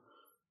ever.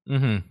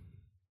 Mm-hmm.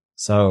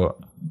 So,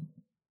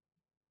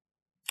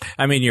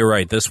 I mean, you're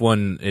right. This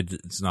one,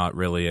 it's not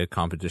really a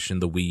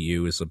competition. The Wii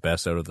U is the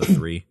best out of the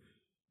 3.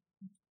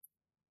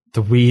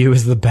 The Wii U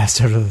is the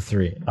best out of the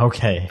 3.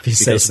 Okay, if you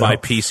say so. My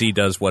PC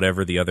does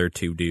whatever the other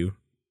 2 do.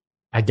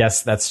 I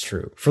guess that's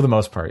true for the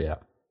most part. Yeah.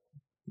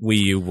 Wii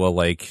U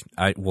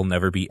will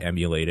never be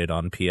emulated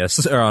on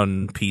PS or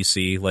on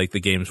PC. Like the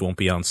games won't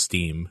be on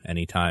Steam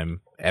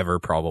anytime ever.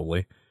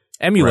 Probably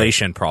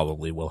emulation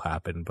probably will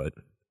happen, but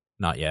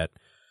not yet.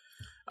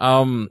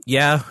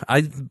 Yeah,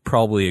 I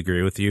probably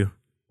agree with you.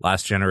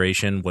 Last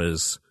generation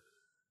was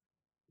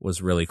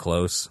really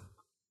close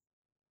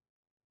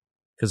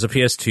because the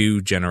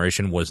PS2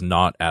 generation was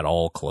not at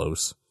all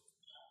close.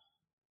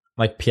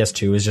 Like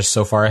PS2 is just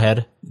so far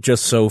ahead?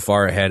 Just so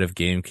far ahead of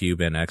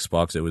GameCube and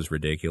Xbox, it was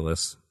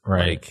ridiculous.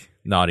 Right. Like,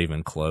 not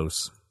even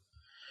close.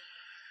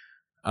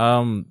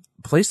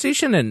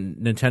 PlayStation and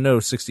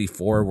Nintendo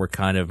 64 were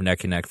kind of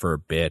neck and neck for a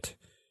bit.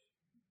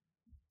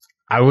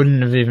 I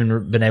wouldn't have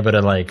even been able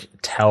to, like,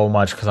 tell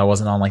much because I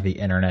wasn't on, like, the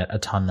internet a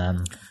ton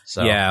then.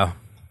 So. Yeah.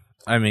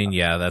 I mean,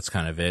 yeah, that's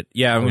kind of it.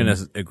 Yeah, I'm going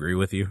to agree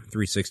with you.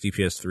 360,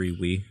 PS3,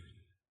 Wii.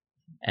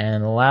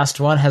 And the last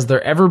one, has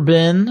there ever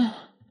been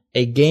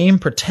a game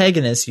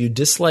protagonist you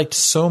disliked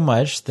so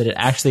much that it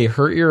actually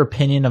hurt your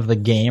opinion of the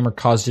game or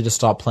caused you to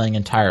stop playing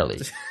entirely?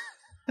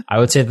 I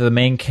would say that the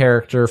main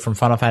character from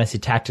Final Fantasy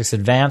Tactics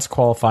Advance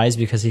qualifies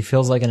because he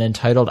feels like an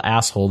entitled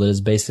asshole that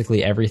is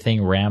basically everything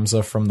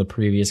Ramza from the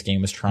previous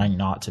game was trying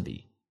not to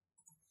be.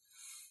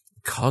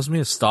 Caused me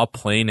to stop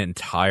playing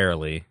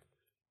entirely.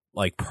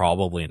 Like,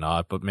 probably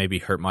not, but maybe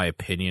hurt my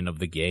opinion of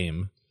the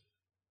game.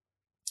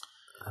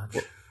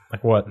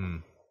 Like what?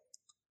 I'm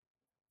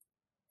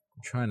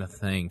trying to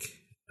think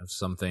of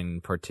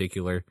something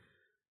particular.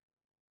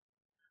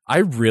 I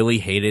really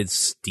hated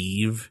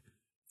Steve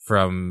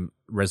from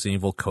Resident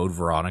Evil Code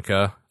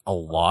Veronica a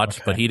lot,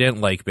 but he didn't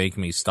like make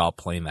me stop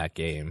playing that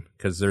game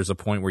because there's a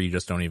point where you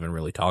just don't even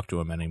really talk to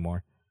him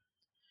anymore.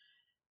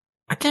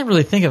 I can't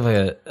really think of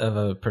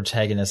a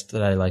protagonist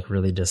that I like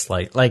really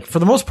dislike. Like for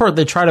the most part,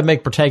 they try to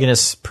make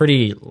protagonists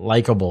pretty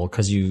likable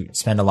because you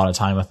spend a lot of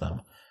time with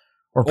them,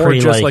 or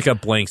just like a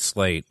blank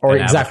slate, or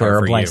exactly, or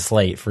a blank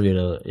slate for you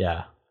to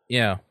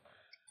Yeah.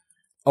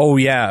 Oh,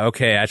 yeah,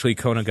 okay. Actually,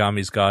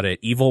 Konagami's got it.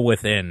 Evil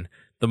Within.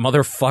 The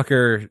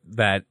motherfucker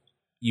that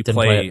you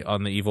play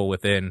on the Evil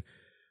Within,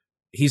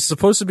 he's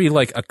supposed to be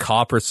like a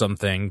cop or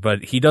something,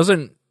 but he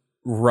doesn't,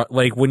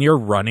 like, when you're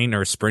running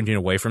or sprinting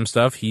away from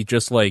stuff, he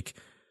just, like,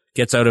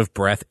 gets out of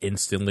breath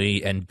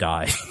instantly and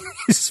dies.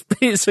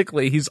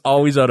 Basically, he's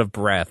always out of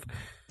breath.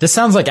 This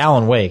sounds like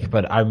Alan Wake,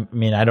 but I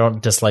mean, I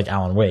don't dislike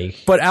Alan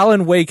Wake. But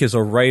Alan Wake is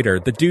a writer.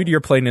 The dude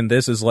you're playing in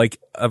this is like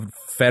a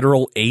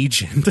federal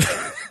agent.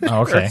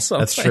 Oh, okay.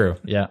 That's true.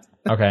 Yeah.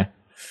 Okay.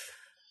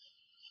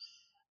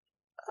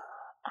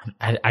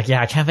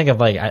 I can't think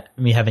of like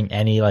me having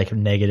any like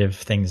negative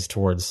things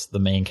towards the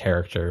main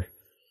character.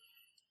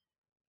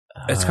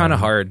 It's kind of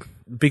hard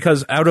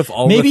because out of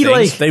all the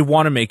things, they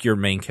want to make your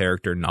main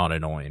character not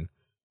annoying.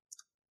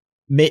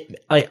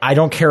 like I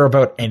don't care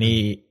about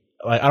any.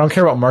 Like I don't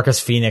care about Marcus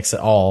Phoenix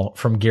at all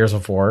from Gears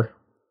of War.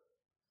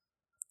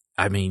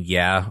 I mean,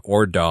 yeah,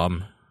 or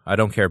Dom. I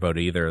don't care about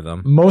either of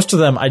them. Most of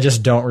them I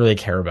just don't really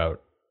care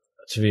about,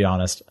 to be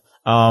honest.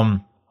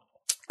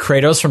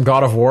 Kratos from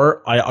God of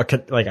War, I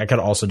could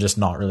also just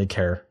not really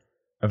care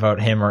about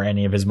him or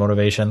any of his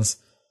motivations.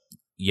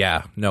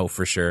 Yeah, no,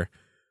 for sure.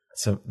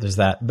 So there's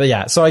that. But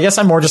yeah, so I guess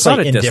I'm more just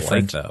like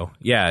indifferent dislike, though.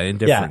 Yeah,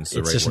 indifference. Yeah,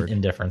 it's just an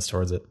indifference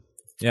towards it.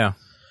 Yeah.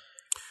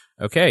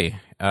 Okay.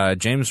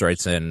 James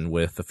writes in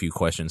with a few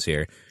questions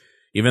here.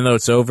 Even though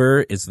it's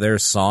over, is there a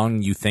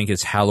song you think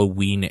is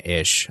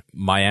Halloween-ish?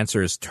 My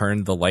answer is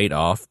Turn the Light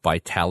Off by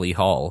Tally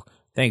Hall.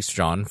 Thanks,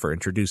 John, for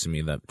introducing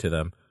me to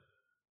them.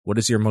 What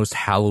is your most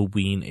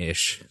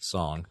Halloween-ish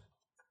song?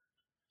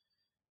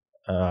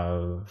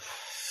 All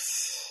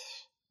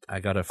I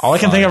gotta. I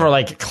can think of are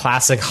like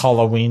classic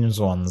Halloween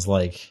ones,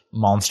 like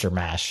Monster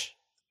Mash.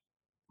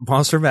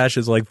 Monster Mash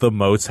is like the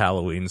most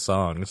Halloween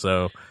song,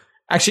 so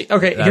actually,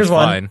 okay. Here's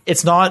fine. One.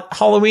 It's not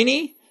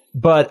Halloweeny,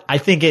 but I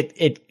think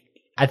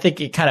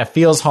it kind of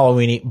feels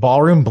Halloweeny.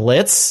 Ballroom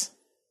Blitz.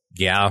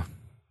 Yeah.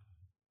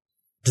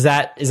 Is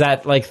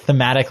that like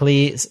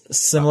thematically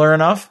similar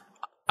enough?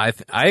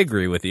 I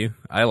agree with you.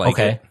 I like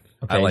it. Okay.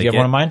 I like Do you have it.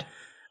 one in mind?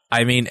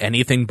 I mean,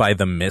 anything by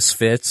the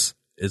Misfits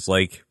is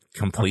like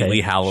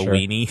completely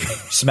Halloweeny.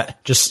 Sure.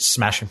 Just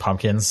Smashing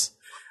Pumpkins.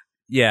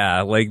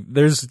 Yeah, like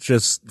there's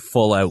just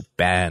full out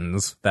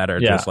bands that are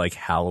just like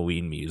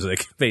Halloween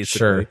music,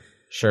 basically.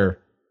 Sure.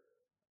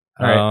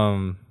 All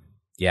right.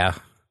 Yeah.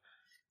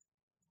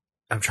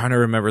 I'm trying to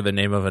remember the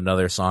name of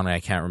another song. I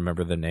can't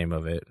remember the name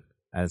of it,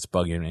 and it's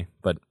bugging me,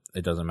 but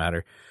it doesn't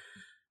matter.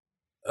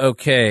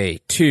 Okay,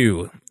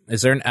 2.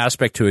 Is there an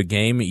aspect to a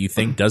game you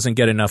think doesn't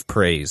get enough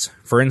praise?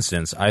 For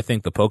instance, I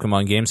think the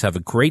Pokemon games have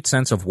a great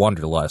sense of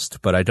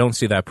wanderlust, but I don't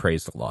see that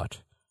praised a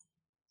lot.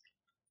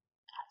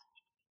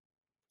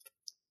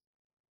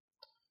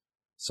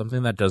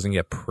 Something that doesn't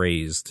get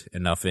praised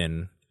enough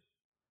in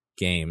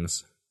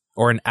games,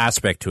 or an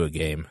aspect to a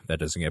game that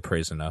doesn't get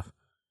praised enough.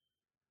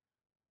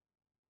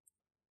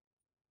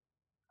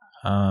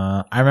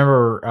 I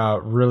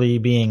remember really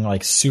being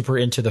like super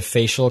into the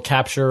facial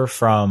capture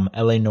from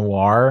LA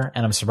Noire,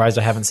 and I'm surprised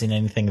I haven't seen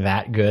anything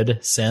that good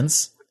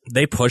since.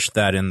 They pushed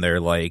that in their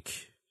like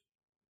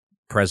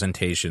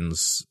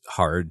presentations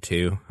hard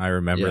too. I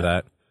remember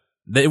that.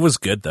 It was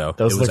good though.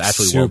 Those it was look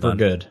actually super well done.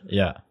 good.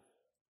 Yeah.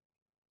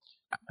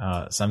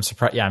 So I'm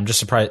surprised. Yeah, I'm just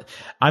surprised.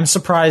 I'm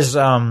surprised.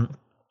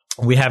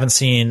 We haven't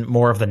seen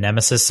more of the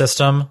Nemesis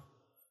system.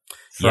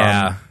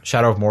 From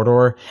Shadow of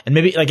Mordor, and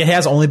maybe like it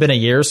has only been a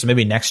year, so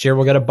maybe next year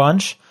we'll get a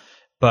bunch.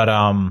 But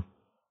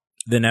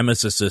the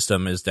Nemesis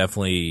system is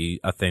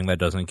definitely a thing that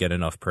doesn't get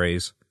enough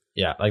praise.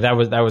 Yeah, like that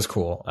was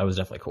cool. That was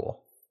definitely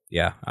cool.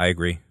 Yeah, I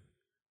agree.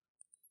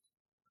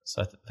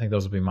 So I think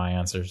those would be my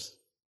answers.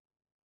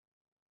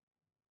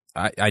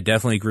 I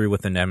definitely agree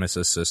with the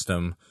Nemesis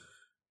system.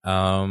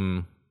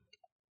 I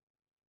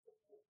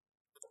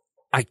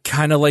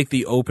kind of like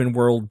the open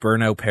world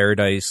Burnout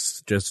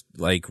Paradise, just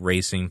like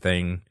racing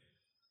thing.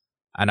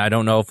 And I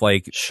don't know if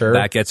like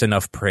that gets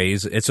enough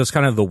praise. It's just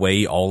kind of the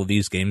way all of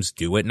these games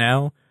do it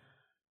now.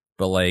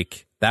 But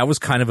like that was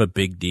kind of a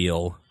big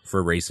deal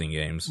for racing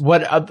games.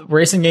 What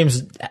racing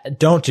games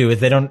don't do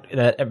is that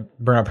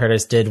Burnout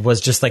Paradise did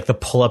was just like the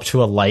pull up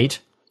to a light.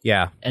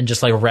 Yeah. And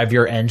just like rev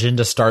your engine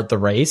to start the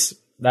race.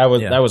 That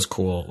was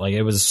cool. Like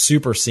it was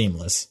super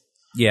seamless.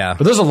 Yeah.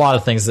 But there's a lot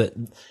of things that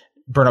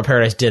Burnout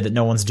Paradise did that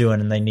no one's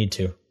doing and they need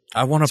to.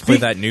 I want to play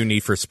that new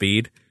Need for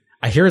Speed.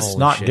 I hear it's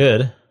not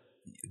good.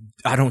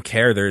 I don't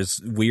care. There's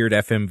weird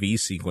FMV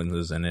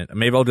sequences in it.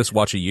 Maybe I'll just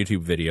watch a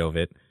YouTube video of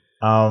it.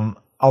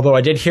 Although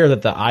I did hear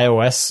that the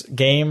iOS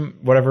game,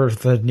 whatever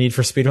the Need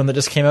for Speed one that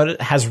just came out,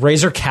 it has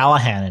Razor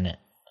Callahan in it.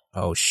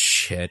 Oh,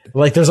 shit.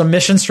 Like there's a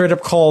mission straight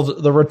up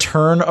called The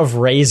Return of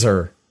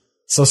Razor.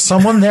 So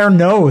someone there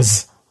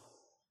knows.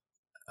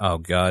 Oh,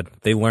 God.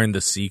 They learned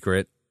the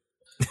secret.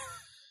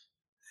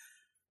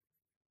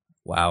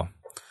 Wow.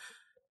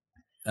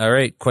 All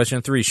right,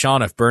 question 3.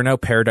 Sean, if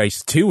Burnout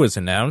Paradise 2 was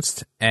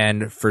announced,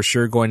 and for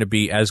sure going to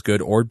be as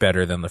good or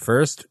better than the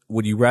first,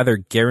 would you rather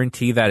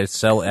guarantee that it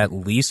sell at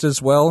least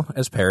as well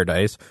as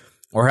Paradise,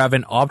 or have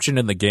an option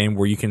in the game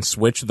where you can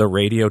switch the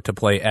radio to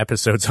play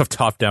episodes of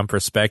top-down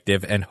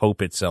perspective and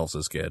hope it sells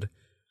as good?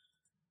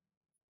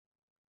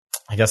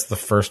 I guess the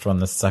first one,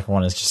 the second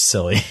one is just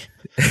silly.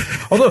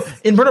 Although,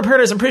 in Burnout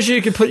Paradise, I'm pretty sure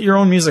you could put your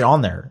own music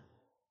on there.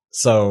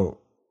 So...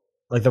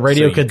 like the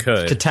radio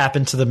could tap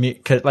into the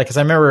like, because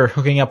I remember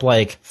hooking up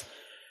like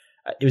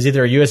it was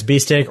either a USB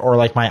stick or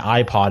like my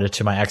iPod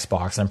to my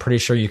Xbox. I'm pretty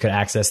sure you could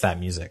access that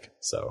music.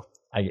 So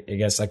I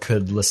guess I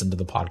could listen to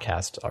the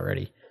podcast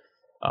already.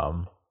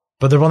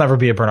 But there will never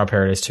be a Burnout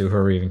Paradise 2. Who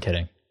are we even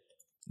kidding?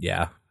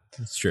 Yeah,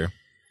 that's true.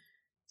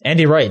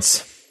 Andy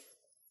writes,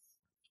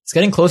 it's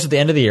getting close to the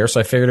end of the year,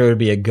 so I figured it would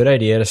be a good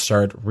idea to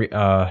start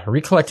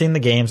recollecting the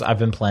games I've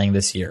been playing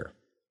this year.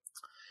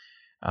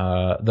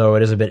 Though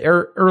it is a bit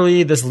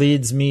early, this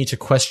leads me to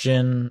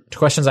questions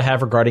I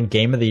have regarding the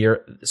Game of the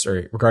Year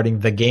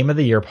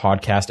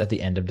podcast at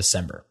the end of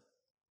December.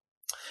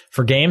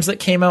 For games that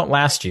came out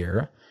last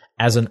year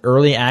as an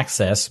early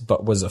access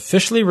but was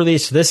officially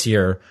released this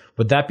year,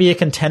 would that be a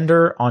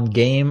contender on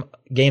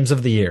games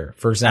of the year?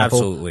 For example,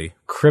 Absolutely.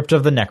 Crypt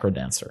of the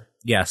Necrodancer.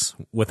 Yes,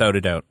 without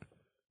a doubt.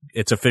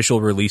 Its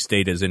official release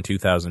date is in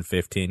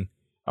 2015.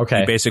 Okay.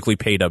 You basically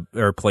played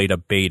a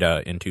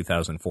beta in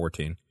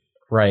 2014.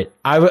 Right.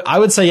 I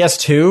would say yes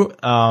too.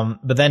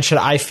 But then should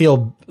I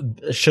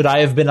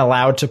have been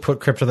allowed to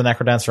put Crypt of the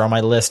Necrodancer on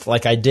my list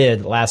like I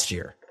did last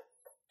year?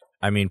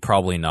 I mean,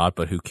 probably not,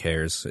 but who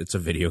cares? It's a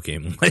video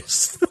game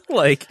list.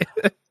 Like,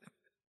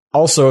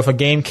 also, if a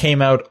game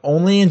came out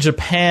only in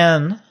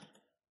Japan,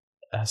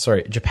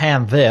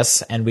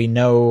 and we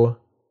know,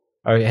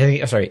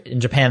 in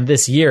Japan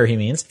this year, he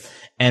means,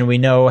 and we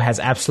know has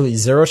absolutely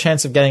zero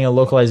chance of getting a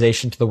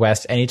localization to the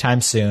West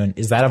anytime soon,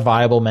 is that a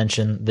viable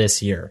mention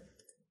this year?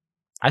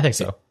 I think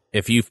so.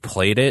 If you've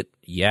played it,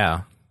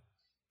 yeah.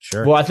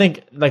 Sure. Well, I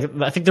think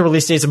the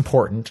release date is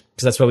important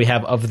because that's what we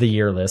have of the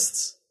year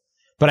lists.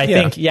 But I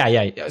think,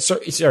 yeah.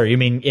 Sorry, you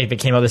mean if it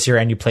came out this year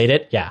and you played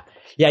it? Yeah.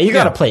 Yeah, you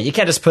gotta play it. You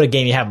can't just put a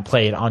game you haven't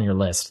played on your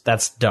list.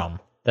 That's dumb.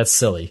 That's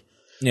silly.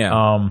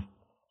 Yeah.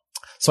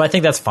 So I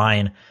think that's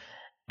fine.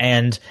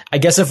 And I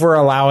guess if we're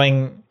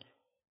allowing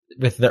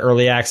with the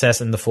early access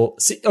and the full...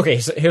 okay,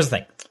 so here's the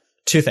thing.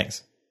 Two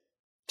things.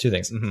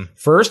 Mm-hmm.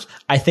 First,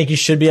 I think you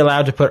should be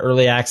allowed to put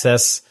early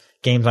access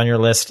games on your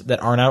list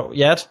that aren't out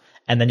yet,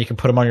 and then you can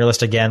put them on your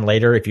list again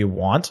later if you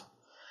want.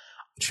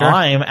 Sure.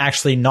 I'm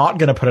actually not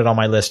going to put it on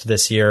my list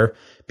this year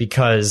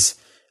because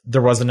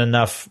there wasn't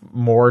enough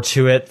more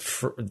to it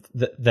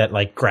that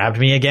like grabbed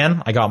me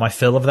again. I got my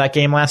fill of that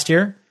game last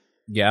year.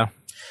 Yeah.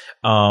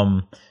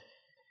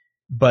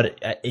 But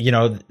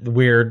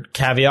weird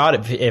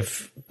caveat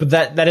but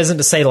that isn't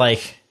to say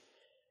like,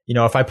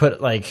 if I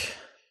put like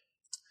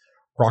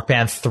Rock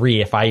Band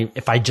 3, if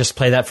I just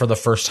play that for the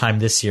first time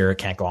this year, it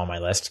can't go on my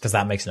list because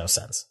that makes no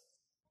sense.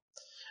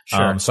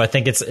 Sure. So I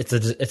think it's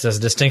a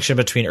distinction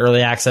between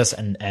early access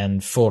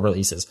and full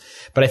releases.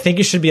 But I think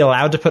you should be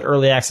allowed to put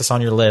early access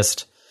on your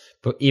list,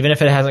 but even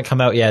if it hasn't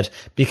come out yet,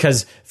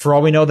 because for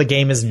all we know, the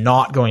game is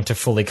not going to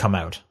fully come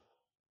out.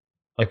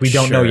 Like, we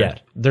don't know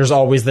yet. There's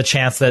always the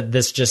chance that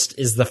this just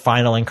is the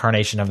final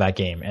incarnation of that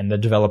game and the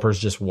developers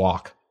just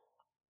walk.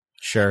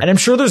 Sure. And I'm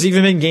sure there's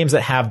even been games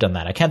that have done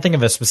that. I can't think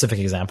of a specific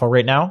example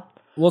right now.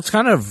 Well, it's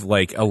kind of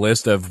like a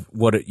list of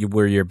what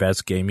were your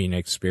best gaming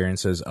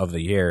experiences of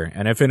the year.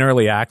 And if in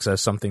early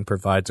access something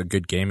provides a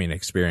good gaming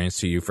experience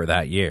to you for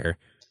that year,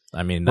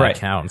 I mean, that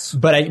counts.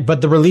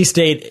 But the release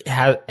date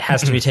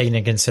has to be taken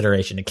into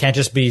consideration. It can't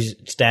just be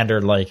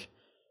standard like,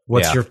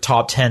 what's your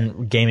top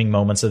 10 gaming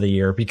moments of the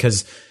year?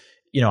 Because,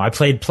 I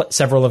played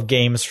several of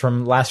games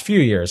from last few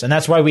years. And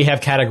that's why we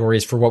have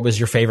categories for what was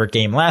your favorite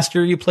game last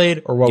year you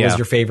played or what was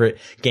your favorite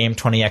game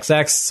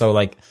 20XX. So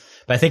but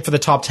I think for the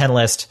top 10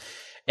 list,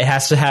 it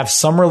has to have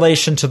some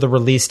relation to the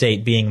release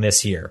date being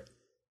this year.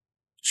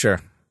 Sure.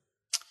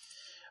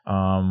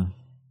 And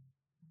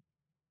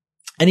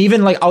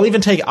even I'll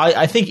even take,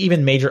 I think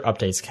even major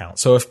updates count.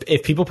 So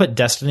if people put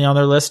Destiny on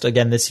their list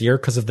again this year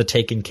because of the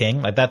Taken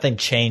King, like that thing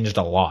changed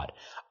a lot.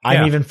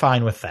 I'm even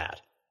fine with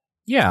that.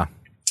 Yeah,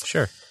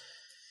 sure.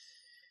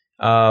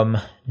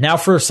 Now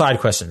for side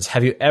questions.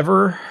 Have you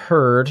ever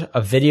heard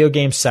a video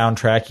game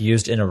soundtrack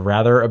used in a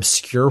rather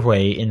obscure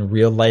way in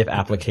real life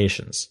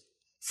applications?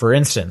 For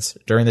instance,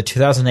 during the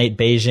 2008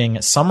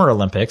 Beijing Summer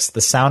Olympics, the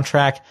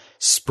soundtrack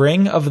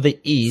Spring of the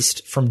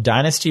East from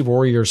Dynasty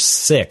Warriors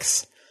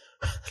 6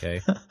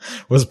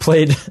 was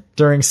played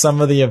during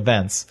some of the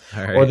events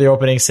or the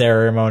opening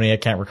ceremony. I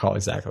can't recall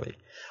exactly.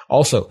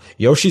 Also,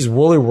 Yoshi's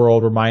Woolly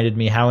World reminded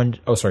me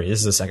this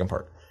is the second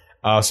part.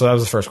 So that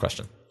was the first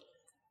question.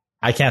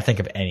 I can't think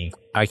of any.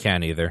 I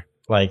can't either.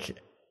 Like,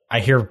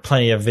 I hear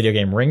plenty of video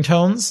game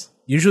ringtones.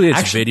 Usually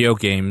it's video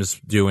games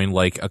doing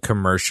like a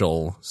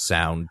commercial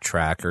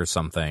soundtrack or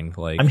something.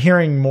 Like, I'm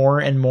hearing more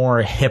and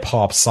more hip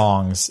hop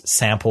songs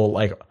sample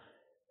like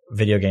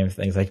video game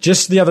things. Like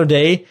just the other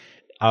day,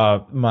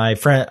 my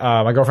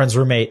girlfriend's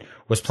roommate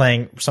was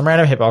playing some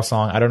random hip hop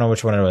song. I don't know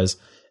which one it was.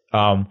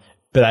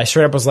 But I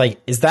straight up was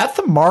like, is that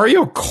the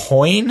Mario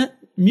coin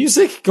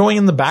music going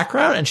in the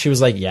background? And she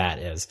was like, yeah,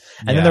 it is.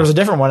 And then there was a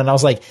different one and I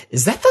was like,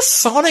 is that the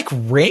Sonic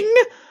Ring?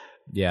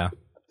 Yeah.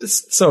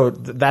 So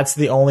that's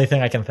the only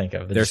thing I can think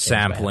of. They're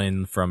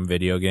sampling from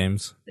video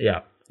games.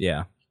 Yeah.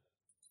 Yeah.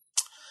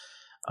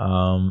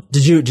 Can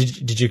you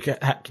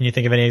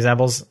think of any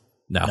examples?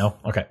 No.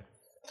 Okay.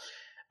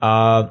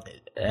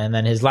 And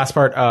then his last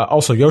part,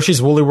 also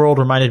Yoshi's Woolly World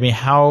reminded me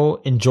how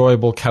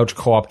enjoyable couch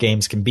co-op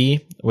games can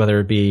be, whether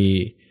it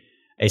be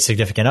a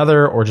significant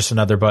other or just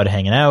another bud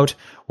hanging out.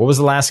 What was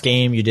the last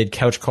game you did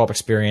couch co-op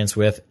experience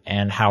with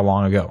and how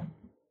long ago?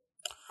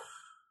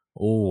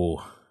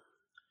 Oh,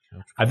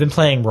 I've been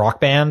playing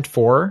Rock Band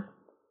 4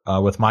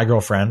 with my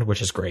girlfriend,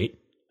 which is great.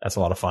 That's a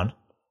lot of fun.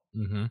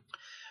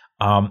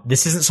 Mm-hmm.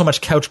 This isn't so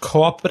much couch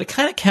co-op, but it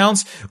kind of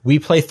counts.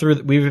 We've been playing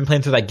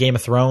through that Game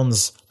of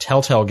Thrones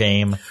Telltale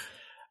game.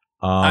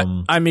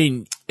 I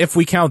mean, if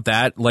we count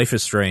that, Life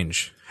is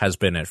Strange has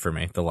been it for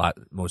me, the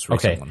most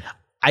recent one.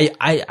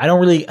 I don't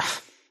really...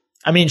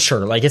 I mean,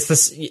 sure. Like it's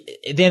this.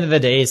 At the end of the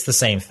day, it's the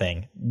same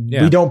thing.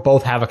 Yeah. We don't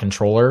both have a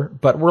controller,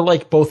 but we're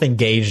like both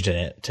engaged in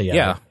it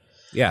together.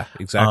 Yeah,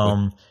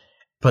 exactly.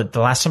 But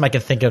the last time I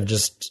could think of,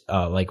 just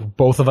like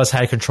both of us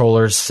had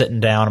controllers, sitting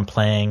down and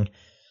playing.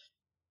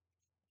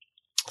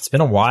 It's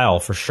been a while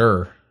for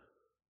sure.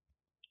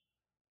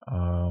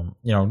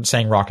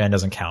 Saying Rock Band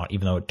doesn't count,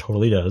 even though it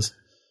totally does.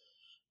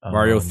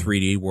 Mario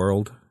 3D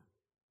World.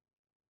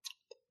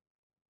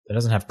 It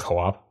doesn't have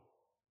co-op.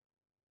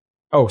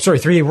 Oh, sorry,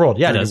 3D World.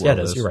 Yeah, 3D it does. Yeah, it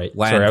does. You're right.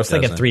 Land sorry, I was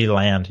doesn't. thinking 3D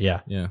Land.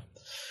 Yeah. Yeah.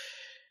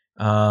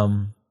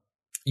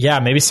 Yeah,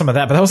 maybe some of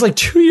that, but that was like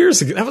 2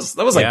 years ago. That was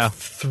like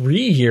 3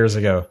 years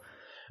ago.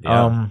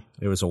 Yeah,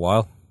 it was a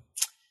while.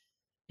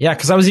 Yeah,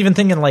 because I was even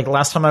thinking like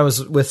last time I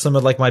was with some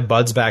of like my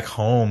buds back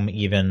home,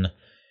 even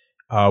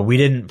we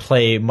didn't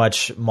play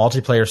much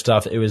multiplayer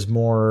stuff. It was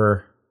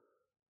more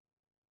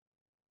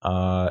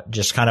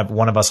just kind of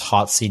one of us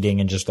hot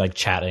seating and just like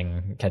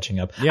chatting, catching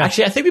up. Yeah.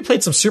 Actually, I think we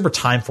played some Super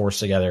Time Force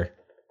together,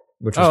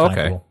 which was kind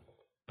of cool.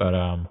 But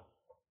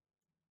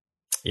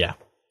yeah.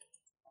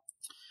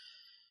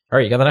 All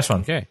right, you got the next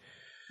one. Okay.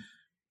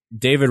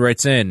 David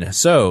writes in,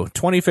 so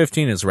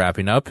 2015 is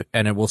wrapping up,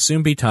 and it will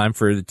soon be time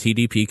for the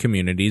TDP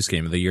Community's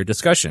Game of the Year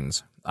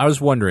discussions. I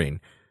was wondering,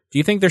 do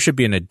you think there should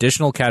be an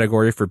additional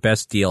category for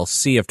Best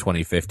DLC of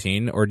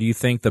 2015, or do you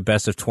think the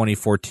Best of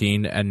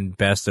 2014 and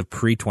Best of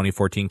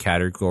pre-2014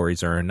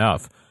 categories are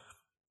enough?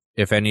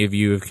 If any of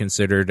you have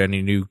considered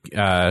any new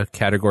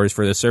categories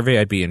for the survey,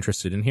 I'd be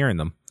interested in hearing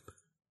them.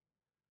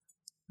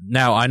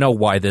 Now, I know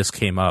why this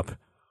came up.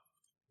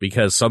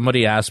 Because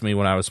somebody asked me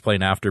when I was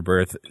playing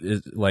Afterbirth,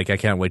 like, I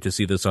can't wait to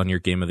see this on your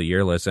Game of the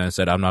Year list. And I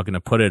said, I'm not going to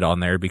put it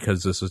on there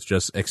because this is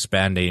just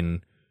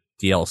expanding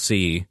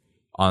DLC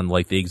on,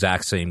 like, the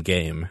exact same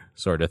game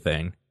sort of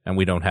thing. And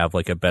we don't have,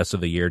 like, a Best of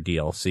the Year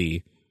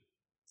DLC.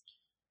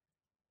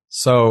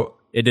 So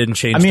it didn't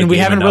change. I mean, we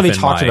haven't really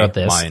talked about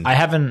this. Mind. I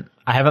haven't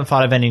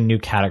thought of any new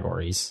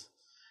categories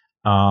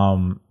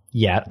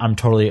yet. I'm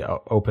totally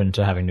open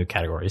to having new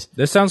categories.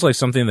 This sounds like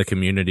something the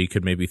community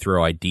could maybe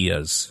throw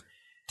ideas.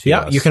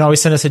 Yeah, you can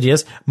always send us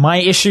ideas. My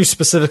issue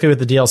specifically with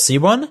the DLC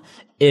one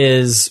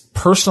is,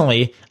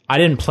 personally, I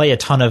didn't play a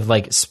ton of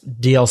like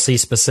DLC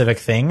specific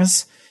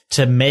things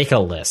to make a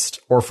list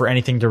or for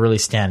anything to really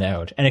stand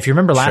out. And if you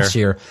remember last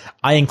year,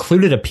 I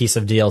included a piece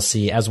of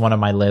DLC as one of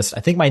my lists. I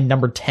think my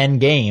number 10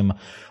 game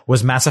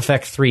was Mass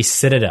Effect 3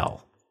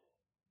 Citadel.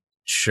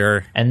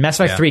 Sure. And Mass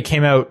Effect 3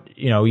 came out,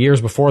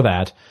 years before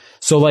that.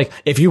 So like,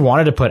 if you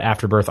wanted to put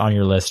Afterbirth on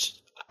your list,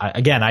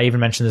 I even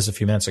mentioned this a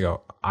few minutes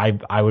ago,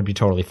 I would be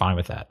totally fine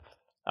with that.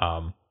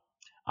 I'm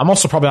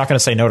also probably not going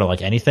to say no to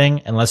like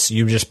anything unless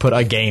you just put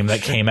a game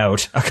that came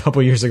out a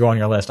couple years ago on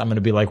your list. I'm going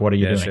to be like, what are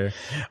you doing? Sure.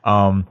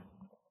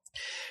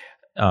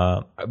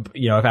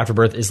 If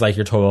Afterbirth is like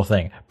your total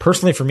thing.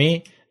 Personally, for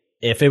me,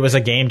 if it was a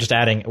game just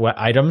adding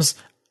items,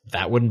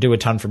 that wouldn't do a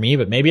ton for me,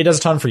 but maybe it does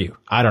a ton for you.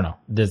 I don't know.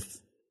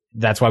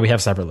 That's why we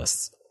have separate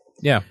lists.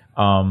 Yeah.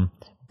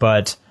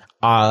 But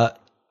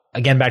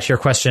again, back to your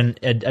question,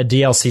 a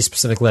DLC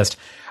specific list.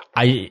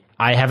 I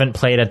haven't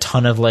played a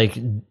ton of like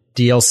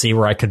DLC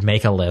where I could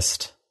make a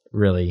list,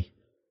 really.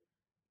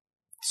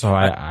 So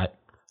I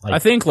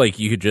think like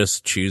you could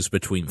just choose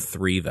between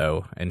 3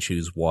 though, and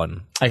choose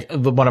one. Like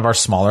one of our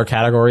smaller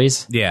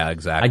categories. Yeah,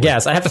 exactly. I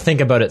guess I have to think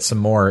about it some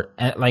more.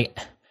 And like,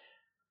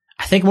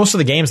 I think most of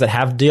the games that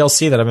have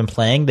DLC that I've been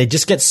playing, they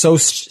just get so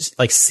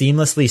like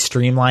seamlessly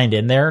streamlined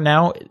in there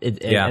now,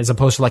 as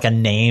opposed to like a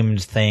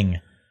named thing.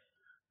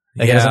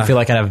 Like it doesn't feel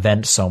like an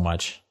event so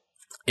much.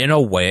 In a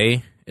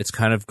way, it's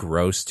kind of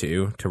gross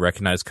too to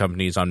recognize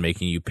companies on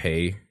making you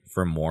pay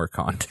for more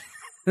content.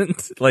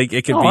 Like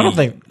it could be. I don't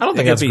think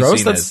that's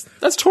gross.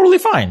 That's totally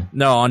fine.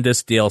 No, on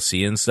disc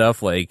DLC and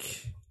stuff.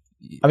 Like,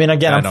 I mean,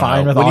 again, I'm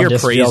fine with on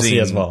disc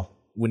DLC as well.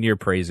 When you're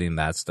praising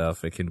that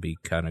stuff, it can be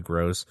kind of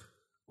gross.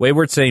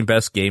 Wayward saying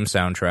best game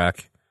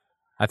soundtrack.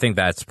 I think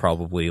that's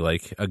probably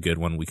like a good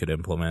one we could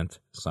implement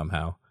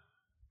somehow.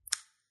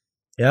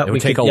 Yeah, it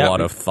would take a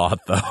lot of thought,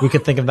 though. We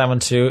could think of that one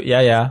too.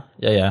 Yeah.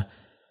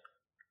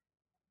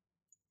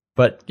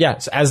 But yeah,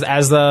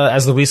 as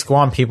the weeks go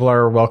on, people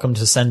are welcome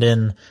to send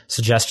in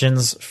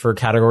suggestions for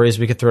categories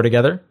we could throw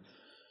together.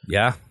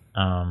 Yeah.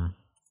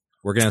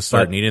 We're gonna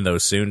start needing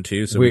those soon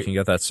too, so we can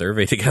get that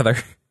survey together.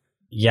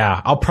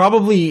 Yeah, I'm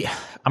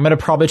gonna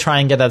probably try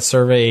and get that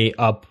survey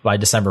up by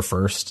December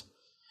 1st.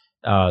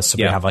 So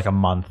we have like a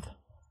month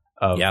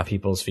of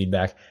people's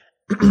feedback.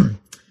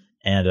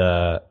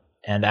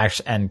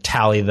 and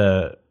tally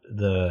the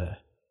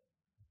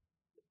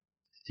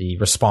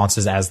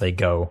responses as they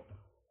go,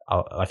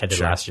 like I did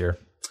last year.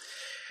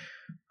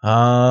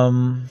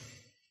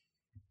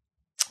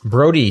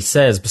 Brody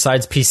says,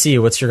 besides PC,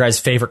 what's your guys'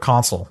 favorite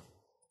console?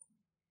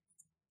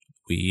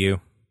 Wii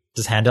U.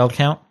 Does handheld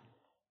count?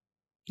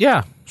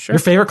 Yeah, sure. Your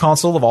favorite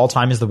console of all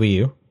time is the Wii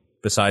U?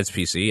 Besides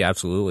PC,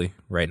 absolutely,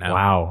 right now.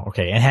 Wow,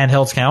 okay. And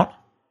handhelds count?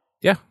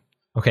 Yeah.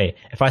 Okay,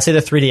 if I say the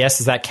 3DS,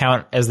 does that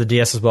count as the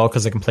DS as well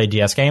because it can play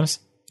DS games?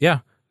 Yeah.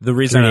 The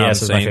reason I'm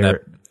saying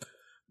that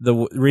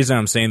reason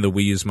I'm saying the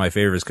Wii U is my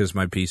favorite is because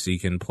my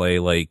PC can play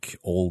like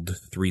old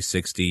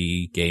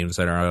 360 games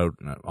that are out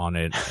on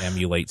it,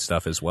 emulate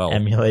stuff as well.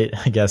 Emulate,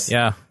 I guess.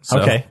 Yeah. So.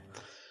 Okay.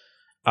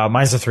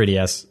 Mine's the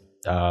 3DS.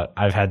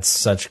 I've had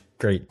such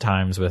great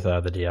times with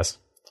the DS.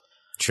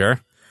 Sure.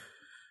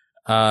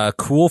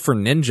 Cool for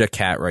Ninja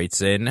Cat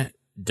writes in.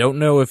 Don't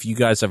know if you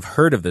guys have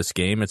heard of this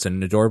game. It's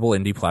an adorable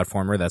indie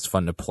platformer that's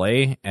fun to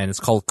play, and it's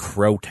called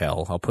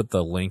Crowtel. I'll put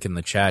the link in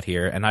the chat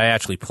here, and I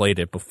actually played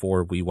it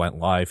before we went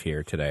live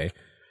here today.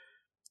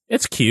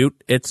 It's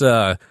cute. It's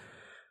a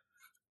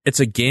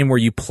game where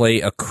you play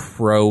a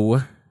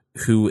crow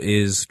who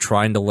is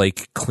trying to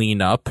like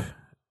clean up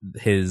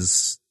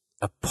his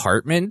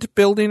apartment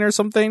building or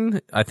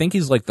something. I think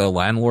he's like the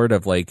landlord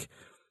of like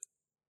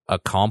a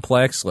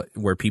complex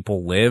where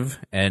people live,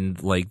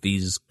 and like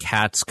these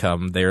cats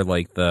come. They're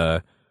like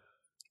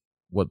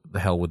what the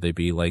hell would they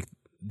be, like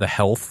the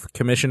health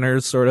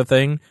commissioners sort of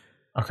thing.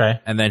 Okay.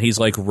 And then he's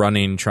like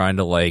running trying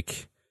to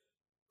like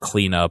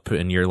clean up,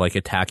 and you're like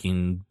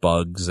attacking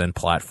bugs and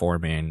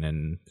platforming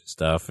and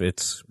stuff.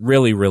 It's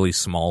really, really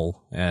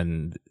small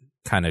and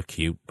kind of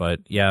cute, but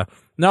yeah,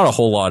 not a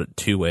whole lot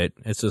to it.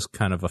 It's just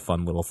kind of a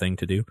fun little thing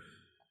to do.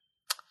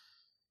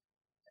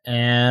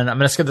 And I'm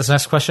going to skip this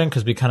next question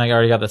because we kind of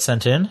already got that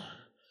sent in.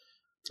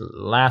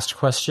 Last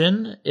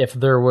question. If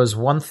there was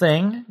one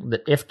thing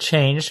that, if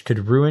changed,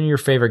 could ruin your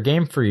favorite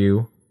game for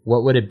you,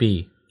 what would it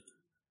be?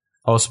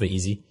 Oh, this will be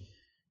easy.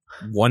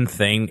 One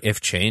thing,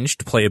 if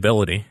changed,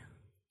 playability.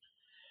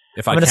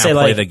 If I can't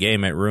play the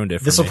game, it ruined it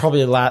for me. This will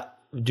probably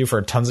do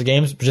for tons of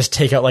games, but just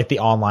take out like the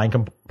online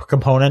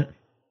component.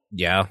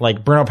 Yeah.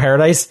 Like Burnout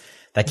Paradise,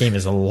 that game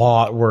is a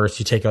lot worse.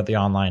 You take out the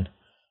online.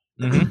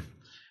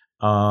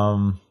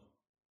 Mm-hmm.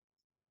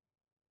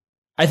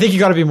 I think you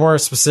got to be more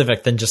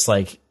specific than just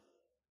like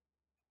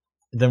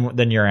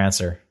than your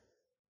answer.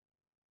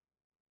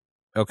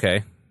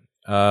 Okay.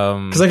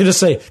 Because I could just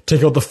say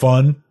take out the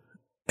fun.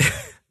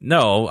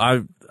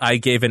 No, I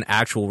gave an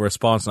actual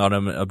response, not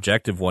an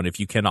objective one. If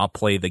you cannot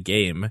play the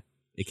game,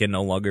 it can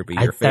no longer be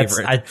your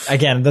favorite.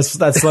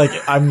 That's like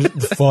I'm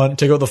fun.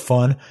 Take out the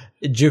fun.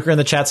 Juker in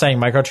the chat saying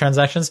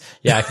microtransactions.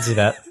 Yeah, I can see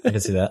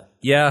that.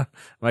 Yeah,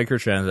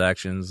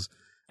 microtransactions.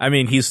 I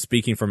mean, he's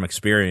speaking from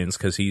experience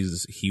because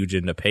he's huge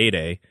into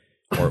Payday,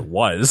 or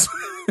was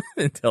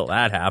until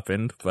that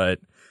happened. But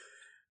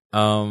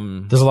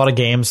there's a lot of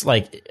games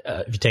like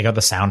if you take out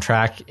the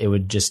soundtrack, it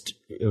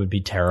would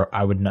be terrible.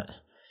 I would not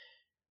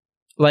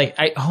like.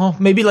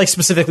 Maybe like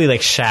specifically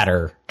like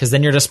Shatter, because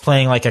then you're just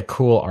playing like a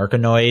cool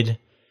Arkanoid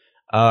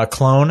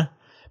clone.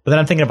 But then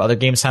I'm thinking of other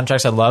game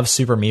soundtracks I love.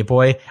 Super Meat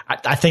Boy.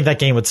 I think that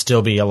game would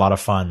still be a lot of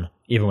fun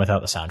even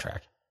without the soundtrack.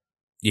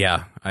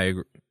 Yeah, I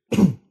agree.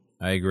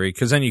 I agree,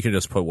 because then you can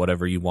just put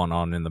whatever you want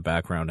on in the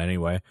background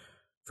anyway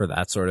for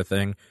that sort of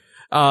thing.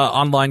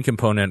 Online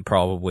component,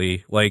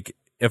 probably. Like,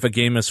 if a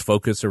game is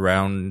focused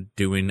around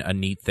doing a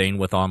neat thing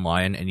with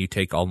online and you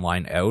take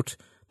online out,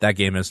 that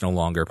game is no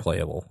longer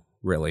playable,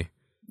 really.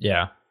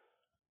 Yeah.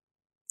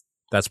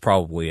 That's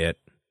probably it.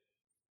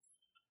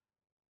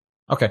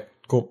 Okay,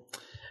 cool.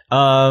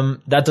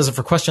 That does it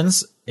for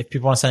questions. If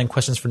people want to send in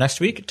questions for next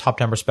week,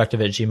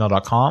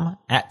 topdownperspective@gmail.com,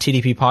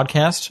 @TDP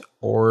Podcast,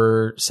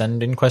 or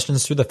send in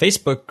questions through the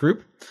Facebook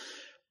group.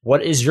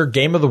 What is your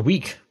game of the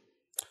week?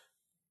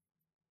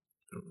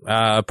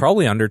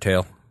 Probably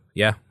Undertale.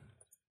 Yeah.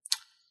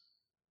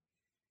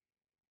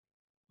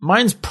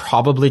 Mine's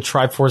probably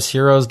Triforce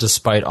Heroes,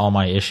 despite all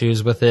my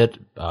issues with it.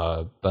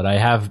 But I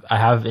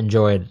have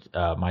enjoyed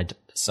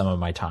some of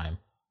my time.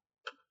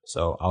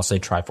 So I'll say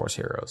Triforce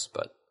Heroes.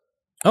 But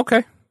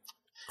okay,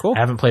 cool. I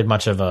haven't played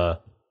much of the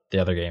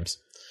other games.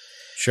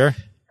 Sure.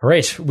 All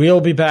right, we'll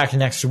be back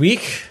next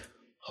week.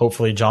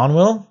 Hopefully, John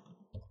will.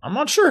 I'm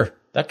not sure.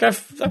 That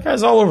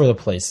guy's all over the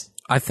place.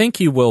 I think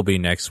he will be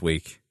next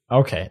week.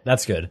 Okay,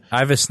 that's good. I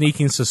have a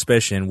sneaking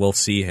suspicion we'll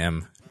see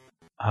him.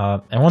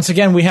 And once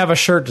again, we have a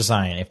shirt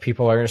design. If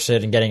people are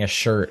interested in getting a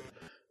shirt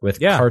with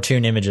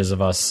cartoon images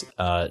of us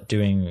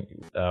doing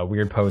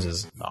weird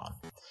poses on,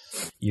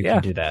 you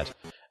can do that.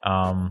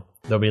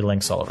 There'll be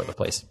links all over the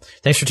place.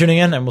 Thanks for tuning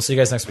in, and we'll see you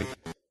guys next week.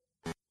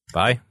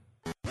 Bye.